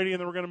Tom Brady, and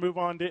then we're going to move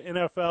on to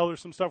NFL. There's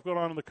some stuff going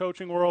on in the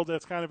coaching world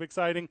that's kind of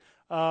exciting.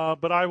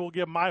 But I will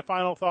give my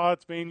final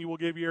thoughts. Van, you will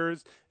give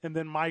yours. And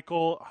then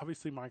Michael,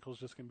 obviously Michael's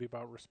just going to be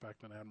about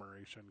respect and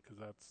admiration because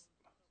that's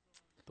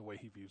the way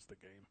he views the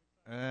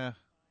game.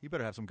 You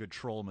better have some good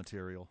troll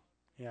material.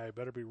 Yeah, he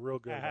better be real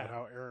good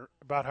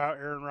about how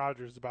Aaron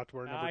Rodgers is about to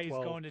wear number 12 he's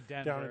going to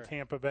Denver. down in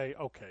Tampa Bay.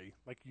 Okay,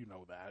 like you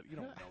know that. You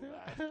don't know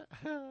that.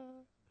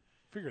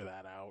 Figure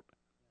that out.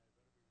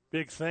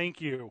 Big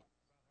thank you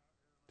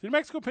to New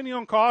Mexico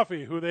Pinon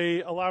Coffee, who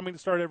they allow me to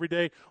start every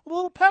day with a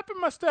little pep in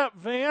my step,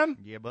 Van.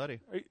 Yeah, buddy.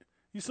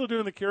 You still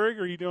doing the Keurig,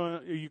 or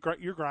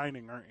you're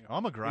grinding, aren't you?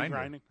 I'm a grinder.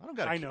 Grinding? I don't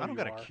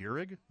got a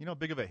Keurig. You know how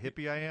big of a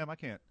hippie I am? I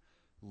can't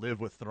live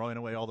with throwing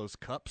away all those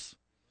cups.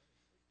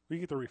 We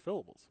get the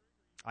refillables.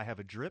 I have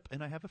a drip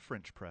and I have a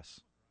French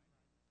press.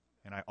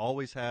 And I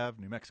always have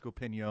New Mexico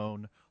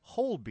Pinon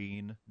whole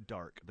bean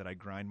dark that I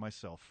grind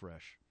myself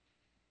fresh.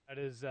 That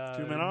is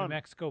New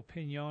Mexico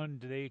Pinon.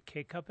 Do they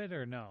K-Cup it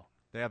or no?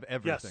 They have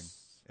everything.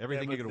 Yes.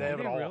 Everything you can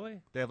want.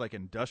 Really? They have like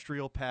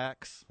industrial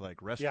packs,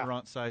 like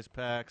restaurant size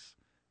packs,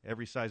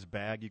 every size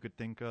bag you could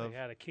think of. They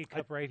had a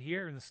K-Cup right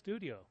here in the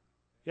studio.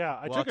 Yeah,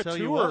 I took I'll a tour. tell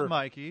you what,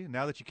 Mikey,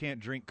 now that you can't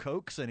drink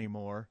Cokes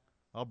anymore,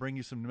 I'll bring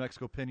you some New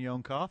Mexico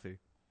Pinon coffee.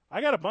 I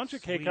got a bunch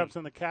of K-Cups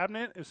in the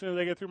cabinet. As soon as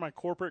I get through my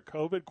corporate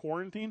COVID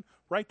quarantine,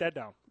 write that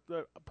down.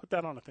 Put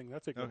that on a thing.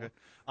 That's a good one.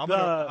 I'm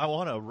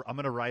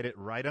gonna write it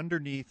right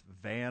underneath.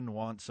 Van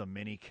wants a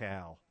mini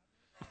cow.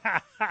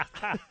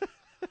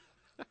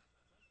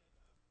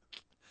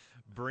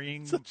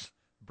 Bring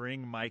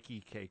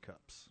Mikey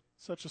K-Cups.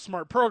 Such a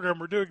smart program.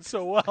 We're doing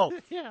so well.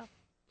 Yeah.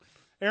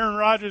 Aaron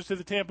Rodgers to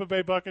the Tampa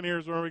Bay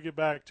Buccaneers when we get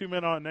back. 2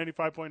 Men on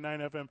 95.9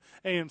 FM,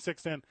 AM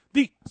 610,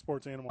 the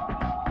Sports Animal. All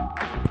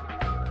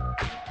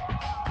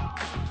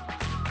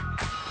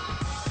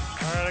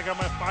right, I got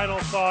my final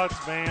thoughts,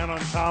 Van, on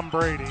Tom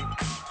Brady.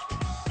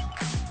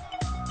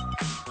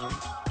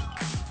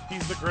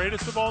 He's the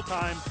greatest of all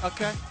time.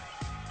 Okay.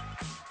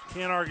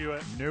 Can't argue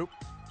it. Nope.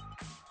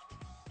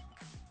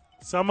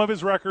 Some of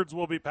his records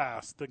will be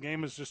passed. The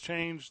game has just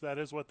changed. That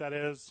is what that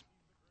is.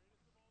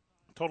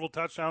 Total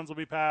touchdowns will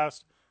be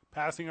passed.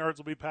 Passing yards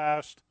will be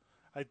passed.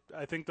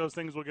 I think those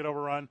things will get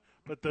overrun.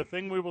 But the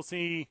thing we will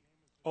see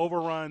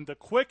overrun the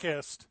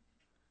quickest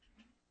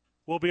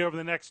will be over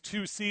the next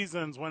 2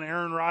 seasons when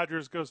Aaron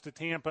Rodgers goes to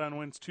Tampa and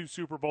wins 2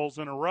 Super Bowls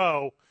in a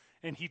row,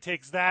 and he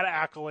takes that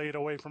accolade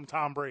away from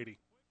Tom Brady.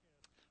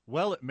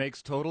 Well, it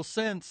makes total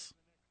sense.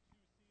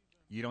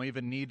 You don't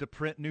even need to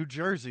print new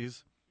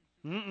jerseys.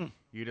 Mm-mm.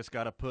 You just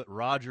got to put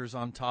Rodgers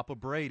on top of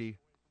Brady.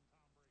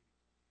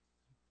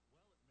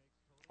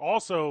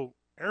 Also,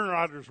 Aaron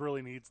Rodgers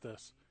really needs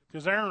this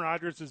because Aaron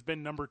Rodgers has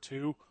been number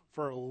 2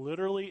 for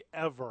literally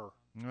ever.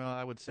 Well,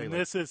 I would say and like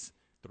this is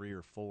 3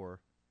 or 4.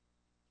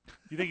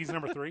 You think he's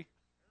number 3?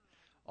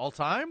 All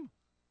time?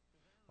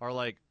 Or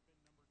like,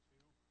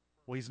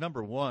 well, he's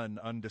number 1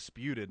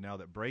 undisputed now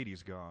that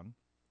Brady's gone.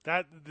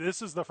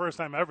 This is the first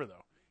time ever,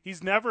 though.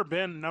 He's never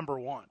been number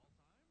 1.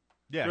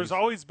 Yeah, There's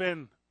always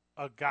been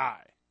a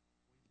guy.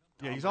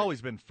 Yeah, he's always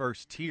been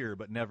first tier,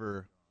 but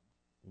never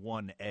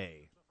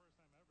 1A.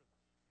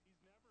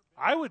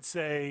 I would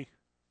say,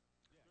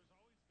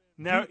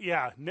 now,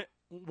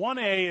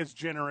 1A is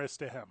generous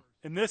to him.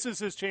 And this is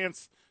his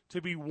chance to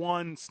be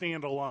 1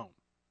 standalone.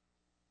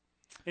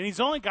 And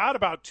he's only got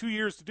about 2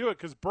 years to do it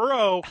because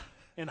Burrow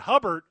and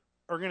Hubbard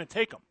are going to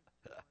take him.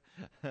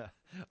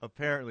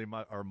 Apparently,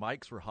 our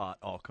mics were hot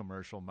all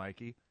commercial,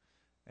 Mikey.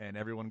 And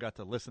everyone got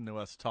to listen to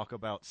us talk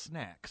about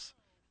snacks.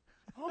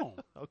 Oh.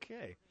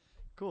 Okay.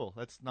 Cool.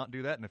 Let's not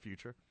do that in the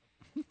future.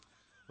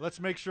 Let's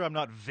make sure I'm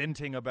not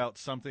venting about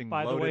something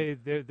By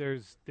loaded. the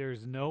way,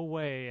 there's no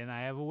way, and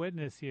I have a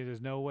witness here,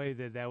 there's no way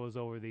that was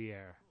over the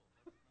air.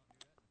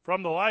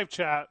 From the live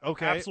chat,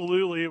 okay.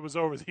 Absolutely it was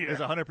over the air. It was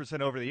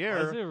 100% over the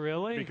air. Was it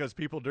really? Because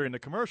people during the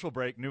commercial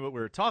break knew what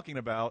we were talking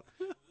about.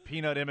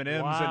 Peanut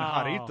M&Ms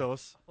Wow. and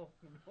Jarritos. Oh,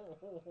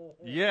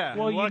 no.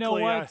 Well, you know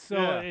Luckily,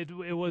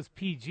 what? It was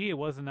PG. It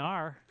wasn't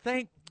R.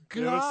 Thank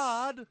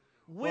God.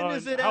 When Well,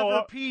 is it how-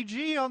 ever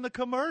PG on the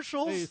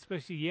commercials? Hey,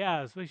 especially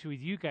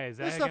with you guys.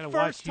 This I is gotta the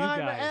watch first you time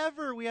guys.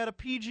 ever we had a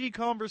PG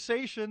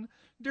conversation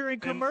during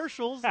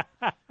commercials.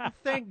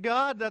 Thank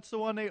God that's the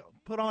one they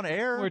put on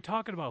air. We're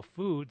talking about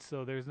food,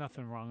 so there's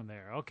nothing wrong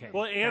there. Okay.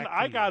 Well, and back to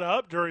I you. got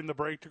up during the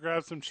break to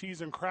grab some cheese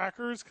and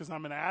crackers because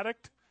I'm an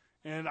addict,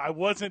 and I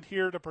wasn't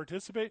here to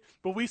participate.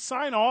 But we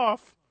sign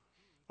off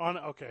on.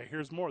 Okay,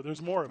 here's more.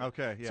 There's more of it.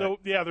 Okay, yeah. So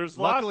yeah, there's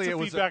luckily lots it of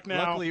was feedback now.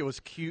 Luckily it was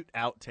cute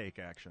outtake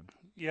action.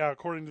 Yeah,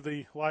 according to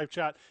the live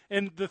chat.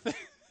 And the thing,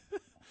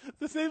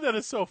 the thing that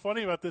is so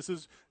funny about this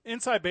is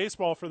Inside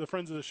Baseball for the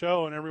friends of the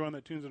show and everyone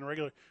that tunes in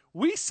regularly.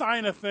 We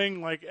sign a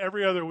thing like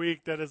every other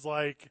week that is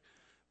like,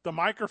 the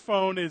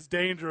microphone is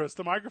dangerous.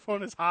 The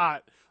microphone is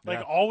hot. Like,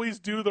 Yeah. always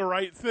do the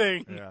right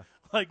thing. Yeah.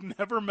 Like,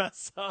 never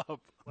mess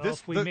up. Well, This-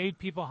 if we the- made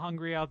people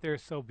hungry out there,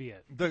 so be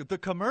it. The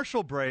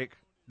commercial break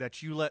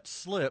that you let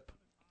slip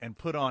and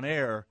put on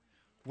air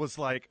was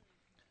like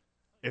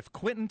if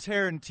Quentin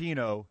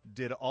Tarantino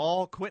did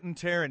all Quentin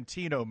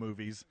Tarantino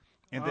movies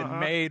and then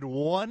made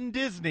one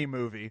Disney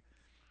movie,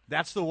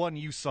 that's the one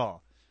you saw.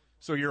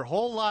 So your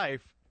whole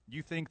life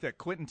you think that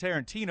Quentin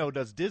Tarantino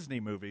does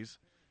Disney movies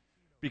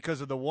because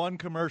of the one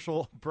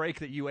commercial break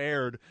that you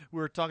aired.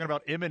 We were talking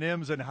about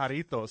M&Ms and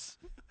Jarritos.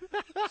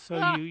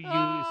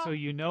 So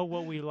you know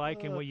what we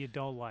like and what you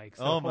don't like.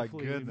 So Oh, my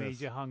hopefully we made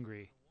goodness. you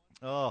hungry.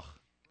 Ugh.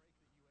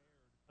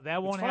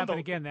 That won't fun happen to-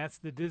 again. That's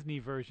the Disney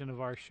version of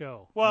our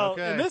show. Well,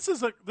 Okay. and this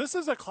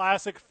is a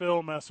classic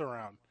Phil mess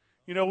around.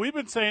 You know, we've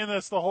been saying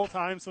this the whole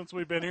time since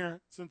we've been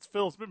here, since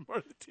Phil's been part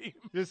of the team.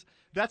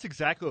 That's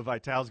exactly what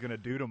Vital's going to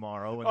do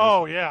tomorrow. When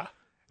Oh, yeah.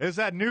 Is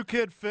that new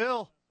kid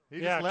Phil? He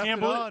Yeah, just left can't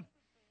it believe- on.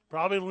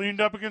 Probably leaned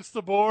up against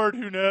the board.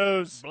 Who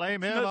knows?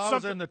 Blame You him. know, I was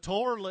something- in the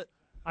toilet.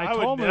 I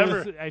would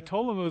never- I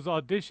told him it was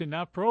audition,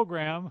 not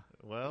program.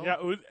 Well,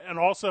 Yeah, and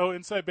also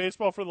Inside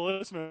Baseball for the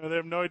listener. They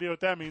have no idea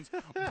what that means.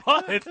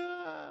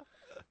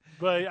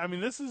 But I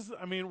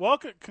mean,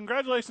 welcome,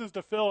 congratulations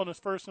to Phil on his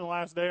first and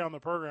last day on the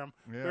program.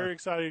 Yeah. Very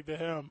exciting to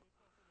him.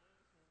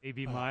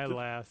 Maybe my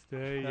last.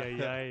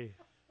 Ay.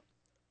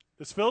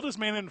 Is Phil just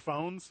manning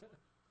phones?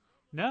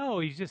 No,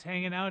 he's just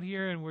hanging out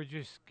here, and we're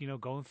just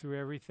going through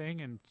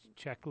everything and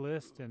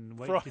checklist and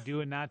what Fro- to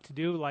do and not to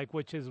do,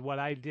 which is what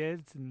I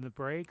did in the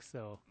break.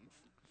 So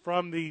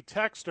From the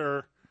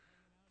texter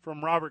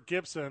from Robert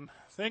Gibson.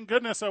 Thank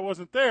goodness I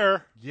wasn't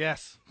there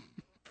yes.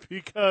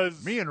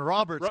 because Me and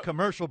Robert's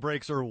commercial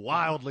breaks are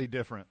wildly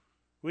different.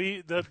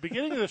 the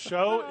beginning of the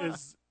show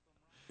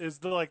is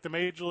the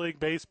Major League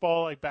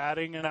Baseball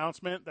batting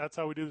announcement. That's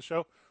how we do the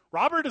show.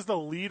 Robert is the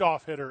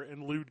leadoff hitter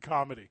in lewd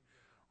comedy.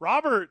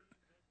 Robert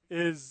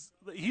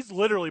he's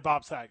literally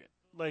Bob Saget.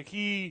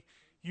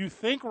 You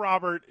think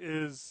Robert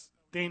is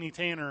Danny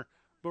Tanner,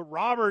 but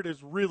Robert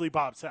is really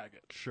Bob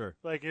Saget. Sure.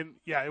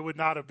 It would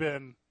not have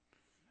been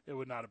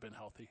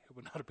healthy. It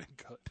would not have been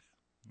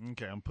good.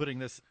 Okay, I'm putting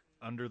this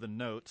under the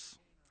notes.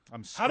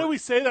 How do we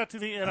say that to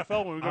the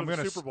NFL when we go I'm to the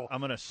gonna Super Bowl?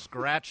 I'm gonna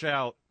scratch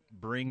out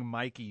bring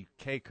Mikey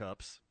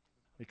K-Cups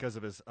because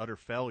of his utter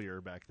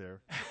failure back there,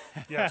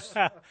 Yes.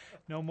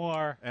 no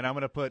more. and I'm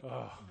gonna put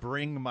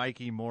bring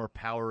Mikey more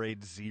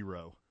Powerade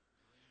Zero.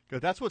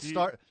 Because that's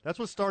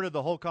what started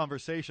the whole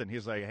conversation.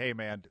 He's like, "Hey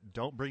man,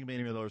 don't bring me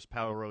any of those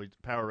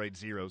Powerade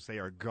Zeros. They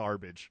are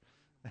garbage."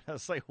 And I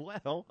was like,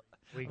 "Well,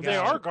 They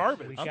are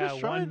garbage. We I'm got just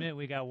trying- 1 minute.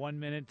 We got 1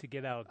 minute to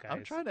get out, guys.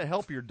 I'm trying to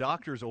help your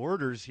doctor's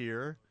orders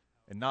here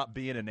and not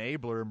be an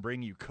enabler and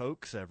bring you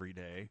Cokes every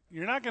day."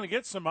 You're not going to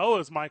get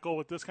Samoas, Michael,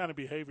 with this kind of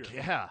behavior.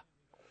 Yeah.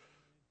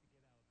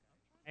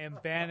 I am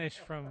banished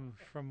from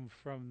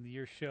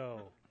your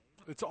show.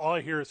 It's all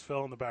I hear is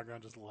Phil in the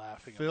background just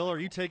laughing. Phil, are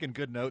you taking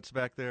good notes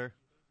back there?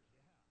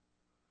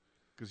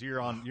 Because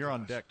you're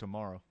on deck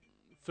tomorrow.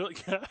 Phil,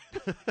 yeah.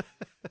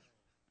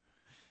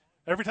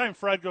 Every time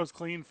Fred goes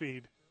clean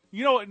feed,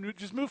 you know what?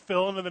 Just move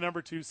Phil into the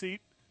number 2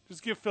 seat.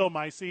 Just give Phil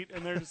my seat,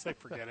 and they're just like,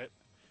 forget it.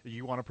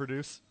 You want to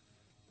produce?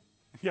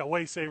 Yeah,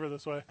 way safer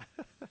this way.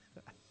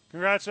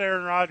 Congrats to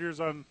Aaron Rodgers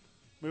on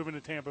moving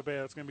to Tampa Bay.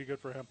 That's going to be good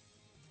for him.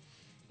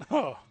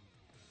 Oh,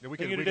 Yeah, we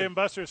thank you to can Dave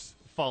Busters.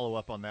 follow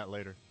up on that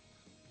later.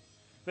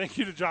 Thank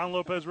you to John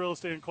Lopez Real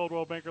Estate and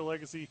Coldwell Banker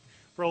Legacy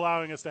for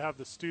allowing us to have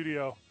the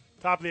studio.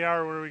 Top of the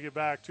hour when we get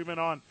back. 2 men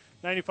on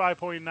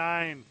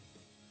 95.9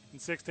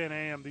 and 610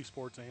 AM, the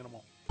Sports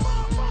Animal.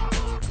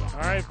 All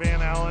right,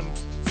 Van Allen,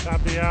 it's top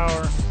of the hour.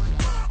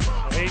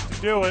 I hate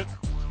to do it.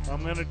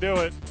 I'm going to do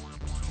it.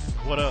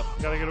 What up?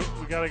 We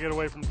gotta get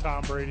away from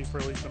Tom Brady for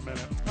at least a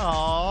minute.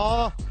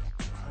 Aww.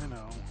 I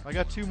know. I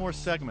got 2 more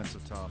segments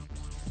of Tom.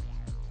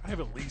 I have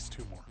at least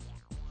 2 more.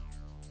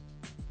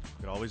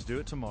 Could always do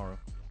it tomorrow.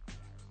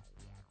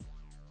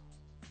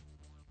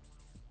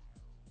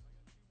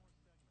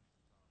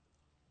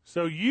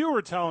 So you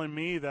were telling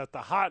me that the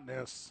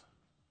hotness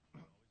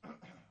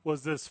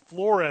was this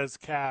Flores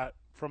cat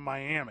from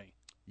Miami.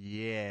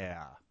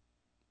 Yeah.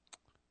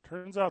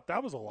 Turns out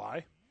that was a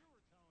lie.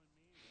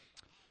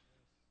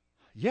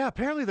 Yeah,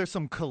 apparently there's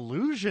some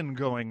collusion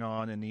going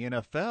on in the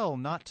NFL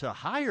not to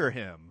hire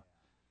him.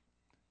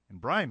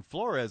 And Brian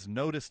Flores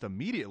noticed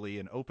immediately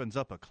and opens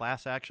up a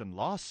class action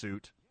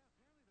lawsuit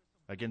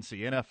against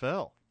the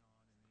NFL.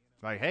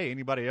 Like, hey,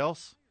 anybody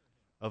else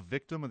a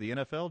victim of the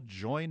NFL?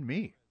 Join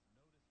me.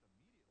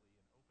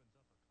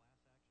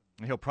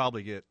 And he'll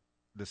probably get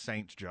the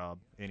Saints job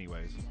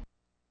anyways.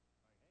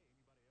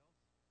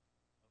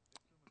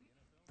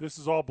 This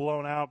is all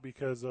blown out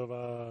because of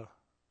a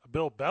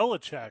Bill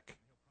Belichick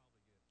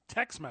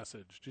text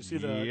message. Do you see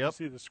the Yep. you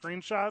see the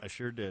screenshot? I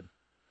sure did.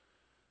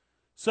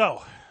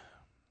 So,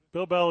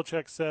 Bill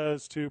Belichick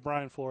says to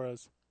Brian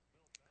Flores,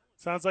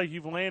 "Sounds like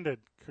you've landed.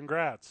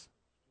 Congrats."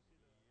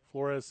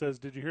 Flores says,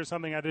 "Did you hear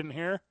something I didn't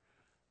hear?"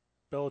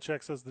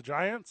 Belichick says, "The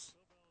Giants."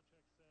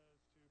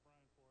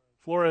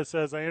 Flores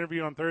says, "I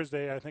interview on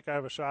Thursday. I think I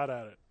have a shot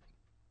at it."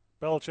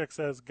 Belichick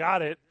says,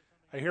 "Got it.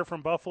 I hear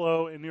from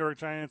Buffalo and New York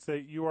Giants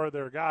that you are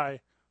their guy.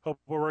 Hope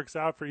it works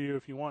out for you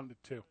if you wanted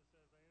it to."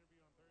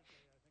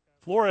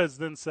 Flores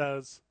then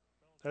says,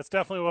 "That's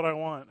definitely what I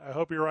want. I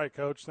hope you're right,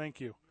 Coach. Thank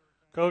you."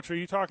 Coach, are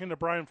you talking to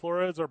Brian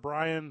Flores or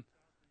Brian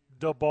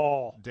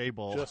DeBall?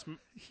 Dayball.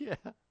 Yeah.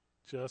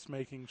 Just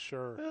making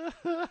sure.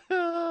 Bill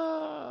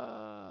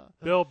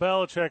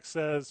Belichick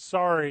says,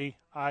 "Sorry,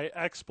 I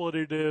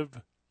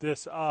expletive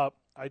this up.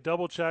 I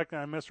double-checked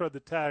and I misread the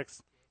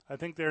text. I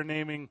think they're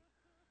naming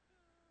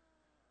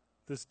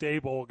this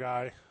Dayball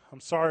guy.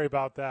 I'm sorry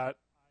about that.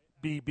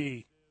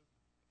 BB."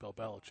 Bill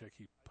Belichick,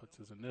 he puts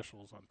his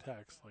initials on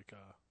text like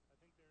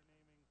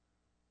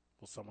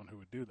someone who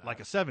would do that. Like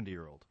a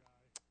 70-year-old.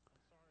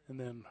 And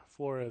then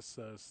Flores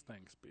says,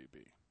 "Thanks,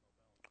 BB."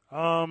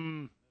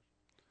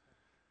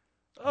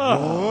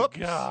 Oh, Whoops.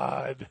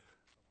 God.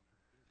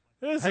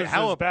 This Hey, is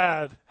how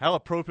bad. How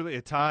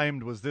appropriately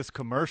timed was this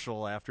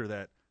commercial after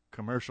that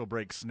commercial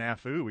break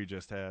snafu we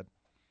just had?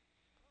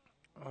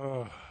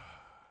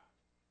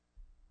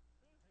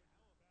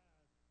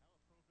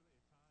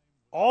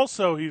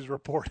 Also, he's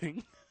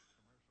reporting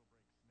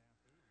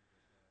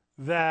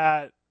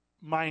that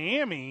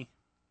Miami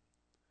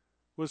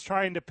was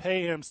trying to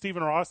pay him,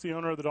 Stephen Ross, the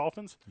owner of the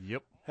Dolphins,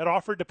 Yep. had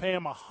offered to pay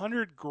him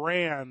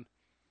 $100,000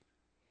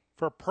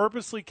 for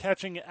purposely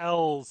catching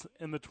L's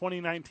in the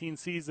 2019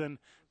 season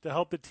to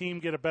help the team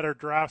get a better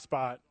draft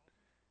spot.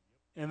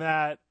 And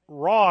that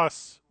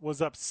Ross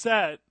was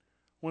upset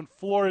when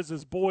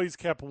Flores' boys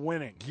kept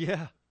winning.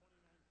 Yeah.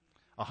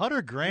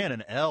 $100,000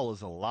 an L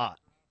is a lot.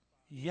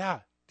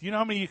 Yeah. Do you know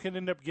how many you can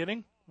end up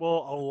getting?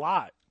 Well, a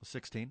lot.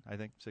 16, I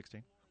think.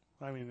 16.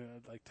 I mean,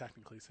 like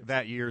technically 16.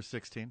 That year,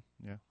 16.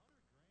 Yeah.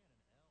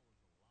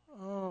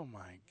 Oh,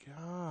 my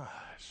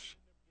gosh.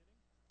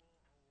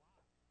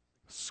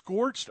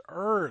 Scorched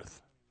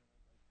earth.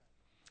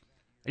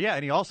 Yeah,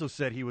 and he also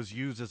said he was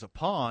used as a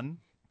pawn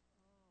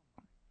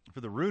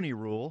for the Rooney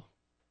Rule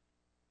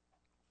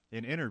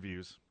in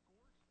interviews.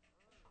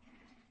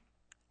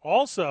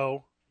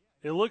 Also,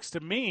 it looks to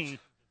me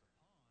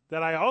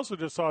that I also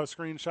just saw a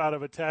screenshot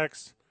of a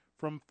text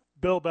from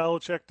Bill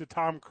Belichick to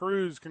Tom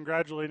Cruise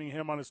congratulating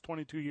him on his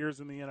 22 years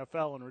in the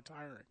NFL and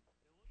retiring.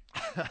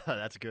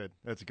 That's good.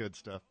 That's good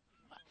stuff.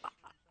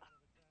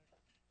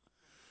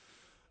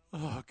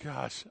 Oh,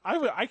 gosh.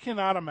 I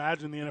cannot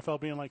imagine the NFL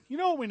being like, you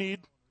know what we need?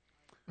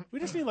 We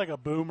just need like a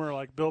boomer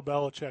like Bill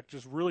Belichick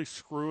just really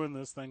screwing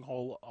this thing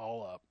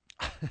all up.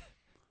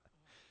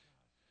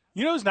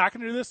 You know who's not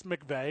going to do this?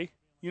 McVay.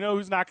 You know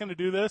who's not going to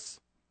do this?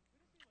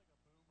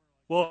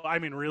 Well, I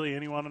mean, really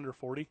anyone under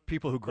 40.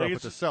 People who grew Like, up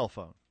it's with a just- cell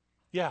phone.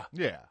 Yeah.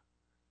 Yeah.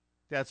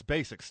 That's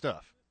basic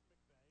stuff.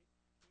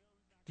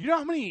 Do you know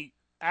how many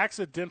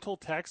accidental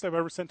texts I've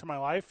ever sent to my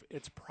life?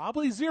 It's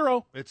probably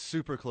zero. It's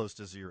super close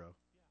to zero.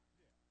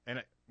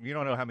 And you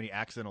don't know how many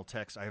accidental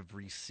texts I've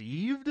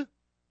received?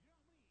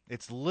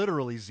 It's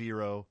literally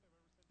zero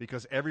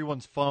because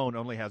everyone's phone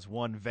only has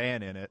one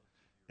van in it,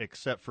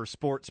 except for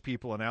sports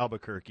people in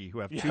Albuquerque who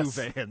have two Yes.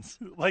 vans.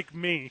 Like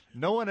me.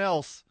 No one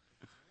else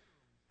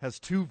has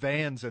two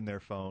vans in their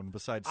phone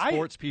besides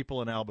sports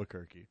people in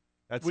Albuquerque.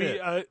 That's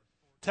it.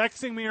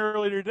 Texting me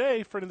earlier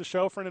today, friend of the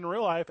show, friend in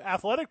real life,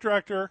 athletic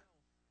director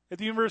at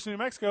the University of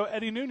New Mexico,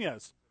 Eddie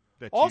Nunez.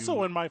 That Also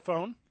you- in my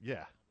phone.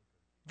 Yeah.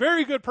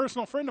 Very good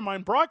personal friend of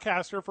mine,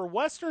 broadcaster for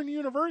Western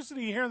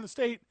University here in the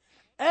state,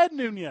 Ed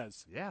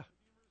Nunez. Yeah.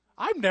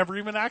 I've never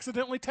even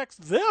accidentally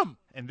texted them.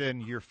 And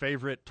then your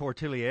favorite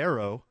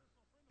tortillero,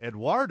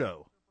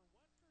 Eduardo.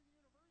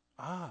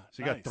 Ah,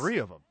 So you got nice. three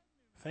of them.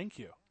 Thank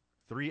you.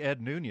 3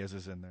 Ed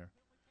Nunez's in there.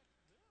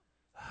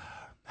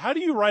 How do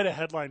you write a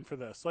headline for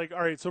this? Like, all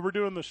right, so we're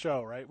doing the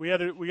show, right? We got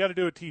to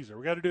do a teaser.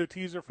 We got to do a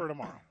teaser for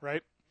tomorrow,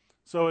 right?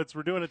 So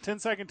we're doing a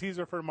 10-second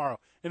teaser for tomorrow,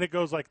 and it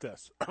goes like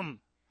this.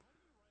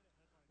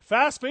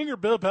 Fast finger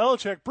Bill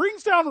Belichick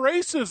brings down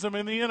racism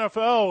in the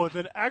NFL with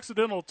an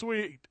accidental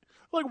tweet.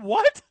 Like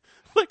what?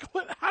 Like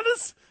what? How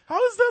is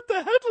that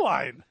the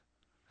headline?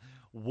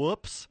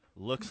 Whoops.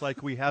 Looks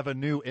like we have a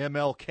new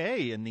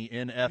MLK in the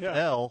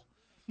NFL.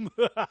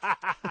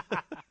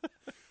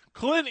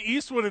 Clint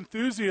Eastwood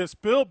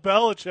enthusiast Bill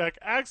Belichick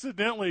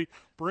accidentally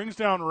brings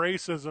down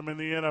racism in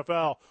the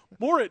NFL.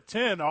 More at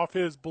 10 off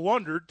his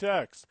blundered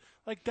text.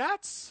 Like,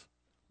 that's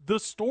the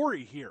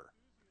story here.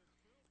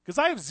 Because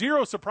I have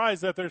zero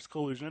surprise that there's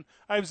collusion.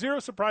 I have zero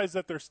surprise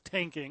that there's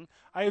tanking.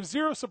 I have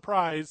zero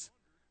surprise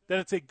that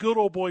it's a good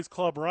old boys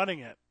club running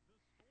it.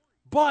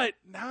 But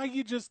now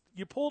you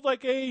pulled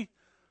like a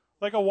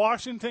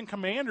Washington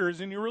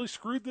Commanders and you really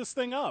screwed this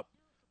thing up.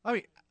 I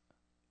mean,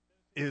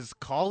 is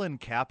Colin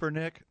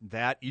Kaepernick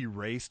that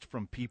erased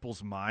from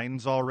people's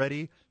minds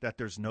already that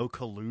there's no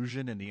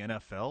collusion in the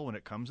NFL when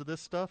it comes to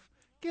this stuff?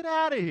 Get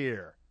out of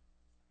here.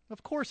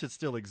 Of course it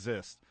still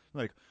exists.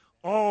 Like,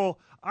 oh,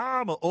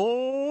 I'm an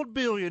old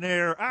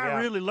billionaire.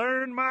 I really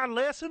learned my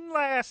lesson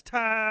last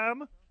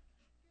time.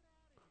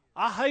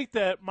 I hate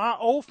that my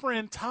old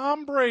friend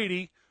Tom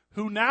Brady,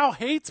 who now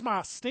hates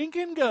my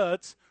stinking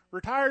guts,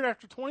 retired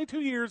after 22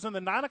 years in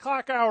the 9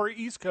 o'clock hour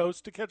East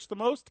Coast to catch the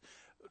most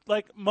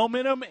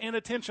momentum and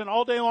attention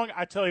all day long.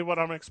 I tell you what,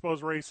 I'm going to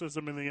expose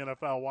racism in the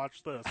NFL.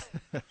 Watch this.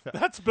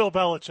 That's Bill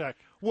Belichick.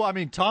 Well, I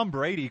mean, Tom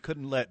Brady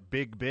couldn't let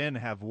Big Ben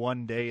have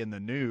one day in the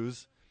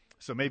news,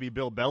 so maybe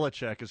Bill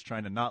Belichick is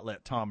trying to not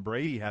let Tom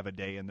Brady have a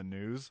day in the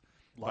news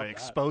by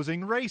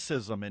exposing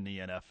racism in the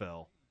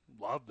NFL.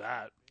 Love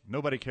that.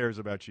 Nobody cares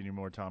about you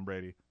anymore, Tom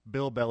Brady.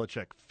 Bill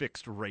Belichick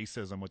fixed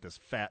racism with his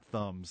fat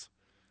thumbs.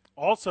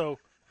 Also,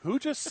 who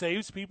just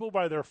saves people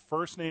by their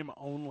first name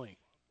only?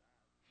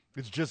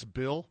 It's just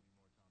Bill?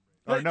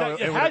 Or no,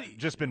 it would have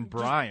just been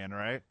Brian,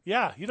 right?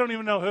 Yeah, you don't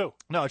even know who.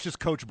 No, it's just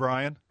Coach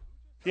Brian.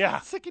 Yeah.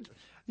 It's like,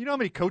 you know how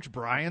many Coach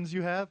Bryans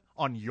you have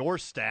on your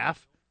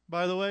staff,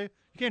 by the way?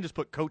 You can't just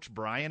put Coach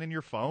Brian in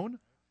your phone.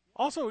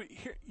 Also,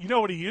 you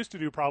know what he used to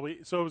do probably?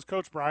 So it was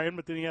Coach Brian,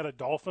 but then he had a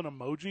dolphin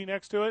emoji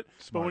next to it.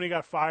 Smart. But when he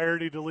got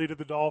fired, he deleted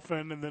the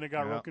dolphin, and then it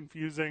got real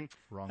confusing.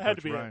 Wrong had Coach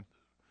to be Brian.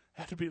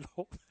 Had to be the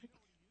whole thing.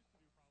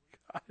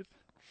 God.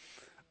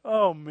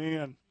 Oh,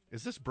 man.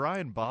 Is this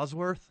Brian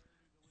Bosworth?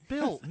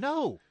 Bill,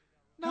 no.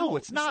 No,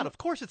 it's not. Of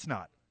course it's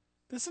not.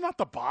 This is not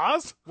the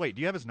boss. Wait,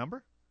 do you have his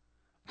number?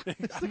 I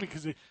mean,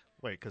 because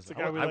Wait, because the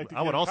guy we like to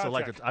I would get in also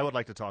like contact. to. I would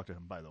like to talk to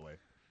him. By the way,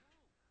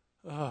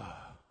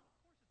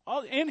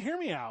 and hear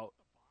me out.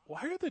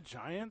 Why are the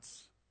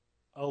Giants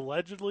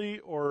allegedly,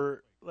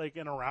 or like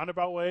in a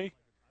roundabout way,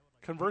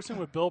 conversing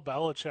with Bill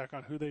Belichick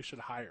on who they should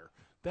hire?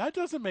 That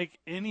doesn't make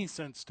any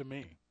sense to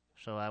me.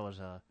 So I was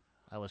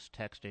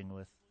texting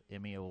with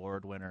Emmy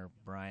Award winner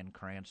Bryan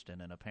Cranston,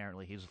 and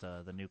apparently he's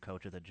the new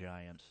coach of the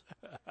Giants.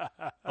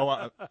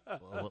 What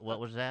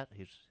was that?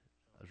 I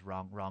was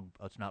wrong.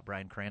 Oh, it's not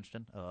Bryan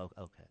Cranston. Oh,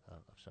 okay. Oh,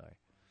 sorry.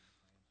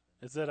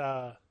 Is it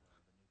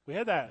we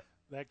had that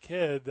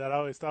kid that I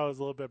always thought was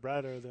a little bit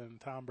better than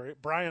Tom Brady,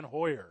 Brian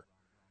Hoyer.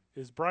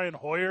 Is Brian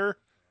Hoyer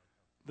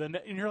and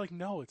you're like,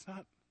 no, it's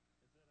not.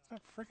 It's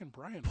not freaking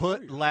Brian.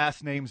 put Hoyer.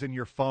 last names in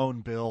your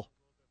phone, Bill.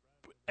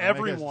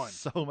 That'll make it Everyone,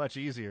 so much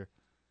easier.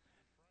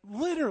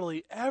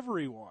 literally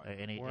everyone.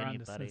 We're on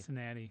to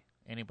Cincinnati.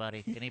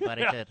 Anybody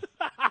could.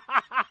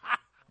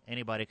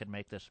 Anybody could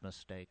make this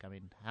mistake. I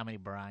mean, how many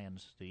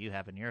Bryans do you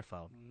have in your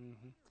phone?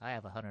 Mm-hmm. I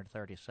have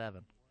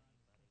 137.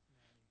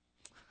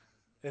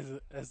 Is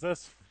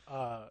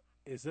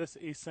this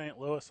East St.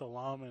 Louis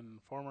alum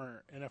and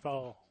former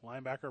NFL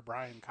linebacker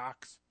Brian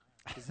Cox?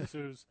 Is this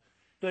who's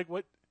like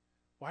what?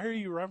 Why are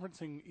you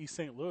referencing East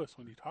St. Louis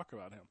when you talk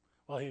about him?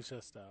 Well, he's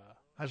just.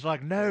 I was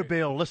like, no,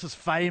 Bill, this is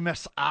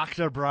famous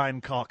actor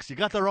Brian Cox. You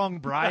got the wrong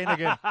Brian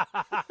again.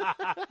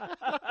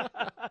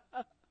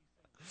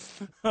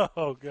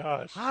 Oh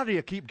gosh! How do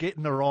you keep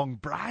getting the wrong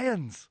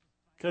Brians?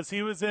 Because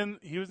he was in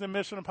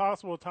Mission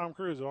Impossible with Tom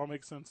Cruise. It all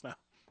makes sense now.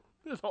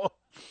 It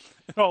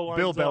all lines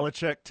Bill up.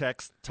 Belichick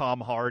texts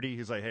Tom Hardy.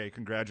 He's like, hey,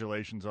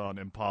 congratulations on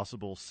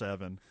Impossible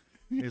 7.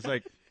 He's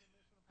like,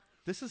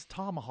 this is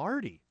Tom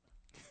Hardy.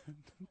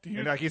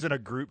 And like he's in a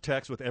group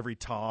text with every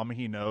Tom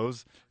he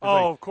knows. He's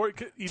like, of course.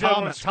 You don't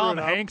Tom wanna screw it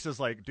up. Hanks is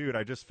like, dude,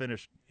 I just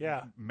finished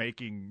Yeah.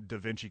 making Da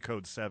Vinci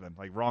Code 7.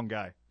 Like, wrong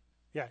guy.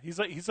 Yeah, he's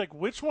like,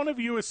 which one of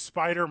you is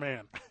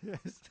Spider-Man?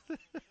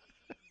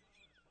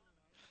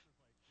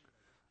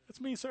 It's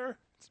me, sir.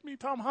 It's me,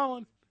 Tom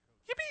Holland.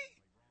 Yippee!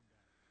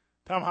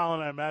 Tom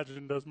Holland, I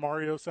imagine, does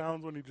Mario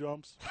sounds when he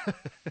jumps.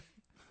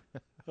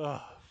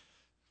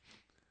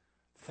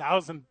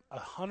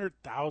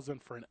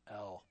 100,000 for an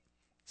L.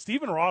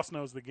 Stephen Ross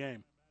knows the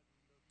game.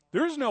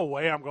 There's no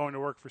way I'm going to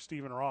work for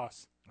Stephen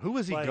Ross. Who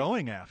is he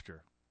going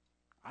after?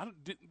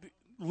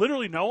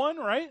 Literally no one,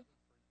 right?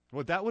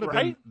 Well, that would have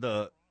Right?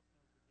 been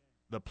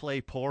the play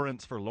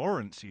Porrance for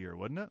Lawrence year,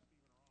 wouldn't it?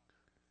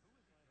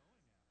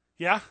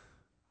 Yeah.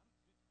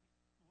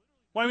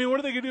 Well, I mean, what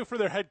are they going to do for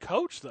their head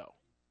coach, though?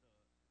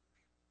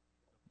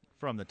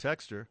 From the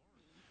texter,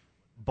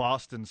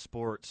 Boston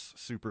sports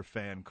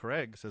superfan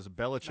Craig says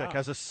Belichick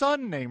has a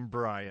son named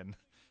Brian.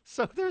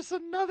 So there's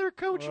another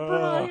Coach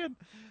Brian.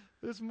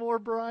 There's more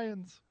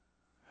Brians.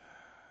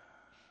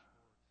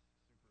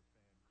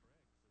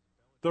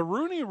 The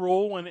Rooney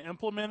Rule, when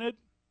implemented,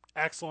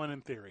 excellent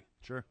in theory.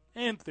 Sure.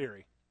 In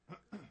theory.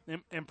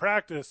 In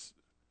practice,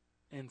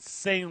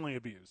 insanely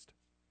abused.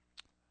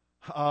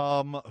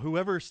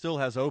 Whoever still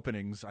has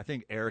openings, I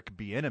think Eric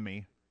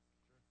Bieniemy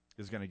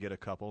is going to get a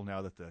couple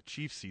now that the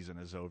Chiefs season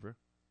is over.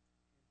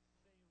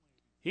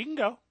 He can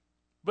go.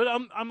 But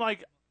I'm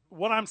like,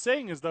 what I'm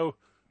saying is, though,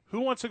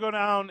 who wants to go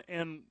down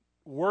and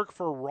work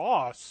for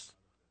Ross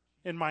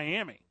in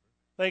Miami?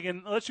 Like,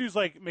 and let's use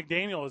like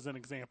McDaniel as an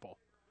example.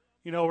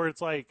 You know, where it's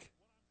like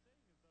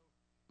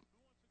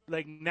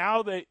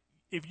now that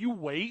if you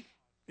wait,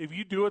 if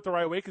you do it the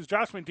right way, because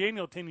Josh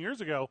McDaniel 10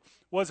 years ago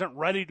wasn't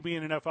ready to be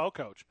an NFL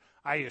coach.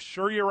 I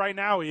assure you right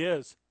now he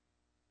is.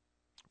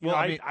 Well,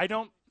 I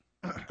don't.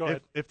 Go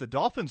ahead. If the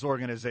Dolphins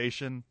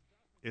organization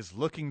is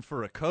looking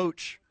for a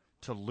coach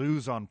to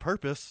lose on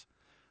purpose,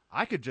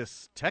 I could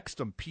just text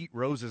them Pete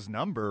Rose's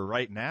number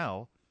right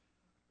now.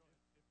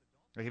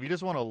 Like, if you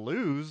just want to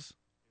lose,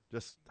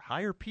 just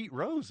hire Pete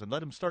Rose and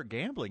let him start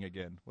gambling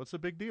again. What's the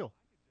big deal?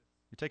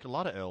 You take a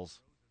lot of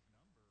L's.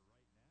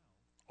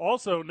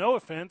 Also, no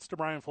offense to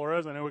Brian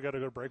Flores. I know we got to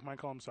go to break,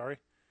 Michael. I'm sorry.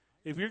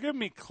 If you're giving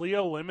me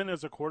Cleo Lemon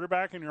as a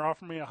quarterback and you're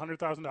offering me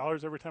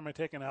 $100,000 every time I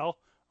take an L,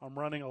 I'm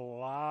running a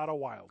lot of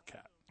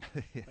Wildcat.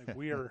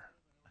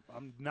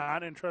 I'm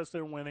not interested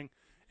in winning.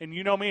 And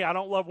you know me, I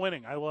don't love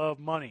winning. I love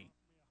money.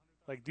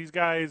 Like, these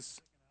guys,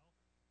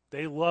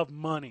 they love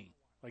money.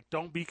 Like,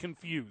 don't be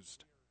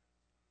confused.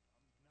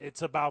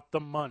 It's about the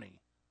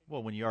money.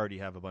 Well, when you already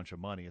have a bunch of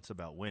money, it's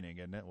about winning,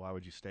 isn't it? Why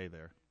would you stay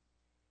there?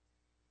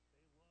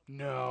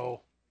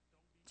 No.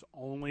 It's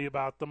only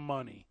about the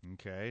money.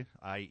 Okay,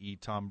 i.e.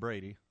 Tom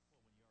Brady.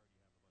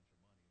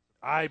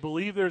 I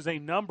believe there's a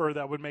number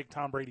that would make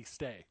Tom Brady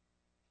stay.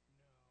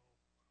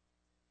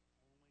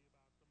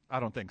 I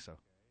don't think so.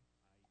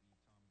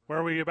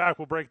 When we get back,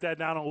 we'll break that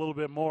down a little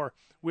bit more.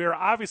 We are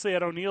obviously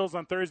at O'Neill's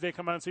on Thursday.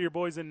 Come out and see your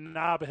boys in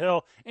Nob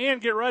Hill. And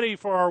get ready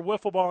for our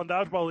Wiffle Ball and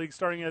Dodgeball League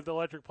starting at the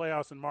Electric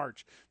Playhouse in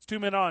March. It's 2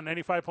 Men On,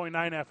 95.9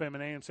 FM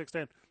and AM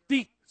 610,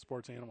 the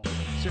Sports Animal.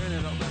 Turn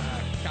it up,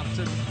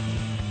 Captain.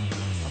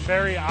 I'm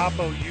very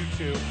oppo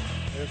YouTube.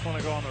 I just want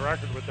to go on the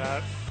record with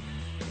that.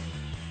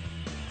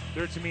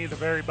 They're, to me, the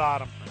very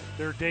bottom.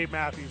 They're Dave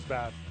Matthews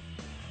bad.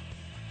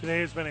 Today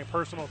has been a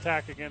personal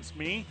attack against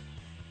me,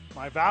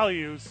 my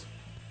values,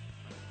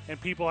 and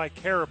people I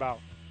care about.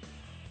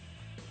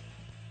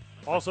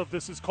 Also, if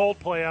this is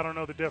Coldplay, I don't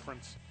know the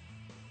difference.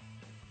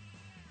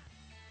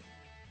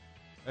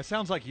 That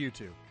sounds like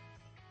U2.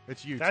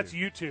 It's U2. That's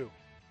U2.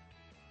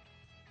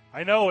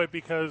 I know it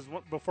because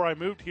before I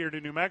moved here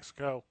to New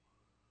Mexico,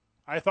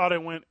 I thought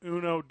it went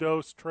uno,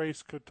 dos,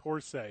 tres,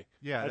 catorce.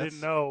 Yeah, I didn't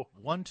know.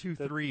 1, 2,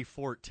 3,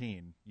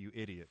 14, you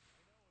idiot.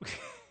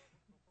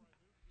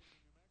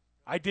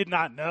 I did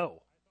not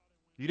know.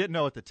 You didn't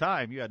know at the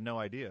time. You had no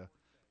idea.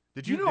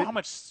 Did Do you know how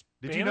much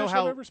Spanish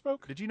I've ever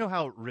spoke? Did you know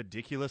how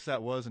ridiculous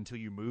that was until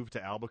you moved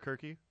to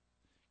Albuquerque?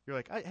 You're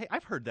like, hey,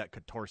 I've heard that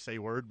catorce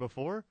word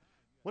before.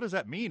 What does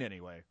that mean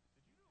anyway?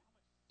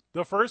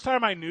 The first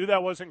time I knew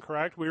that wasn't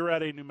correct, we were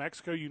at a New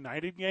Mexico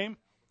United game,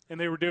 and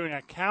they were doing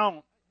a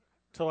count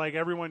to, like,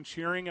 everyone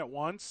cheering at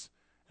once.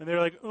 And they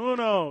were like,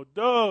 uno,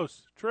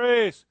 dos,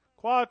 tres,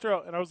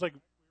 cuatro. And I was like,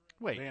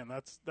 wait, man,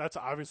 that's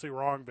obviously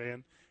wrong,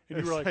 Van. And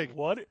you were It's like,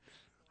 what?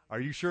 Are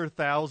you sure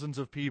thousands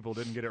of people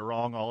didn't get it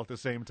wrong all at the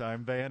same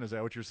time, Van? Is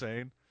that what you're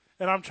saying?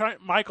 And I'm trying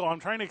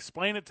to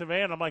explain it to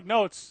Van. I'm like,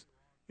 no, it's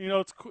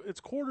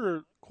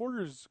quartercy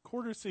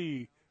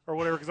or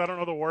whatever, because I don't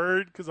know the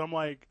word, because I'm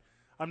like,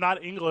 I'm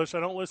not English. I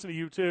don't listen to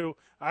you too.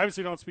 I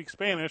obviously don't speak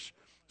Spanish.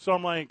 So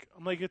I'm like,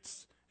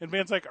 it's, and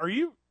Van's like, are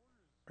you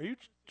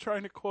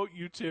trying to quote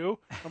you too?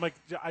 I'm like,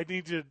 I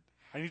need you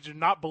to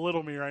not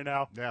belittle me right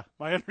now. Yeah.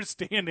 My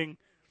understanding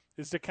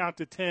is to count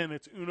to 10.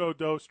 It's uno,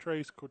 dos,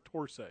 tres,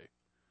 catorce.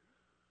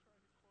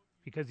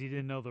 Because you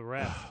didn't know the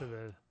rest of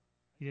the,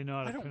 you didn't know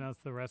how to pronounce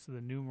the rest of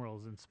the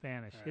numerals in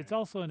Spanish. Right. It's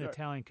also an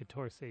Italian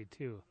catorce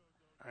too.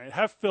 All right,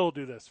 have Phil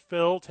do this.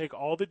 Phil, take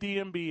all the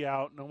DMB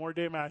out. No more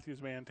Dave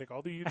Matthews, man. Take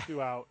all the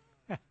U2 out.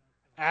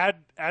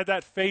 Add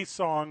that Faith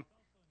song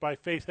by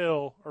Faith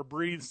Hill, or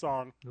Breathe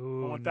song.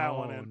 Ooh, I want that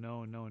one in.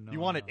 No. You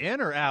want it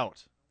in or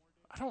out?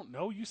 I don't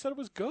know. You said it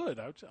was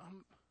good.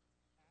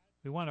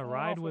 We want to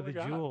ride with the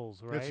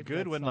jewels, right? It's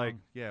good when, like,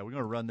 we're going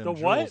to run them the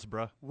jewels, what?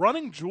 bruh.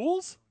 Running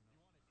Jewels?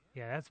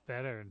 Yeah, that's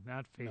better.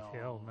 Not Faith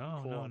Hill.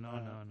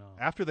 No.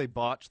 After they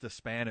botched the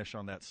Spanish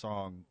on that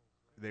song,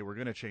 they were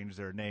going to change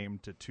their name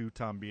to Tu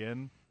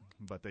Tambien,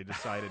 but they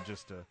decided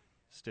just to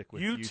stick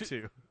with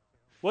U2.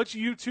 What's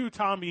U2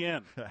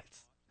 Tambien? That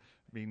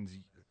means,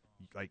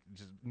 like,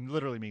 just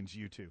literally means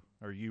U2,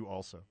 or you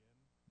also.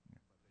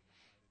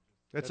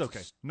 It's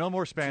okay. No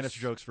more Spanish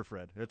jokes for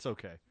Fred. It's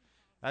okay.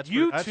 That's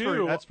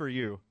for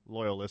you,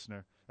 loyal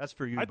listener. That's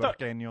for you,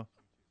 Barqueño.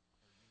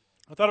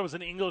 I thought it was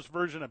an English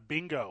version of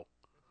bingo.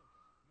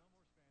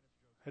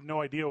 Had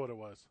no idea what it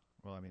was.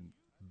 Well, I mean,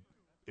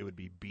 it would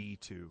be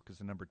B2 because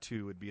the number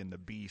 2 would be in the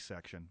B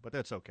section, but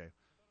that's okay.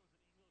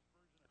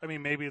 I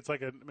mean, maybe it's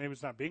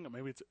not bingo.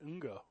 Maybe it's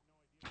ungo.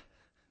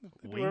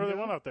 Whatever they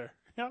want out there.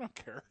 Yeah, I don't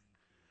care.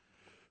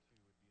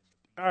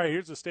 All right,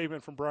 here's a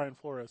statement from Brian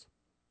Flores.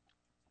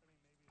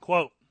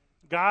 Quote,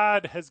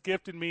 God has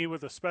gifted me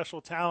with a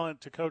special talent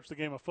to coach the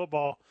game of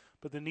football,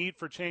 but the need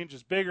for change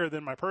is bigger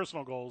than my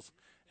personal goals.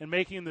 In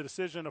making the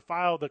decision to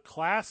file the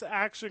class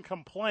action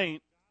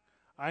complaint,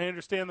 I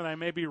understand that I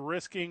may be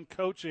risking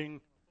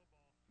coaching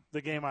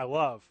the game I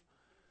love.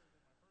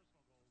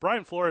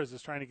 Brian Flores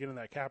is trying to get in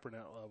that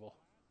Kaepernick level.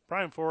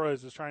 Brian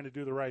Flores is trying to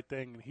do the right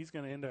thing, and he's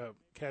going to end up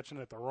catching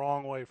it the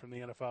wrong way from the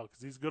NFL because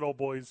these good old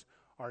boys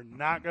are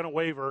not going to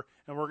waver,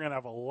 and we're going to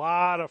have a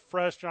lot of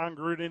fresh John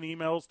Gruden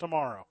emails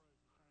tomorrow.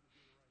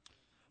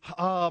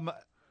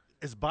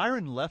 Is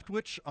Byron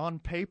Leftwich on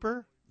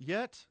paper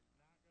yet?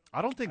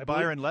 I don't think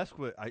Byron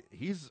Leftwich.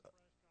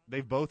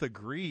 They've both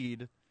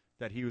agreed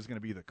that he was going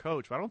to be the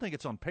coach, but I don't think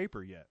it's on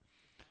paper yet.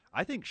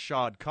 I think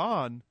Shad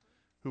Khan,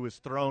 who has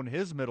thrown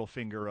his middle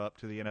finger up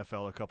to the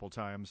NFL a couple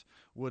times,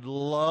 would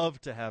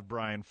love to have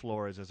Brian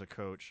Flores as a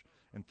coach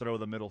and throw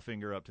the middle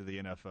finger up to the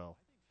NFL.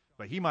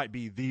 But he might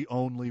be the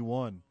only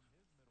one.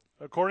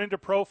 According to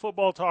Pro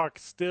Football Talk,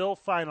 still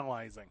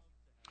finalizing.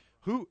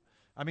 Who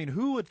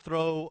would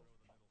throw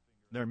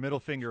their middle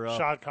finger up?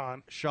 Shad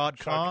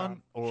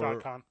Khan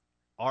or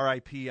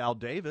R.I.P. Al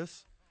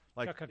Davis.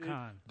 Shaka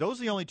Khan. Those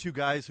are the only two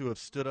guys who have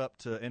stood up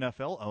to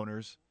NFL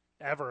owners.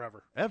 Ever.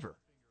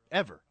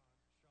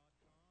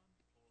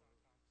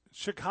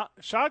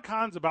 Shad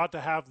Khan's about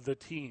to have the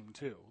team,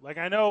 too. Like,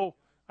 I know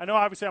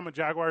obviously I'm a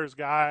Jaguars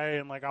guy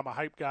and, like, I'm a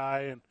hype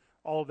guy and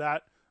all of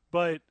that,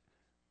 but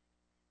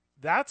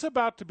that's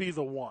about to be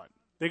the one.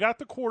 They got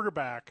the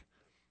quarterback.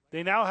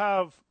 They now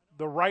have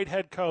the right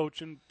head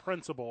coach and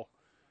principal,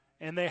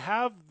 and they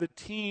have the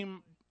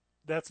team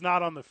that's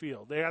not on the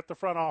field. They got the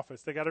front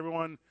office. They got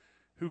everyone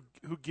who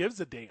gives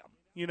a damn,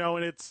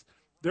 and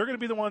they're going to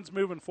be the ones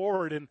moving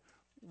forward. And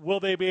will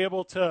they be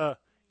able to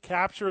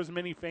capture as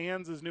many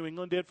fans as New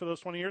England did for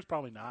those 20 years?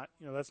 Probably not.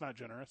 That's not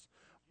generous.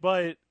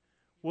 But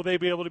will they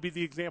be able to be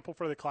the example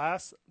for the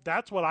class?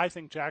 That's what I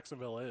think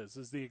Jacksonville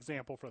is the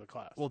example for the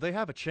class. Well, they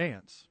have a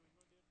chance.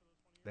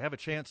 They have a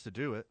chance to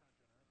do it.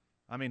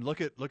 I mean,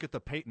 look at the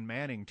Peyton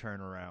Manning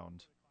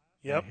turnaround.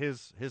 Yep.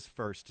 His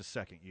first to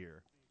second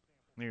year.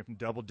 From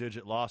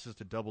double-digit losses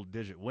to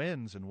double-digit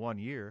wins in 1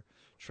 year.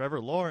 Trevor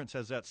Lawrence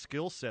has that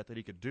skill set that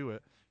he could do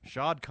it.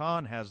 Shad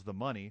Khan has the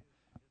money.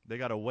 They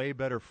got a way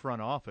better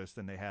front office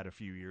than they had a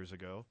few years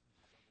ago.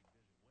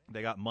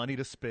 They got money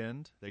to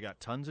spend. They got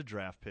tons of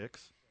draft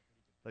picks.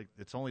 Like,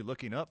 it's only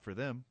looking up for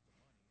them.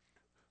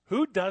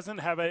 Who doesn't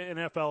have an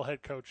NFL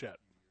head coach yet?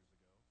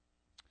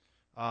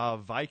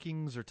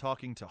 Vikings are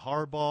talking to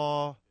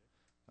Harbaugh.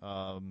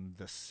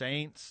 The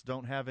Saints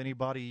don't have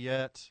anybody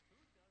yet.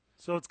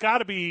 So it's got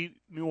to be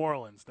New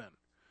Orleans then.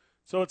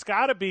 So it's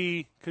got to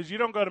be, because you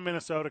don't go to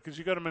Minnesota, because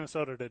you go to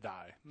Minnesota to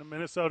die.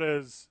 Minnesota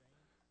is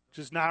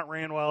just not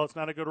ran well. It's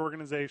not a good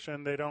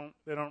organization. They don't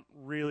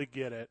really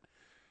get it.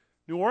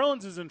 New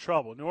Orleans is in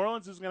trouble. New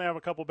Orleans is going to have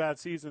a couple bad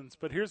seasons.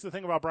 But here's the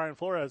thing about Brian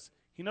Flores.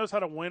 He knows how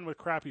to win with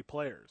crappy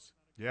players.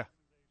 Yeah.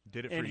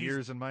 Did it for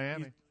years in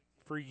Miami.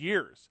 For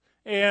years.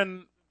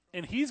 And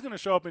he's going to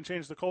show up and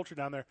change the culture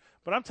down there.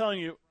 But I'm telling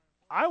you,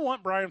 I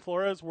want Brian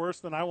Flores worse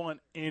than I want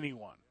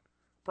anyone.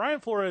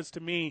 Brian Flores, to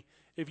me,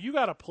 if you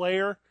got a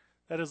player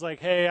that is like,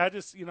 hey, I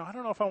just, I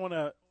don't know if I want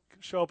to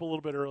show up a little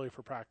bit early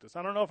for practice.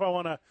 I don't know if I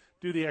want to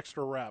do the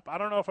extra rep. I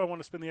don't know if I want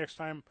to spend the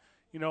extra time,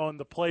 on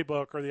the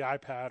playbook or the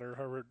iPad or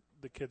however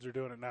the kids are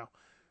doing it now.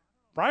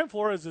 Brian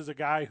Flores is a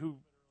guy who,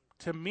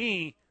 to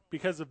me,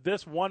 because of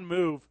this one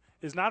move,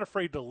 is not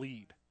afraid to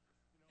lead.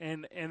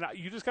 And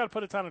you just got to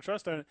put a ton of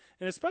trust on it.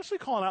 And especially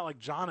calling out like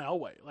John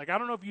Elway. Like, I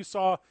don't know if you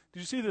saw, did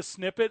you see the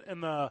snippet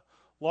in the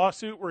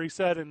lawsuit where he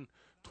said in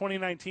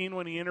 2019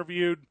 when he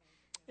interviewed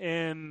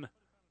in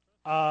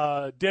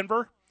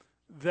Denver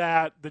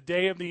that the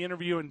day of the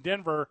interview in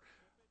Denver,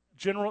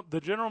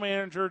 the general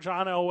manager,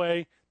 John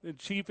Elway, the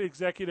chief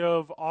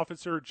executive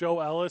officer,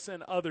 Joe Ellis,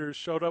 and others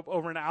showed up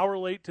over an hour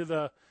late to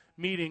the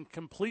meeting,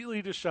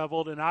 completely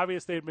disheveled, and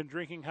obvious they had been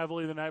drinking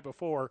heavily the night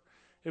before.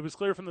 It was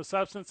clear from the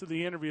substance of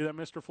the interview that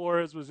Mr.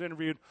 Flores was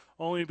interviewed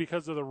only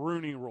because of the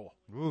Rooney Rule.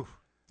 Oof.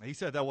 He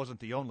said that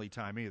wasn't the only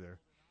time either.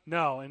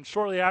 No, and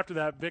shortly after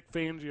that, Vic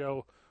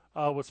Fangio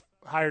was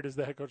hired as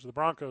the head coach of the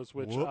Broncos,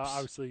 which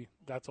obviously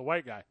that's a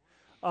white guy.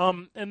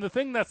 And the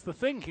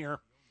thing here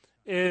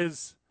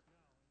is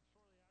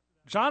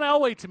John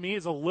Elway, to me,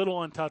 is a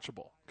little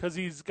untouchable because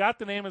he's got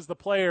the name as the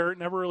player,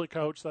 never really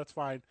coached, that's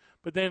fine,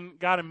 but then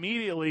got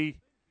immediately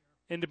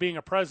into being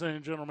a president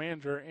and general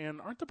manager.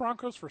 And aren't the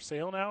Broncos for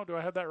sale now? Do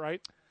I have that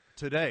right?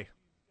 Today.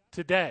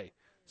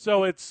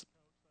 So it's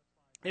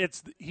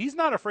he's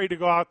not afraid to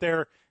go out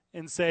there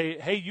and say,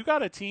 hey, you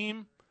got a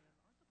team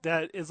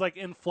that is like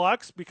in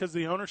flux because of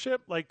the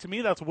ownership. Like, to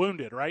me, that's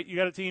wounded, right? You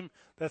got a team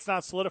that's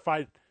not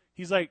solidified.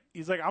 He's like,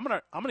 I'm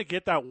gonna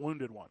get that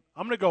wounded one.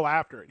 I'm gonna go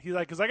after it. He's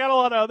like, because I got a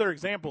lot of other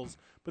examples,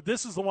 but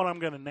this is the one I'm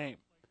gonna name.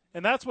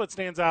 And that's what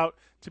stands out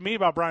to me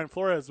about Brian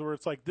Flores, where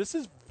it's like, this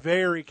is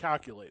very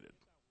calculated.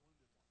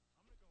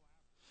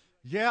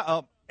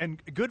 Yeah, and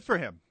good for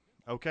him.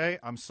 Okay,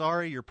 I'm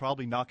sorry, you're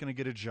probably not going to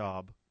get a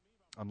job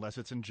unless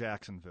it's in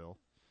Jacksonville.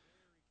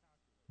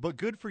 But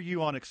good for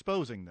you on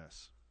exposing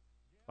this.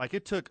 Like,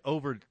 it took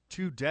over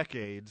 2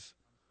 decades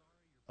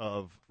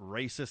of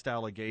racist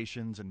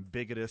allegations and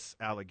bigotous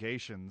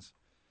allegations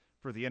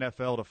for the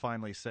NFL to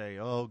finally say,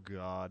 oh,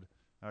 God,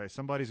 all right,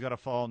 somebody's got to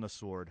fall on the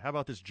sword. How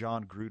about this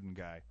John Gruden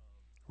guy?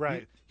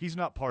 Right. He's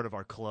not part of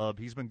our club.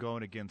 He's been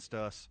going against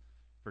us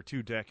for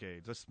 2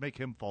 decades. Let's make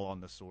him fall on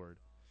the sword.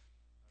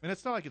 And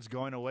it's not like it's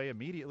going away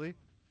immediately.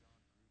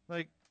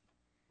 Like,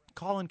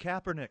 Colin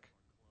Kaepernick,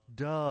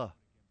 duh.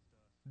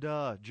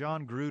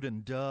 John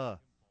Gruden, duh.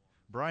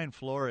 Brian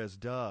Flores,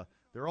 duh.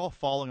 They're all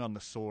falling on the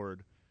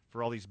sword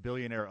for all these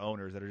billionaire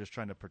owners that are just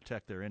trying to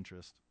protect their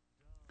interest.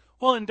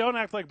 Well, and don't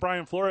act like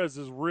Brian Flores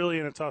is really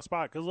in a tough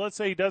spot, because let's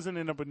say he doesn't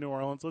end up in New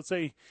Orleans. Let's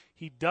say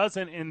he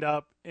doesn't end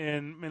up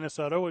in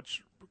Minnesota,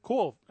 which,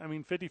 cool. I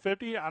mean,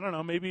 50-50, I don't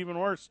know, maybe even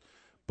worse.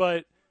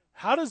 But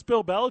how does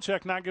Bill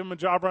Belichick not give him a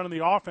job running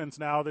the offense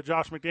now that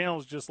Josh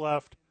McDaniels just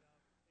left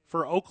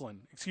for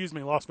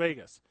Las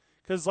Vegas?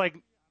 Because,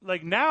 like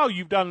now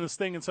you've done this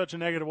thing in such a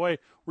negative way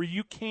where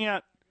you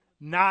can't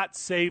not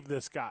save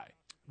this guy.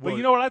 But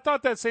you know what? I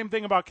thought that same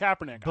thing about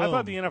Kaepernick. I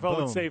thought the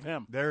NFL would save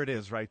him. There it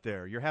is right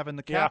there. You're having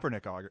the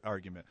Kaepernick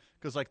argument.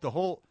 Because, like, the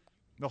whole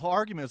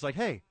argument is like,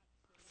 hey,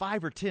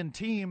 5 or 10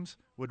 teams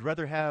would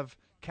rather have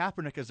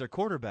Kaepernick as their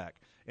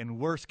quarterback. In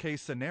worst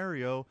case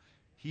scenario,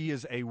 he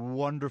is a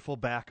wonderful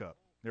backup.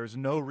 There's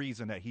no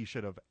reason that he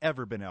should have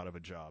ever been out of a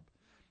job.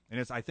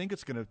 And I think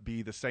it's going to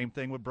be the same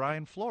thing with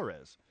Brian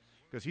Flores,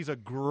 because he's a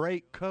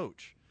great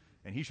coach,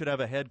 and he should have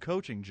a head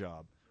coaching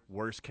job.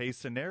 Worst case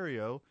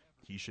scenario,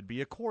 he should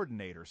be a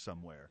coordinator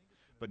somewhere.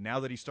 But now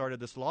that he started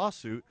this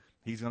lawsuit,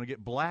 he's going to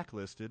get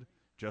blacklisted,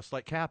 just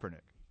like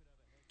Kaepernick.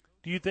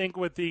 Do you think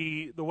with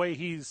the way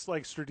he's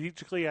like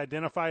strategically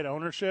identified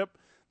ownership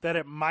that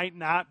it might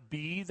not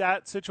be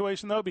that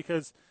situation, though?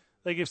 Because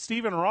like if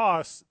Stephen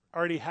Ross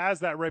already has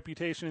that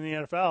reputation in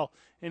the NFL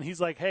and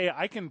he's like, hey,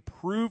 I can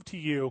prove to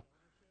you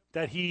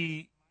that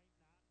he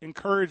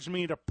encouraged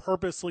me to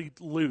purposely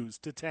lose,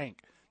 to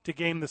tank, to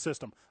game the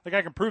system. Like,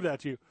 I can prove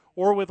that to you.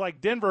 Or with,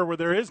 like, Denver, where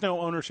there is no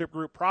ownership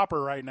group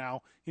proper right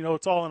now, you know,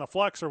 it's all in a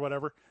flux or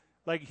whatever.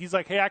 Like, he's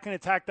like, hey, I can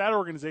attack that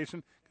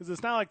organization because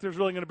it's not like there's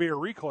really going to be a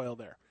recoil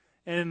there.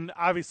 And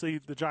obviously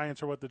the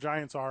Giants are what the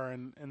Giants are,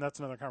 and that's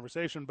another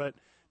conversation. But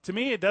to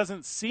me, it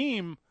doesn't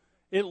seem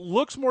 – it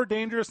looks more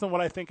dangerous than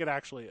what I think it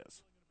actually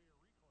is.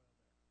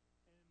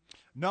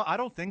 No, I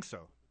don't think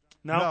so.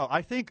 No,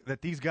 I think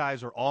that these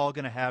guys are all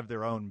going to have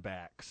their own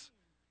backs,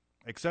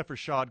 except for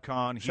Shad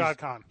Khan.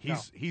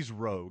 He's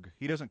rogue.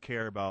 He doesn't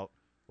care about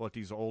what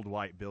these old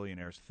white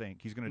billionaires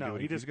think. He's going to do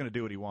he's going to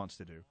do what he wants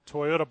to do.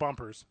 Toyota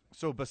bumpers.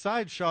 So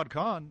besides Shad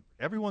Khan,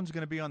 everyone's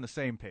going to be on the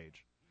same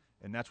page,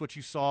 and that's what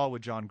you saw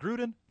with John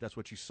Gruden. That's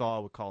what you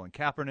saw with Colin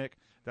Kaepernick.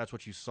 That's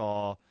what you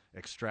saw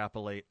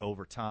extrapolate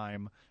over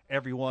time.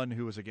 Everyone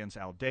who was against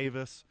Al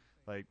Davis.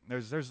 Like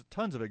there's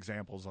tons of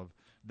examples of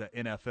the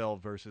NFL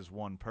versus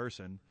one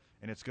person.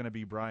 And it's going to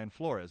be Brian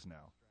Flores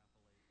now.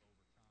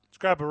 Let's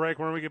grab a break.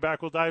 When we get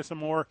back, we'll dive some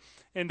more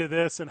into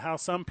this and how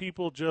some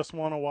people just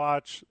want to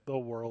watch the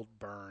world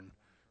burn.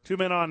 2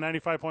 Men On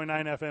 95.9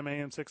 FM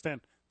AM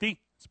 610, the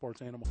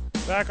Sports Animal.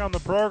 Back on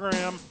the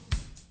program,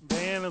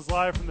 Van is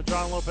live from the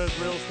John Lopez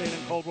Real Estate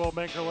and Coldwell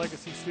Banker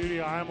Legacy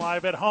Studio. I'm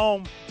live at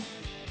home.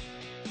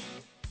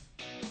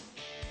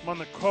 I'm on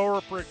the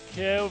corporate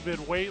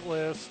COVID wait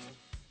list.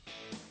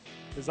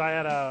 Is I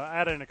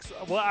had an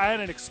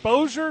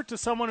exposure to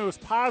someone who was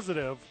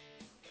positive,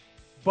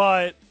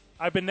 but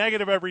I've been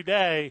negative every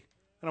day,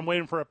 and I'm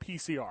waiting for a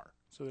PCR.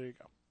 So there you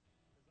go.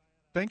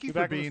 Thank you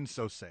for being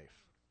so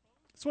safe.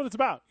 That's what it's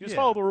about. You just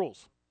follow the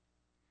rules.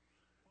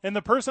 And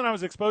the person I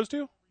was exposed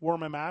to wore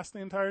my mask the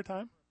entire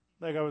time.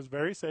 Like, I was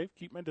very safe,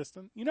 keep my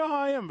distance. You know how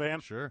I am, Van.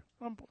 Sure.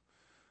 I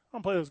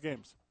don't play those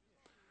games.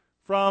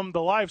 From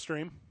the live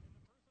stream,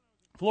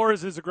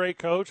 Flores is a great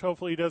coach.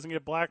 Hopefully he doesn't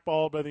get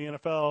blackballed by the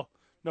NFL.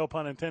 No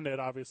pun intended,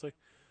 obviously.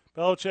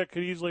 Belichick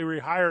could easily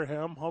rehire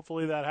him.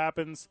 Hopefully that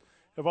happens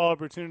if all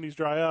opportunities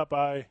dry up.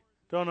 I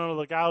don't know the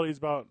legalities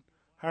about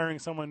hiring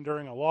someone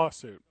during a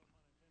lawsuit.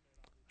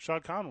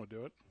 Shad Khan would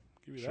do it.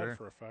 Give you that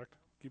for a fact.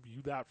 Give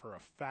you that for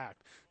a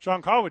fact.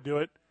 Shad Khan would do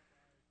it,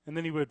 and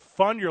then he would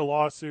fund your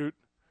lawsuit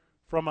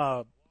from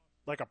a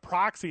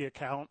proxy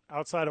account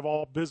outside of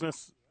all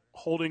business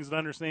holdings and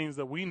understandings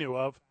that we knew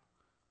of.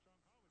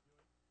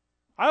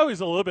 I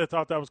always a little bit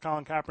thought that was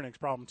Colin Kaepernick's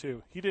problem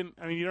too. You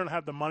don't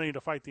have the money to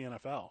fight the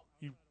NFL.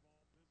 You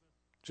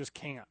just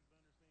can't.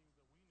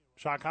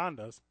 Shad Khan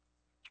does.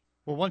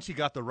 Well, once he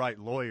got the right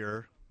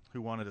lawyer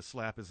who wanted to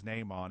slap his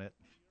name on it,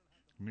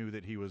 knew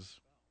that he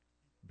was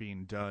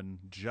being done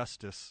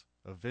justice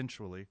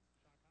eventually,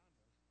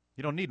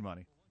 you don't need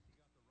money.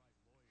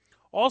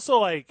 Also,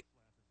 like,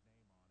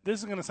 this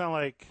is going to sound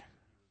like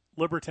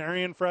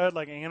libertarian Fred,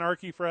 like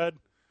anarchy Fred,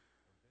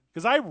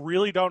 because I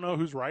really don't know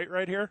who's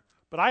right here.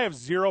 But I have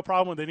zero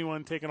problem with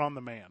anyone taking on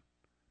the man.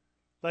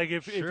 Like,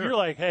 if you're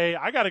like, hey,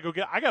 I got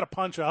to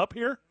punch up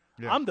here,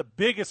 I'm the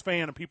biggest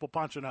fan of people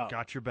punching up.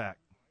 Got your back.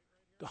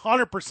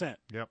 100%.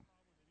 Yep.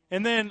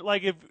 And then,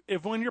 like,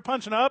 if when you're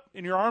punching up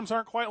and your arms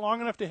aren't quite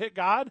long enough to hit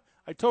God,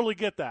 I totally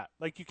get that.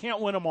 Like, you can't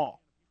win them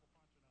all.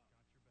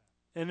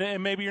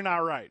 And maybe you're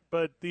not right.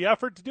 But the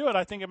effort to do it,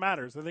 I think it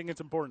matters. I think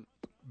it's important.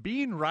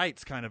 Being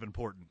right's kind of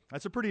important.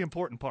 That's a pretty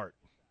important part.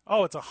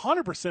 Oh, it's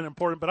 100%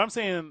 important, but I'm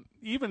saying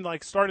even,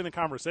 like, starting the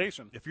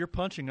conversation. If you're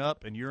punching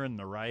up and you're in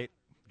the right,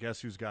 guess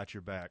who's got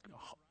your back?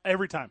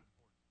 Every time.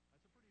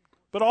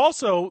 But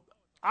also,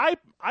 I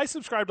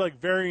subscribe to, like,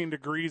 varying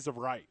degrees of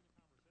right.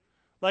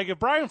 Like, if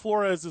Brian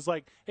Flores is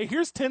like, hey,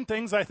 here's 10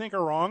 things I think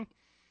are wrong,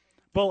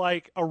 but,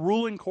 like, a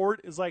ruling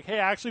court is like, hey,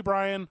 actually,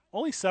 Brian,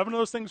 only 7 of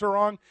those things are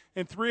wrong,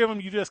 and 3 of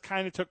them you just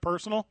kind of took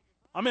personal,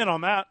 I'm in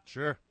on that.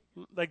 Sure.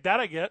 Like, that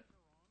I get.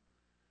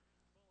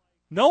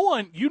 No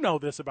one, you know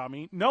this about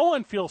me, no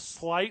one feels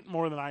slight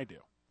more than I do.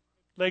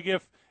 Like,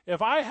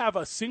 if I have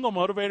a single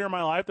motivator in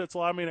my life that's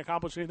allowed me to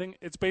accomplish anything,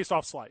 it's based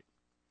off slight.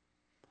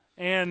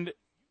 And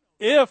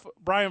if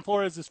Brian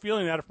Flores is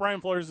feeling that, if Brian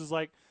Flores is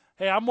like,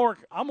 hey, I'm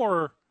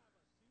more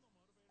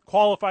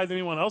qualified than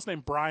anyone else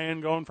named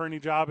Brian going for any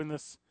job in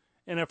this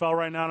NFL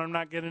right now, and I'm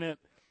not getting it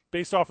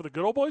based off of the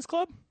Good Old Boys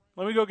Club,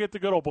 let me go get the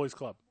Good Old Boys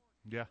Club.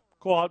 Yeah.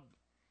 Cool.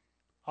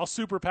 I'll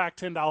super pack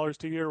 $10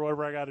 to you or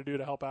whatever I got to do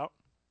to help out.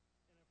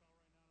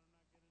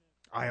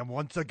 I am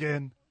once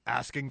again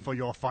asking for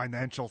your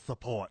financial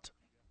support.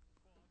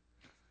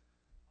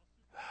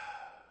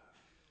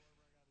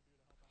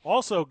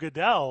 Also,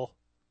 Goodell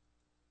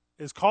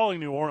is calling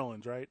New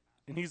Orleans, right?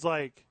 And he's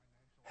like,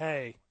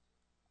 hey,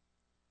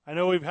 I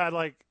know we've had,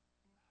 like,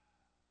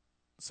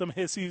 some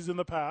hissies in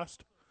the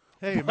past.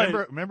 Hey,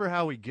 remember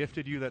how we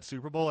gifted you that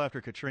Super Bowl after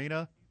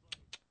Katrina?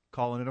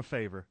 Calling it a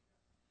favor.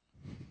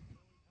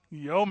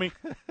 You owe me.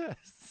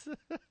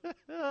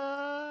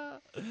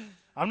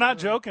 I'm not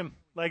joking.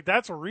 Like,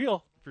 that's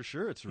real. For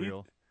sure it's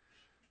real.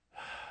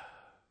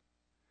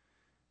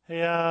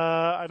 Hey,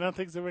 I know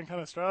things have been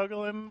kind of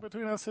struggling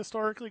between us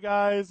historically,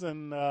 guys,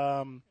 and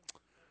I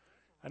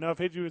know I've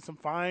hit you with some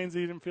fines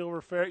that you didn't feel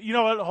were fair. You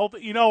know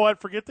what? You know what?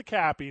 Forget the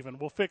cap even.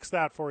 We'll fix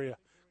that for you.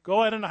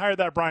 Go ahead and hire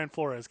that Brian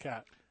Flores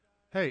cat.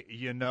 Hey,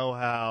 you know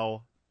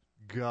how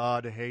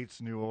God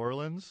hates New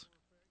Orleans?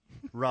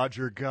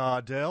 Roger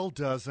Goodell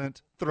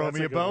doesn't. Throw That's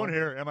me a a good bone one.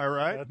 here. Am I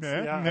right?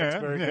 That's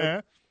very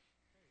good.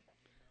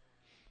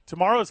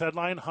 Tomorrow's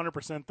headline,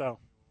 100% though.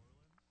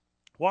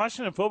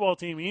 Washington football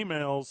team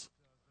emails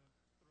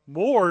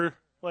more,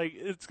 like,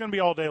 it's going to be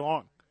all day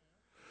long.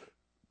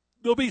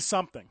 There'll be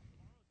something.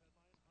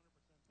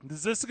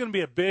 This is going to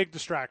be a big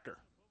distractor.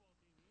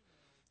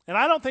 And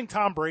I don't think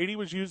Tom Brady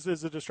was used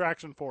as a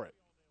distraction for it.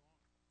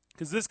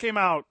 Because this came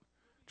out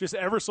just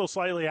ever so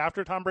slightly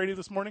after Tom Brady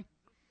this morning.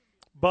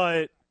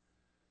 But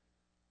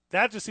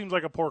that just seems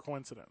like a poor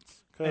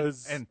coincidence.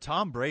 And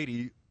Tom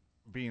Brady,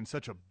 being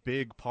such a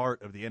big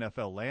part of the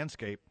NFL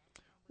landscape,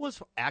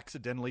 was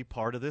accidentally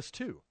part of this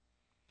too.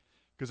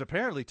 Because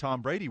apparently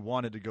Tom Brady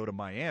wanted to go to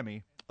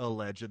Miami,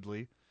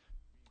 allegedly,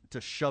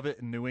 to shove it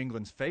in New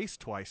England's face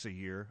twice a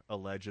year,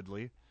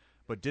 allegedly,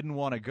 but didn't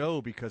want to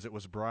go because it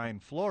was Brian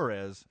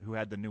Flores who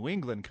had the New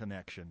England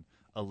connection,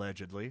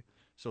 allegedly.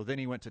 So then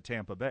he went to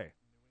Tampa Bay.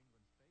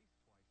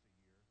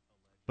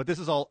 But this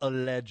is all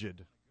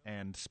alleged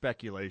and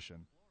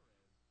speculation.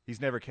 He's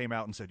never came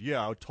out and said,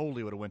 yeah, I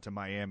totally would have went to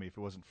Miami if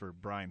it wasn't for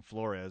Brian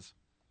Flores.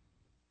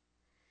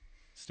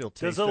 Still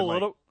tasted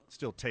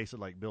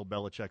like Bill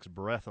Belichick's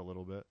breath a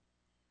little bit.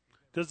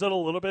 Does it a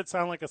little bit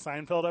sound like a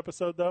Seinfeld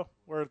episode, though,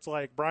 where it's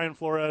like Brian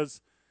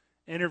Flores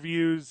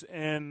interviews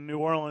in New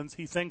Orleans.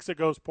 He thinks it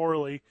goes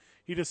poorly.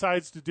 He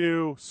decides to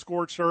do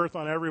scorched earth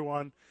on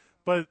everyone,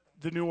 but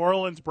the New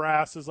Orleans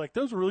brass is like,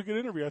 that was a really good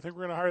interview. I think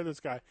we're going to hire this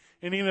guy.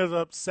 And he ends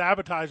up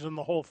sabotaging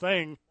the whole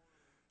thing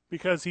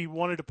because he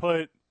wanted to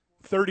put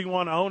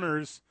 31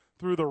 owners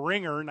through the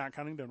ringer, not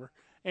counting Denver,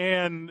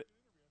 and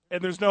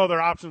there's no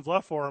other options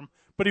left for him.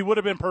 But he would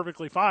have been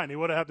perfectly fine. He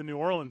would have had the New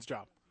Orleans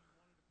job.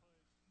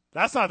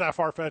 That's not that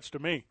far-fetched to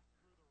me.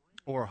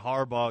 Or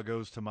Harbaugh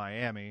goes to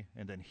Miami,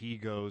 and then he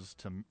goes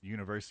to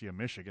University of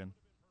Michigan.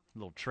 A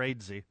little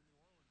tradesy.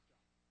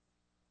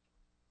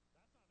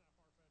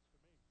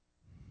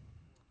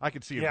 I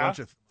could see a bunch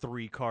of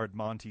 3-card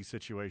Monty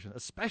situations,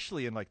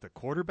 especially in, like, the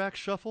quarterback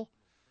shuffle.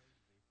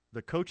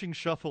 The coaching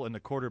shuffle and the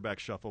quarterback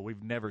shuffle,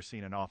 we've never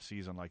seen an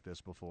off-season like this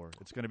before.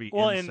 It's going to be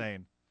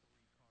insane.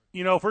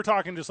 You know, if we're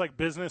talking just like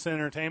business and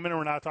entertainment and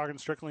we're not talking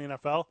strictly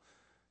NFL,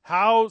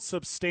 how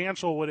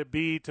substantial would it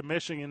be to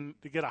Michigan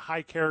to get a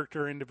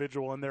high-character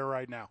individual in there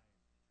right now?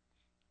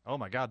 Oh,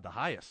 my God, the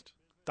highest.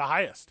 The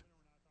highest.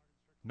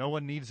 No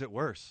one needs it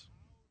worse.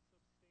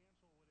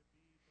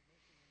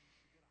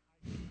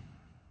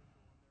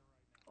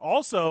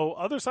 Also,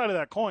 other side of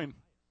that coin,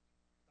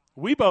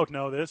 we both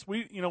know this.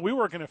 We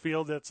work in a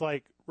field that's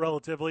like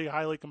relatively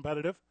highly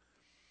competitive.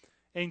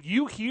 And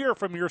you hear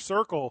from your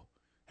circle,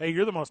 hey,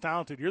 you're the most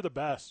talented, you're the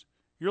best.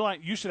 You're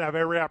like, you should have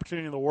every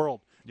opportunity in the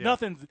world. Yeah.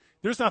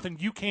 There's nothing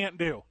you can't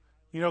do.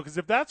 You know, because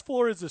if that's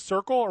Flores'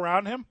 circle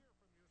around him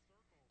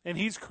and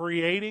he's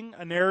creating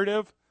a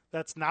narrative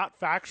that's not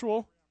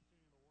factual,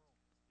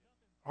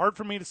 hard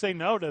for me to say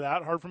no to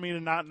that, hard for me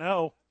to not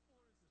know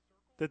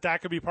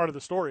that could be part of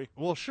the story.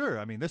 Well, sure.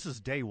 I mean, this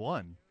is day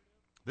one.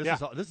 This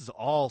is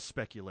all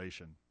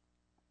speculation.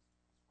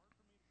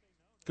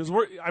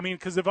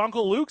 Because if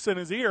Uncle Luke's in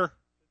his ear.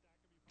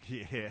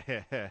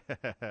 Yeah.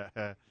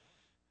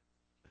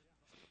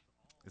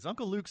 Is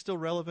Uncle Luke still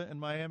relevant in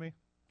Miami?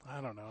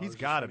 I don't know. He's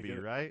got to be,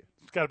 right?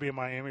 He's got to be a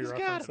Miami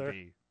reference there.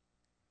 Be.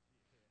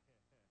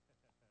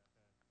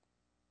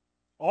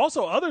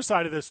 Also, other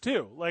side of this,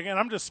 too. Like, and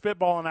I'm just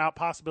spitballing out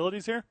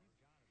possibilities here.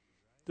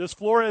 Does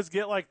Flores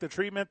get like the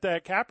treatment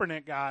that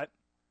Kaepernick got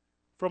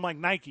from like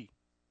Nike?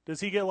 Does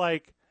he get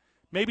like,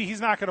 maybe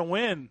he's not going to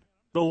win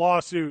the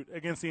lawsuit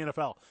against the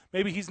NFL.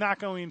 Maybe he's not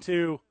going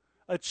to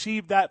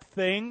achieve that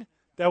thing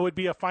that would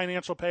be a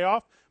financial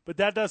payoff, but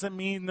that doesn't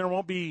mean there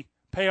won't be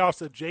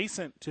payoffs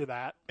adjacent to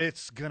that.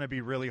 It's going to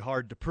be really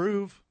hard to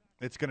prove.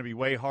 It's going to be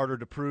way harder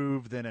to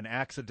prove than an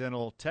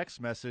accidental text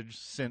message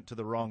sent to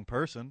the wrong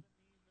person.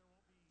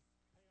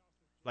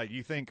 Like,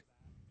 you think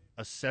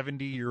a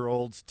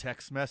 70-year-old's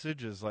text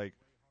message is, like,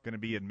 going to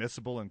be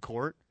admissible in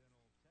court?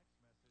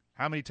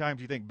 How many times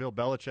do you think Bill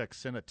Belichick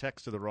sent a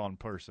text to the wrong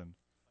person?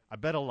 I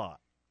bet a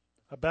lot.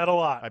 I bet a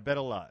lot. I bet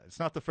a lot. It's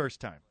not the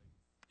first time.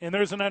 And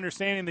there's an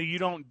understanding that you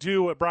don't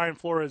do what Brian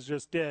Flores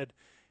just did.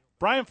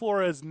 Brian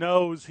Flores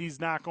knows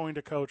he's not going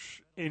to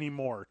coach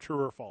anymore. True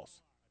or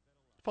false?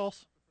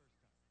 False.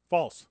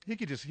 False. He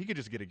could just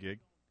get a gig.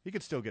 He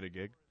could still get a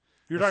gig.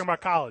 You're talking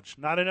about college,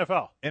 not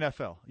NFL.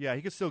 NFL. Yeah,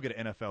 he could still get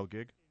an NFL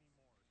gig.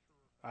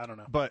 I don't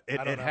know. But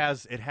it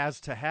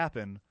has to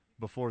happen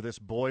before this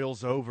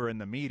boils over in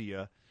the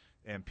media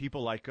and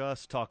people like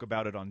us talk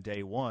about it on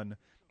day one.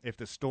 If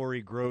the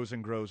story grows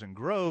and grows and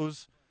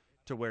grows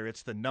to where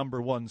it's the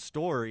number one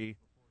story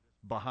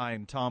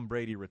behind Tom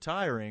Brady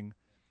retiring,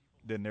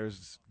 then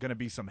there's going to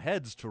be some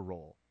heads to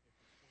roll.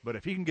 But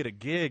if he can get a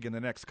gig in the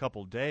next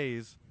couple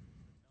days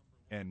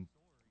and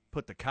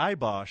put the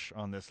kibosh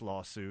on this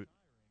lawsuit,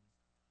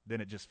 then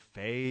it just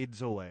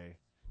fades away.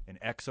 And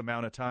X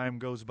amount of time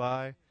goes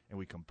by, and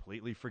we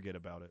completely forget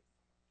about it.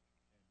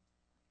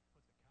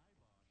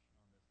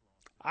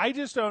 I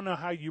just don't know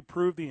how you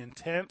prove the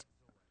intent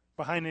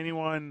behind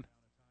anyone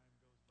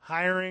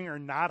hiring or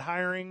not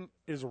hiring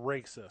is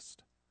racist.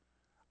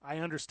 I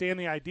understand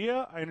the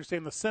idea. I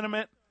understand the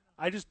sentiment.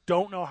 I just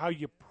don't know how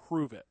you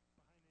prove it.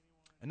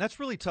 And that's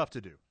really tough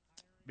to do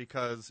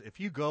because if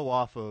you go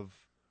off of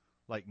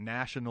like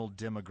national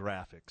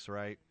demographics,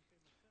 right?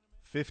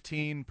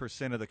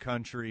 15% of the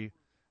country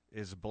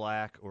is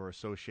black or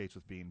associates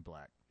with being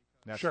black.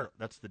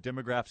 That's the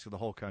demographics of the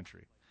whole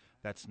country.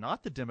 That's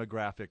not the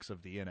demographics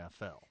of the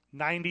NFL.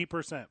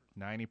 90%.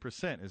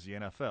 90% is the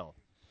NFL.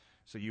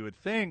 So you would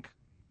think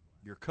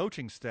your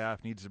coaching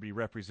staff needs to be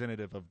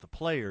representative of the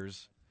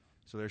players,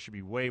 so there should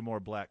be way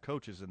more black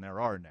coaches than there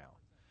are now.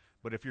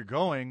 But if you're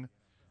going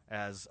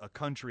as a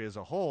country as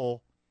a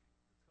whole,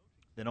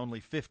 then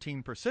only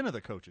 15% of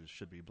the coaches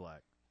should be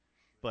black.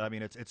 But, I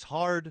mean, it's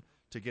hard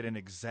to get an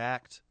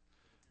exact,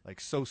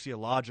 like,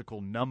 sociological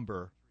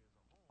number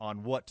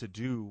on what to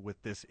do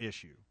with this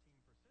issue.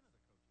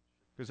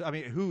 Because, I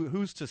mean,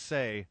 who's to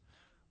say,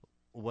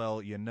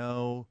 well, you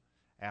know,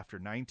 after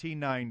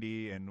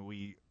 1990 and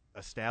we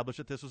established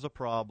that this was a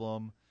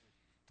problem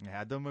and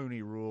had the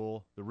Rooney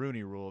Rule,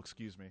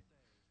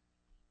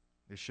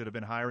 they should have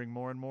been hiring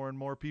more and more and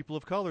more people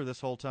of color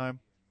this whole time.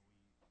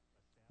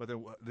 But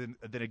then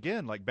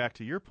again, like back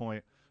to your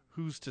point,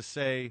 who's to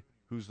say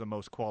who's the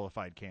most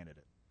qualified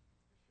candidate?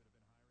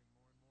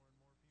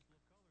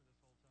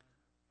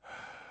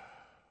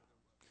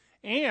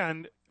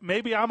 And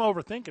maybe I'm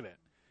overthinking it.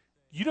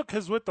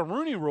 Because with the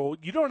Rooney Rule,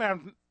 you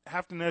don't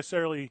have to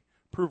necessarily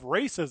prove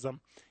racism.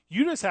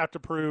 You just have to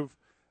prove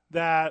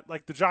that,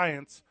 like the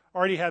Giants,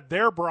 already had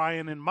their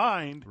Brian in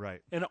mind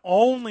right, and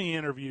only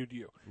interviewed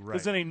you.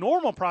 Because right, in a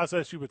normal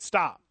process, you would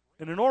stop.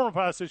 In a normal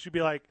process, you'd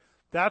be like,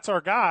 that's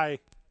our guy.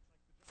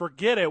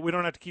 Forget it. We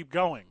don't have to keep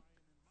going.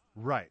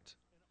 Right.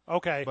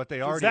 Okay. But they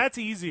already, that's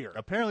easier.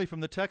 Apparently from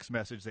the text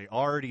message, they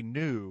already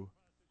knew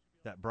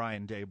that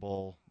Brian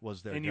Daboll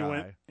was their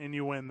guy.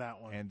 You win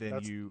that one. And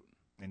then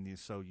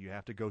so you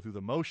have to go through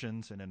the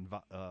motions and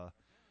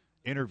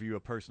interview a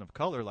person of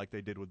color like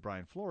they did with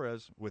Brian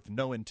Flores with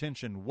no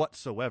intention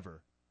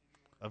whatsoever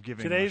of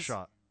giving him a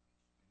shot.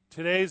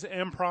 Today's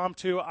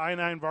impromptu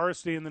I-9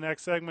 varsity in the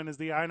next segment is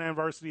the I-9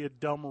 varsity of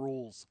dumb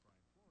rules.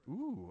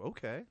 Ooh,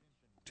 okay.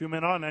 2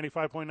 Men On,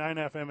 95.9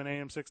 FM and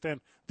AM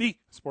 610, the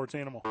sports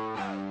animal.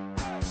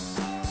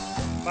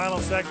 Final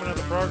segment of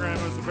the program.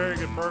 It was a very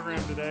good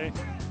program today.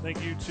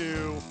 Thank you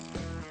to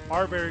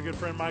our very good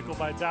friend Michael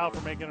Vitale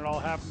for making it all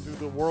happen through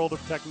the world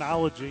of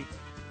technology.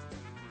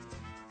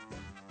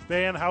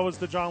 Van, how was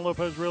the John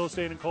Lopez Real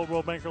Estate and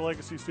Coldwell Banker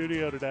Legacy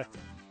Studio today?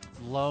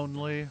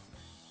 Lonely.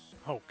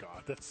 Oh,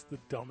 God, that's the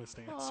dumbest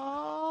answer.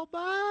 All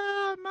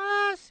by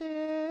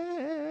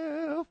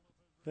myself.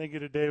 Thank you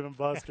to Dave &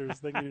 Buster's.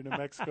 Thank you to New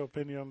Mexico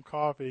Pinon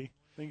Coffee.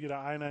 Thank you to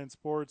I-9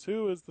 Sports,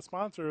 who is the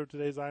sponsor of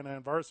today's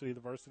I-9 Varsity, the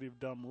Varsity of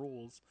Dumb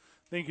Rules.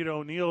 Thank you to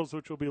O'Neill's,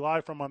 which will be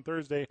live from on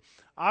Thursday.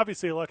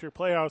 Obviously, Electric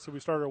Playhouse, who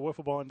we started our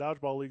wiffle ball and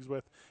dodgeball leagues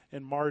with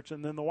in March.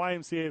 And then the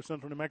YMCA of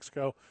Central New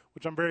Mexico,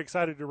 which I'm very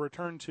excited to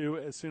return to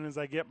as soon as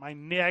I get my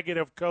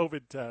negative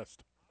COVID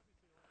test.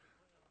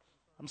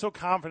 I'm so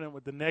confident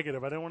with the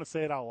negative. I didn't want to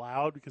say it out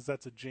loud because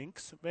that's a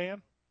jinx,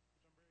 Van.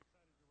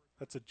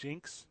 That's a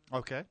jinx.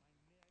 Okay.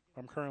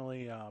 I'm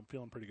currently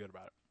feeling pretty good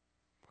about it.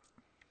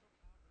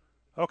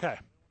 Okay.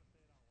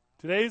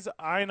 Today's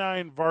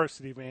I-9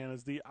 Varsity, Van,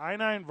 is the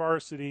I-9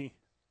 Varsity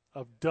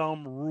of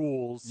Dumb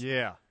Rules.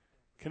 Yeah.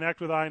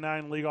 Connect with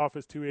I-9 League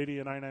Office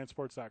 280 at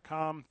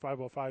i9sports.com,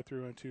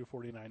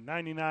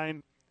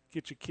 505-312-4999.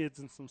 get your kids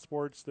in some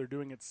sports. They're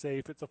doing it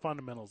safe. It's a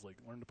fundamentals league.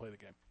 Learn to play the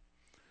game.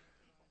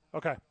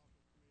 Okay.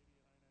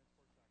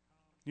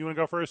 You want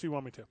to go first or you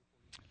want me to?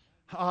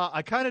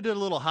 I kind of did a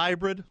little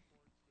hybrid.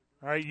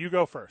 All right, you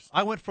go first.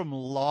 I went from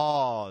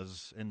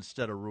laws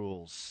instead of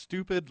rules.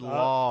 Stupid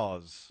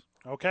laws.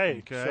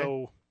 Okay,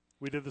 so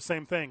we did the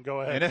same thing.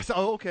 Go ahead. And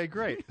okay,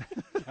 great.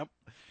 Yep.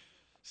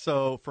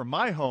 So from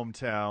my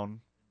hometown,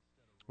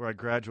 where I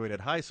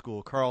graduated high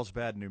school,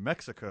 Carlsbad, New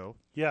Mexico,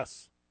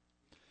 Yes.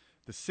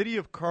 the city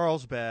of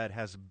Carlsbad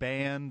has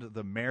banned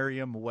the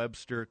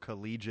Merriam-Webster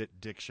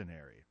Collegiate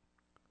Dictionary.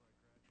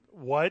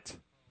 What?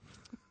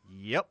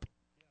 Yep.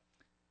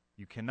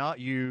 You cannot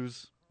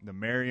use the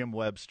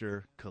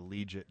Merriam-Webster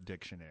Collegiate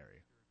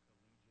Dictionary.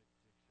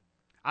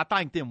 I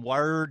think them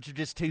words are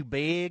just too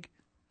big.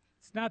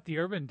 It's not the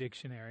Urban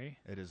Dictionary.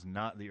 It is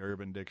not the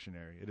Urban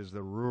Dictionary. It is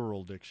the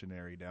Rural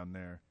Dictionary down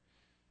there.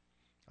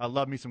 I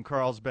love me some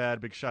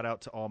Carlsbad. Big shout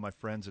out to all my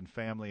friends and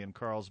family in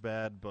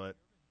Carlsbad, but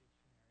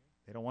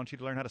they don't want you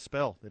to learn how to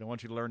spell. They don't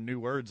want you to learn new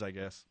words, I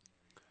guess.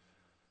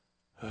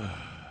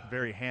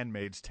 Very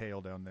Handmaid's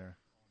Tale down there.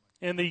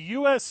 In the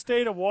U.S.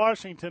 state of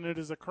Washington, it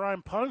is a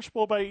crime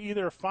punishable by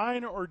either a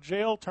fine or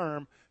jail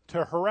term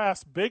to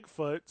harass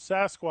Bigfoot,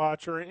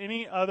 Sasquatch, or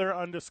any other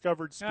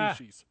undiscovered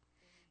species.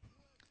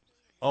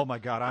 Oh, my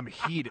God. I'm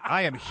heated.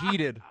 I am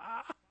heated.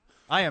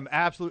 I am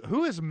absolutely.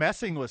 Who is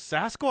messing with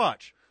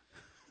Sasquatch?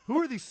 Who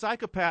are these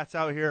psychopaths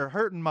out here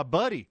hurting my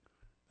buddy?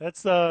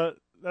 That's that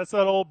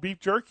old beef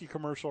jerky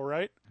commercial,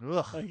 right?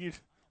 Ugh. Like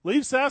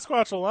leave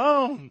Sasquatch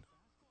alone.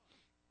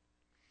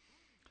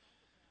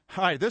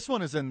 All right, this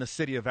one is in the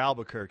city of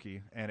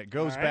Albuquerque, and it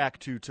goes All right. back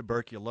to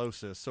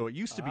tuberculosis. So it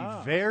used to be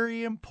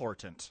very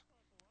important.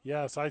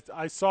 Yes,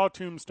 I saw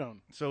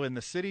Tombstone. So in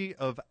the city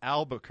of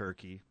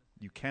Albuquerque,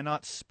 you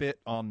cannot spit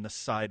on the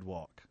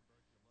sidewalk.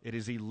 It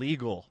is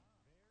illegal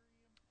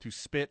to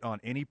spit on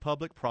any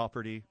public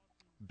property,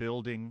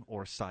 building,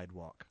 or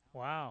sidewalk.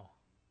 Wow.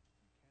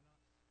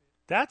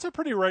 That's a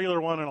pretty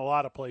regular one in a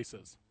lot of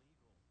places.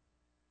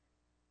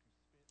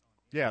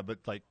 Yeah, but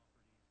like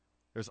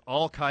there's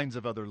all kinds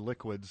of other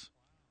liquids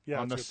Yeah,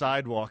 on the that's good.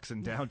 sidewalks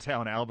in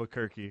downtown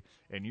Albuquerque,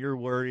 and you're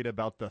worried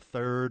about the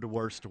third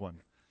worst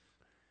one.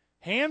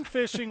 Hand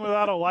fishing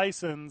without a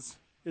license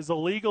is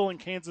illegal in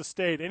Kansas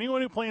State.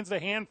 Anyone who plans to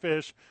hand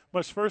fish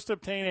must first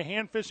obtain a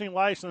hand fishing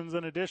license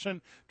in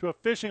addition to a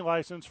fishing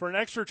license for an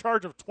extra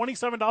charge of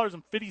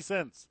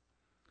 $27.50.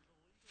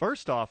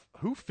 First off,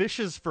 who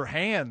fishes for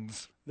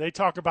hands? They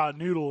talk about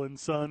noodling,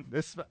 son.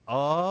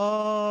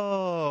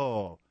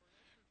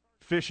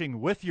 Fishing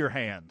with your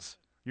hands.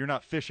 You're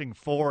not fishing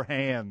for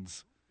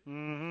hands.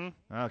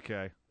 Mm-hmm.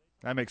 Okay.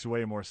 That makes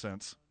way more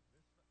sense.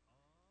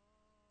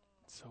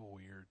 So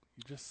weird.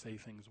 You just say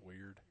things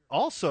weird.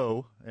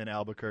 Also in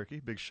Albuquerque,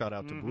 big shout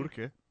out to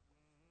Burke.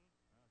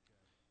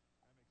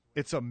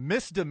 It's a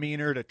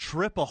misdemeanor to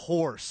trip a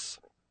horse.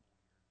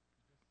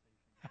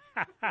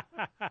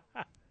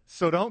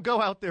 So don't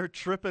go out there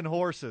tripping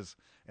horses.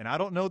 And I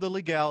don't know the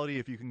legality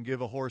if you can give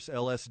a horse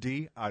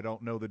LSD. I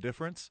don't know the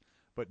difference.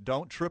 But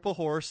don't trip a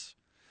horse.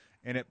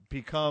 And it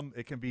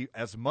can be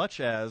as much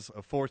as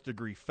a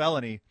 4th-degree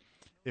felony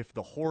if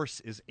the horse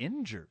is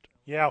injured.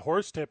 Yeah,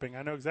 horse tipping.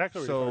 I know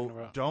exactly what you're talking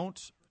about.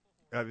 Don't.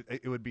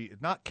 It would be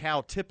not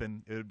cow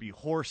tipping. It would be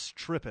horse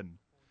tripping.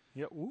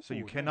 Yeah, So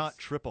you cannot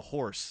trip a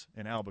horse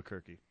in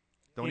Albuquerque.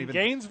 Don't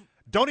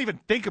in even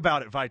think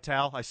about it,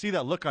 Vital. I see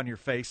that look on your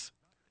face.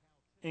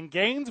 In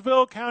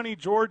Gainesville County,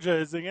 Georgia,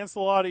 it's against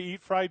the law to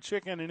eat fried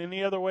chicken in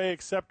any other way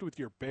except with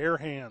your bare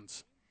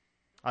hands.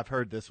 I've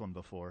heard this one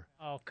before.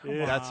 Oh, come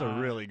Yeah. on. That's a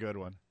really good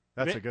one.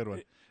 That's a good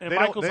one. And They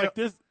Michael's don't- like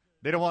this.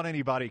 They don't want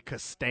anybody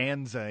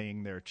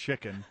Costanzaing their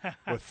chicken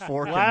with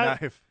fork and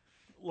Last- knife.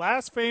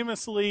 Last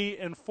famously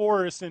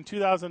enforced in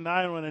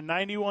 2009 when a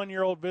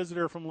 91-year-old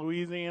visitor from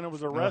Louisiana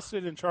was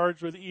arrested and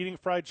charged with eating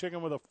fried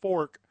chicken with a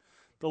fork.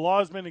 The law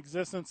has been in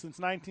existence since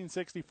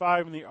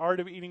 1965, and the art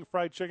of eating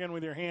fried chicken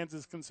with your hands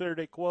is considered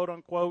a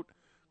quote-unquote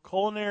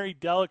culinary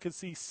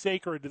delicacy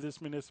sacred to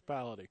this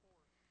municipality.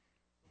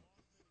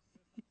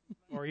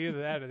 Or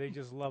either that or they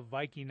just love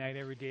Viking night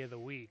every day of the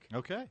week.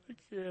 Okay. I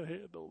can't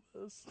handle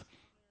this.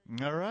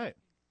 All right.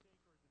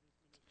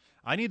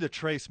 I need to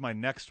trace my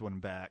next one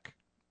back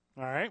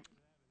All right.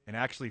 and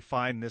actually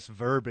find this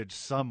verbiage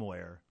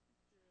somewhere.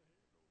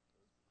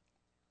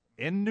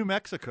 In New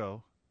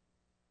Mexico,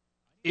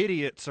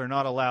 idiots are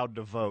not allowed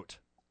to vote.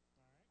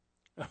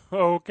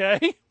 Okay.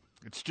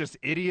 It's just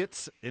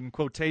idiots in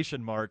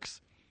quotation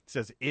marks. It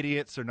says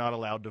idiots are not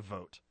allowed to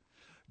vote.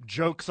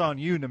 Joke's on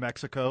you, New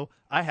Mexico.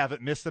 I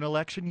haven't missed an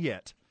election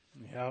yet.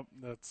 Yep,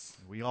 that's...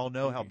 We all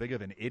know how big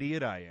of an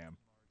idiot I am.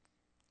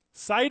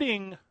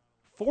 Citing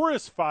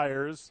forest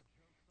fires,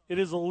 it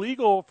is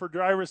illegal for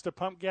drivers to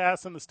pump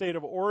gas in the state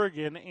of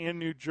Oregon and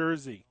New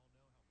Jersey.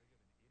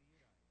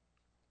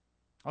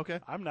 Okay,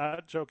 I'm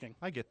not joking.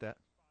 I get that.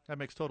 That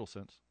makes total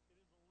sense.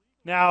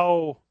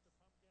 Now,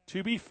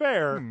 to be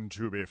fair,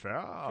 To be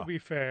fair. To be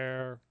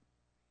fair.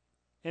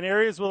 in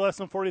areas with less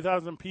than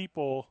 40,000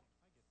 people,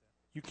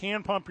 you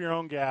can pump your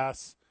own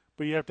gas,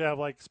 But you have to have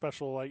like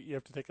special, like you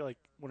have to take it like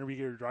whenever you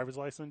get your driver's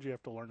license, you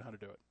have to learn how to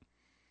do it.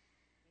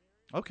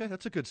 Okay,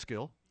 that's a good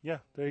skill. Yeah,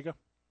 there you go.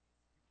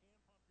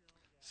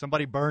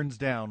 Somebody burns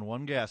down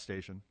one gas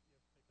station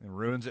and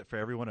ruins it for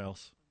everyone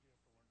else.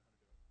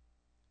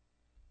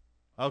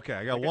 Okay,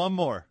 I got one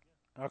more.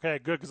 Okay,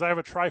 good, because I have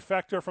a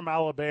trifecta from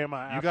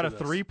Alabama. You after got a this.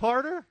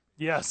 three-parter?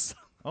 Yes.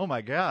 Oh,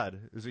 my God.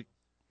 Is it?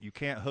 You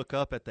can't hook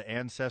up at the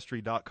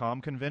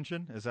Ancestry.com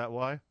convention? Is that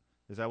why?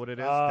 Is that what it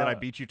is? Did I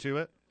beat you to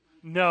it?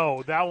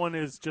 No, that one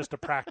is just a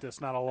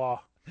practice, not a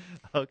law.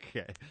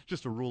 Okay.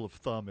 Just a rule of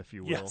thumb, if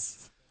you will.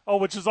 Yes. Oh,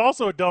 which is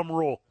also a dumb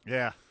rule.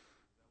 Yeah.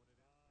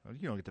 Well,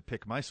 you don't get to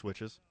pick my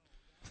switches.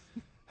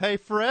 Hey,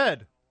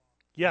 Fred.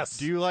 Yes.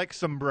 Do you like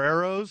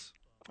sombreros?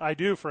 I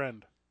do,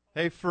 friend.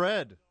 Hey,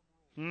 Fred.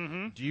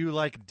 Mm-hmm. Do you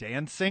like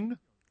dancing?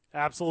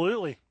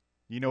 Absolutely.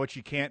 You know what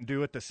you can't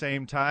do at the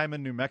same time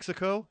in New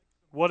Mexico?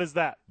 What is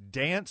that?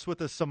 Dance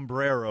with a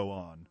sombrero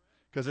on,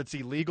 because it's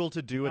illegal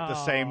to do at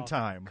the same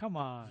time. Come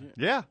on.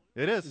 Yeah,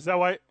 it Is is. that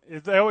why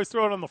they always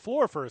throw it on the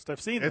floor first? I've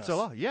seen It's this. a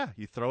law. Yeah,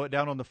 you throw it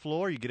down on the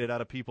floor. You get it out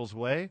of people's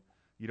way.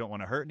 You don't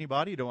want to hurt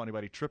anybody. You don't want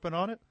anybody tripping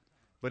on it.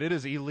 But it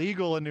is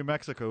illegal in New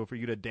Mexico for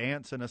you to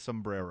dance in a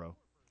sombrero.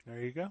 There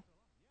you go.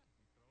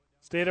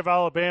 State of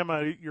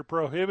Alabama, you're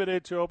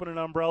prohibited to open an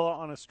umbrella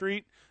on a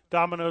street.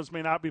 Dominoes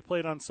may not be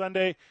played on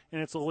Sunday,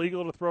 and it's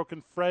illegal to throw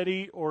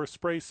confetti or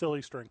spray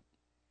silly string.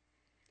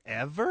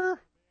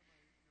 Ever?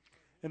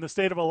 In the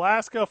state of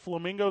Alaska,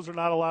 flamingos are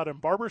not allowed in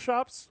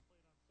barbershops.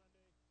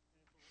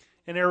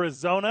 In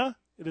Arizona,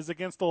 it is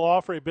against the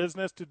law for a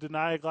business to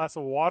deny a glass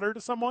of water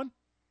to someone.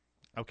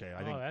 Okay,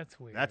 I think That's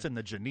weird. that's in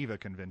the Geneva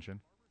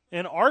Convention.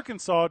 In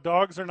Arkansas,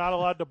 dogs are not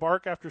allowed to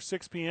bark after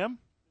 6 p.m.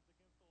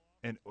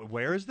 And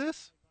where is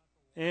this?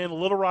 In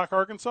Little Rock,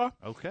 Arkansas.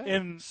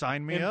 Okay,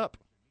 sign me up.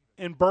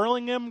 In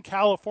Burlingame,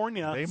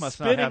 California, They must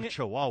not have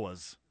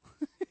chihuahuas.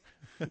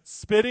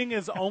 spitting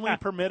is only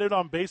permitted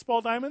on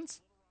baseball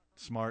diamonds.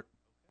 Smart.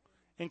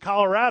 In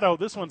Colorado,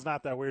 this one's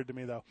not that weird to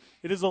me, though.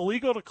 It is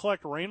illegal to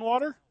collect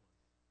rainwater.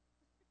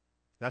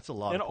 That's a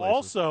lot And of places.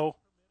 also,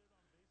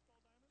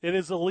 it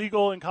is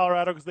illegal in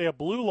Colorado because they have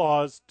blue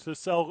laws to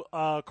sell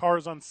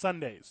cars on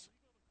Sundays.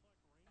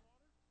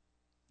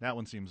 That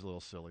one seems a little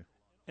silly.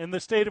 In the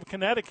state of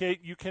Connecticut,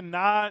 you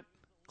cannot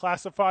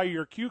classify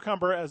your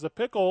cucumber as a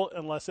pickle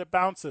unless it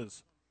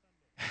bounces.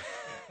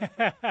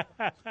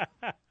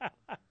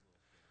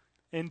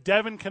 In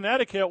Devon,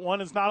 Connecticut,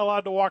 one is not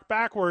allowed to walk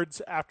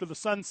backwards after the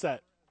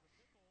sunset.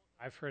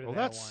 I've heard of Well,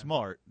 that that's one.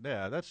 smart.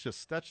 Yeah, that's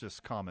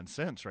just common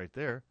sense right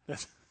there.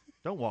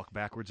 Don't walk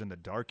backwards in the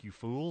dark, you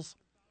fools.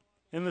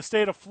 In the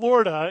state of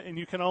Florida, and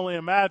you can only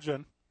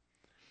imagine,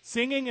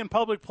 singing in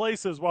public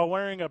places while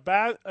wearing a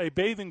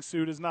bathing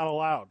suit is not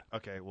allowed.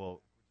 Okay,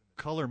 well,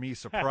 color me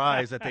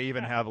surprised that they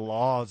even have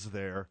laws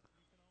there.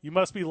 You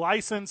must be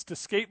licensed to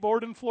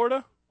skateboard in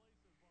Florida.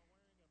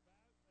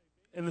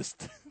 And this,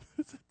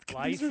 these are so,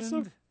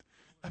 Licensed?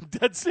 I'm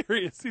dead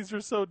serious. These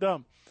are so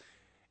dumb.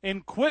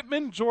 In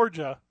Quitman,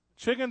 Georgia,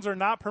 chickens are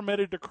not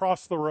permitted to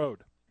cross the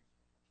road.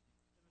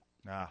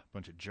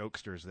 Bunch of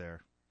jokesters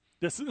there.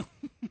 This is,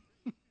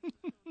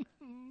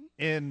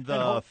 In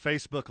the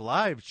Facebook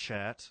Live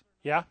chat,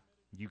 yeah.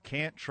 you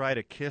can't try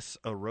to kiss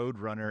a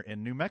roadrunner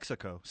in New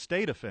Mexico.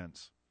 State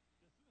offense.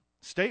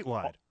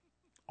 Statewide.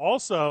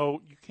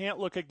 Also, you can't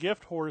look a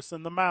gift horse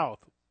in the mouth.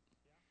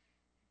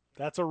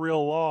 That's a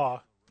real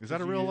law. Is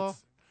that a real law?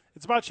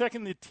 It's about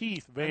checking the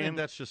teeth, I think Van,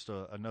 that's just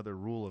another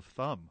rule of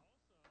thumb.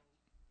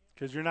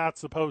 because you're not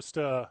supposed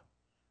to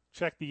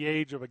check the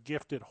age of a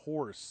gifted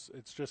horse.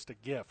 It's just a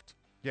gift.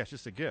 Yeah, it's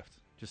just a gift.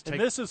 Just And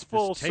take, this is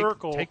full just take-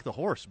 circle. Take the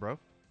horse, bro.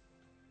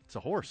 It's a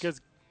horse. Because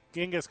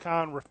Genghis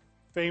Khan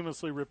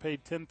famously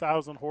repaid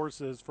 10,000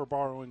 horses for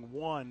borrowing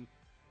one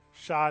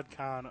Shad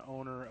Khan,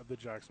 owner of the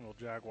Jacksonville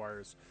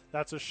Jaguars.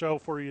 That's a show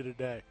for you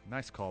today.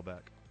 Nice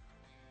callback.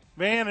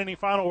 Van, any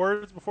final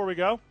words before we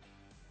go?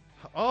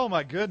 Oh,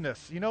 my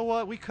goodness. You know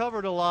what? We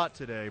covered a lot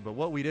today, but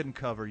what we didn't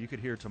cover, you could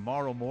hear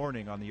tomorrow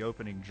morning on the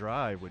opening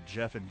drive with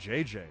Jeff and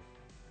JJ.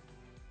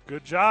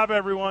 Good job,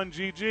 everyone.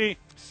 GG.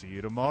 See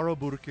you tomorrow,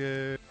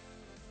 Burke.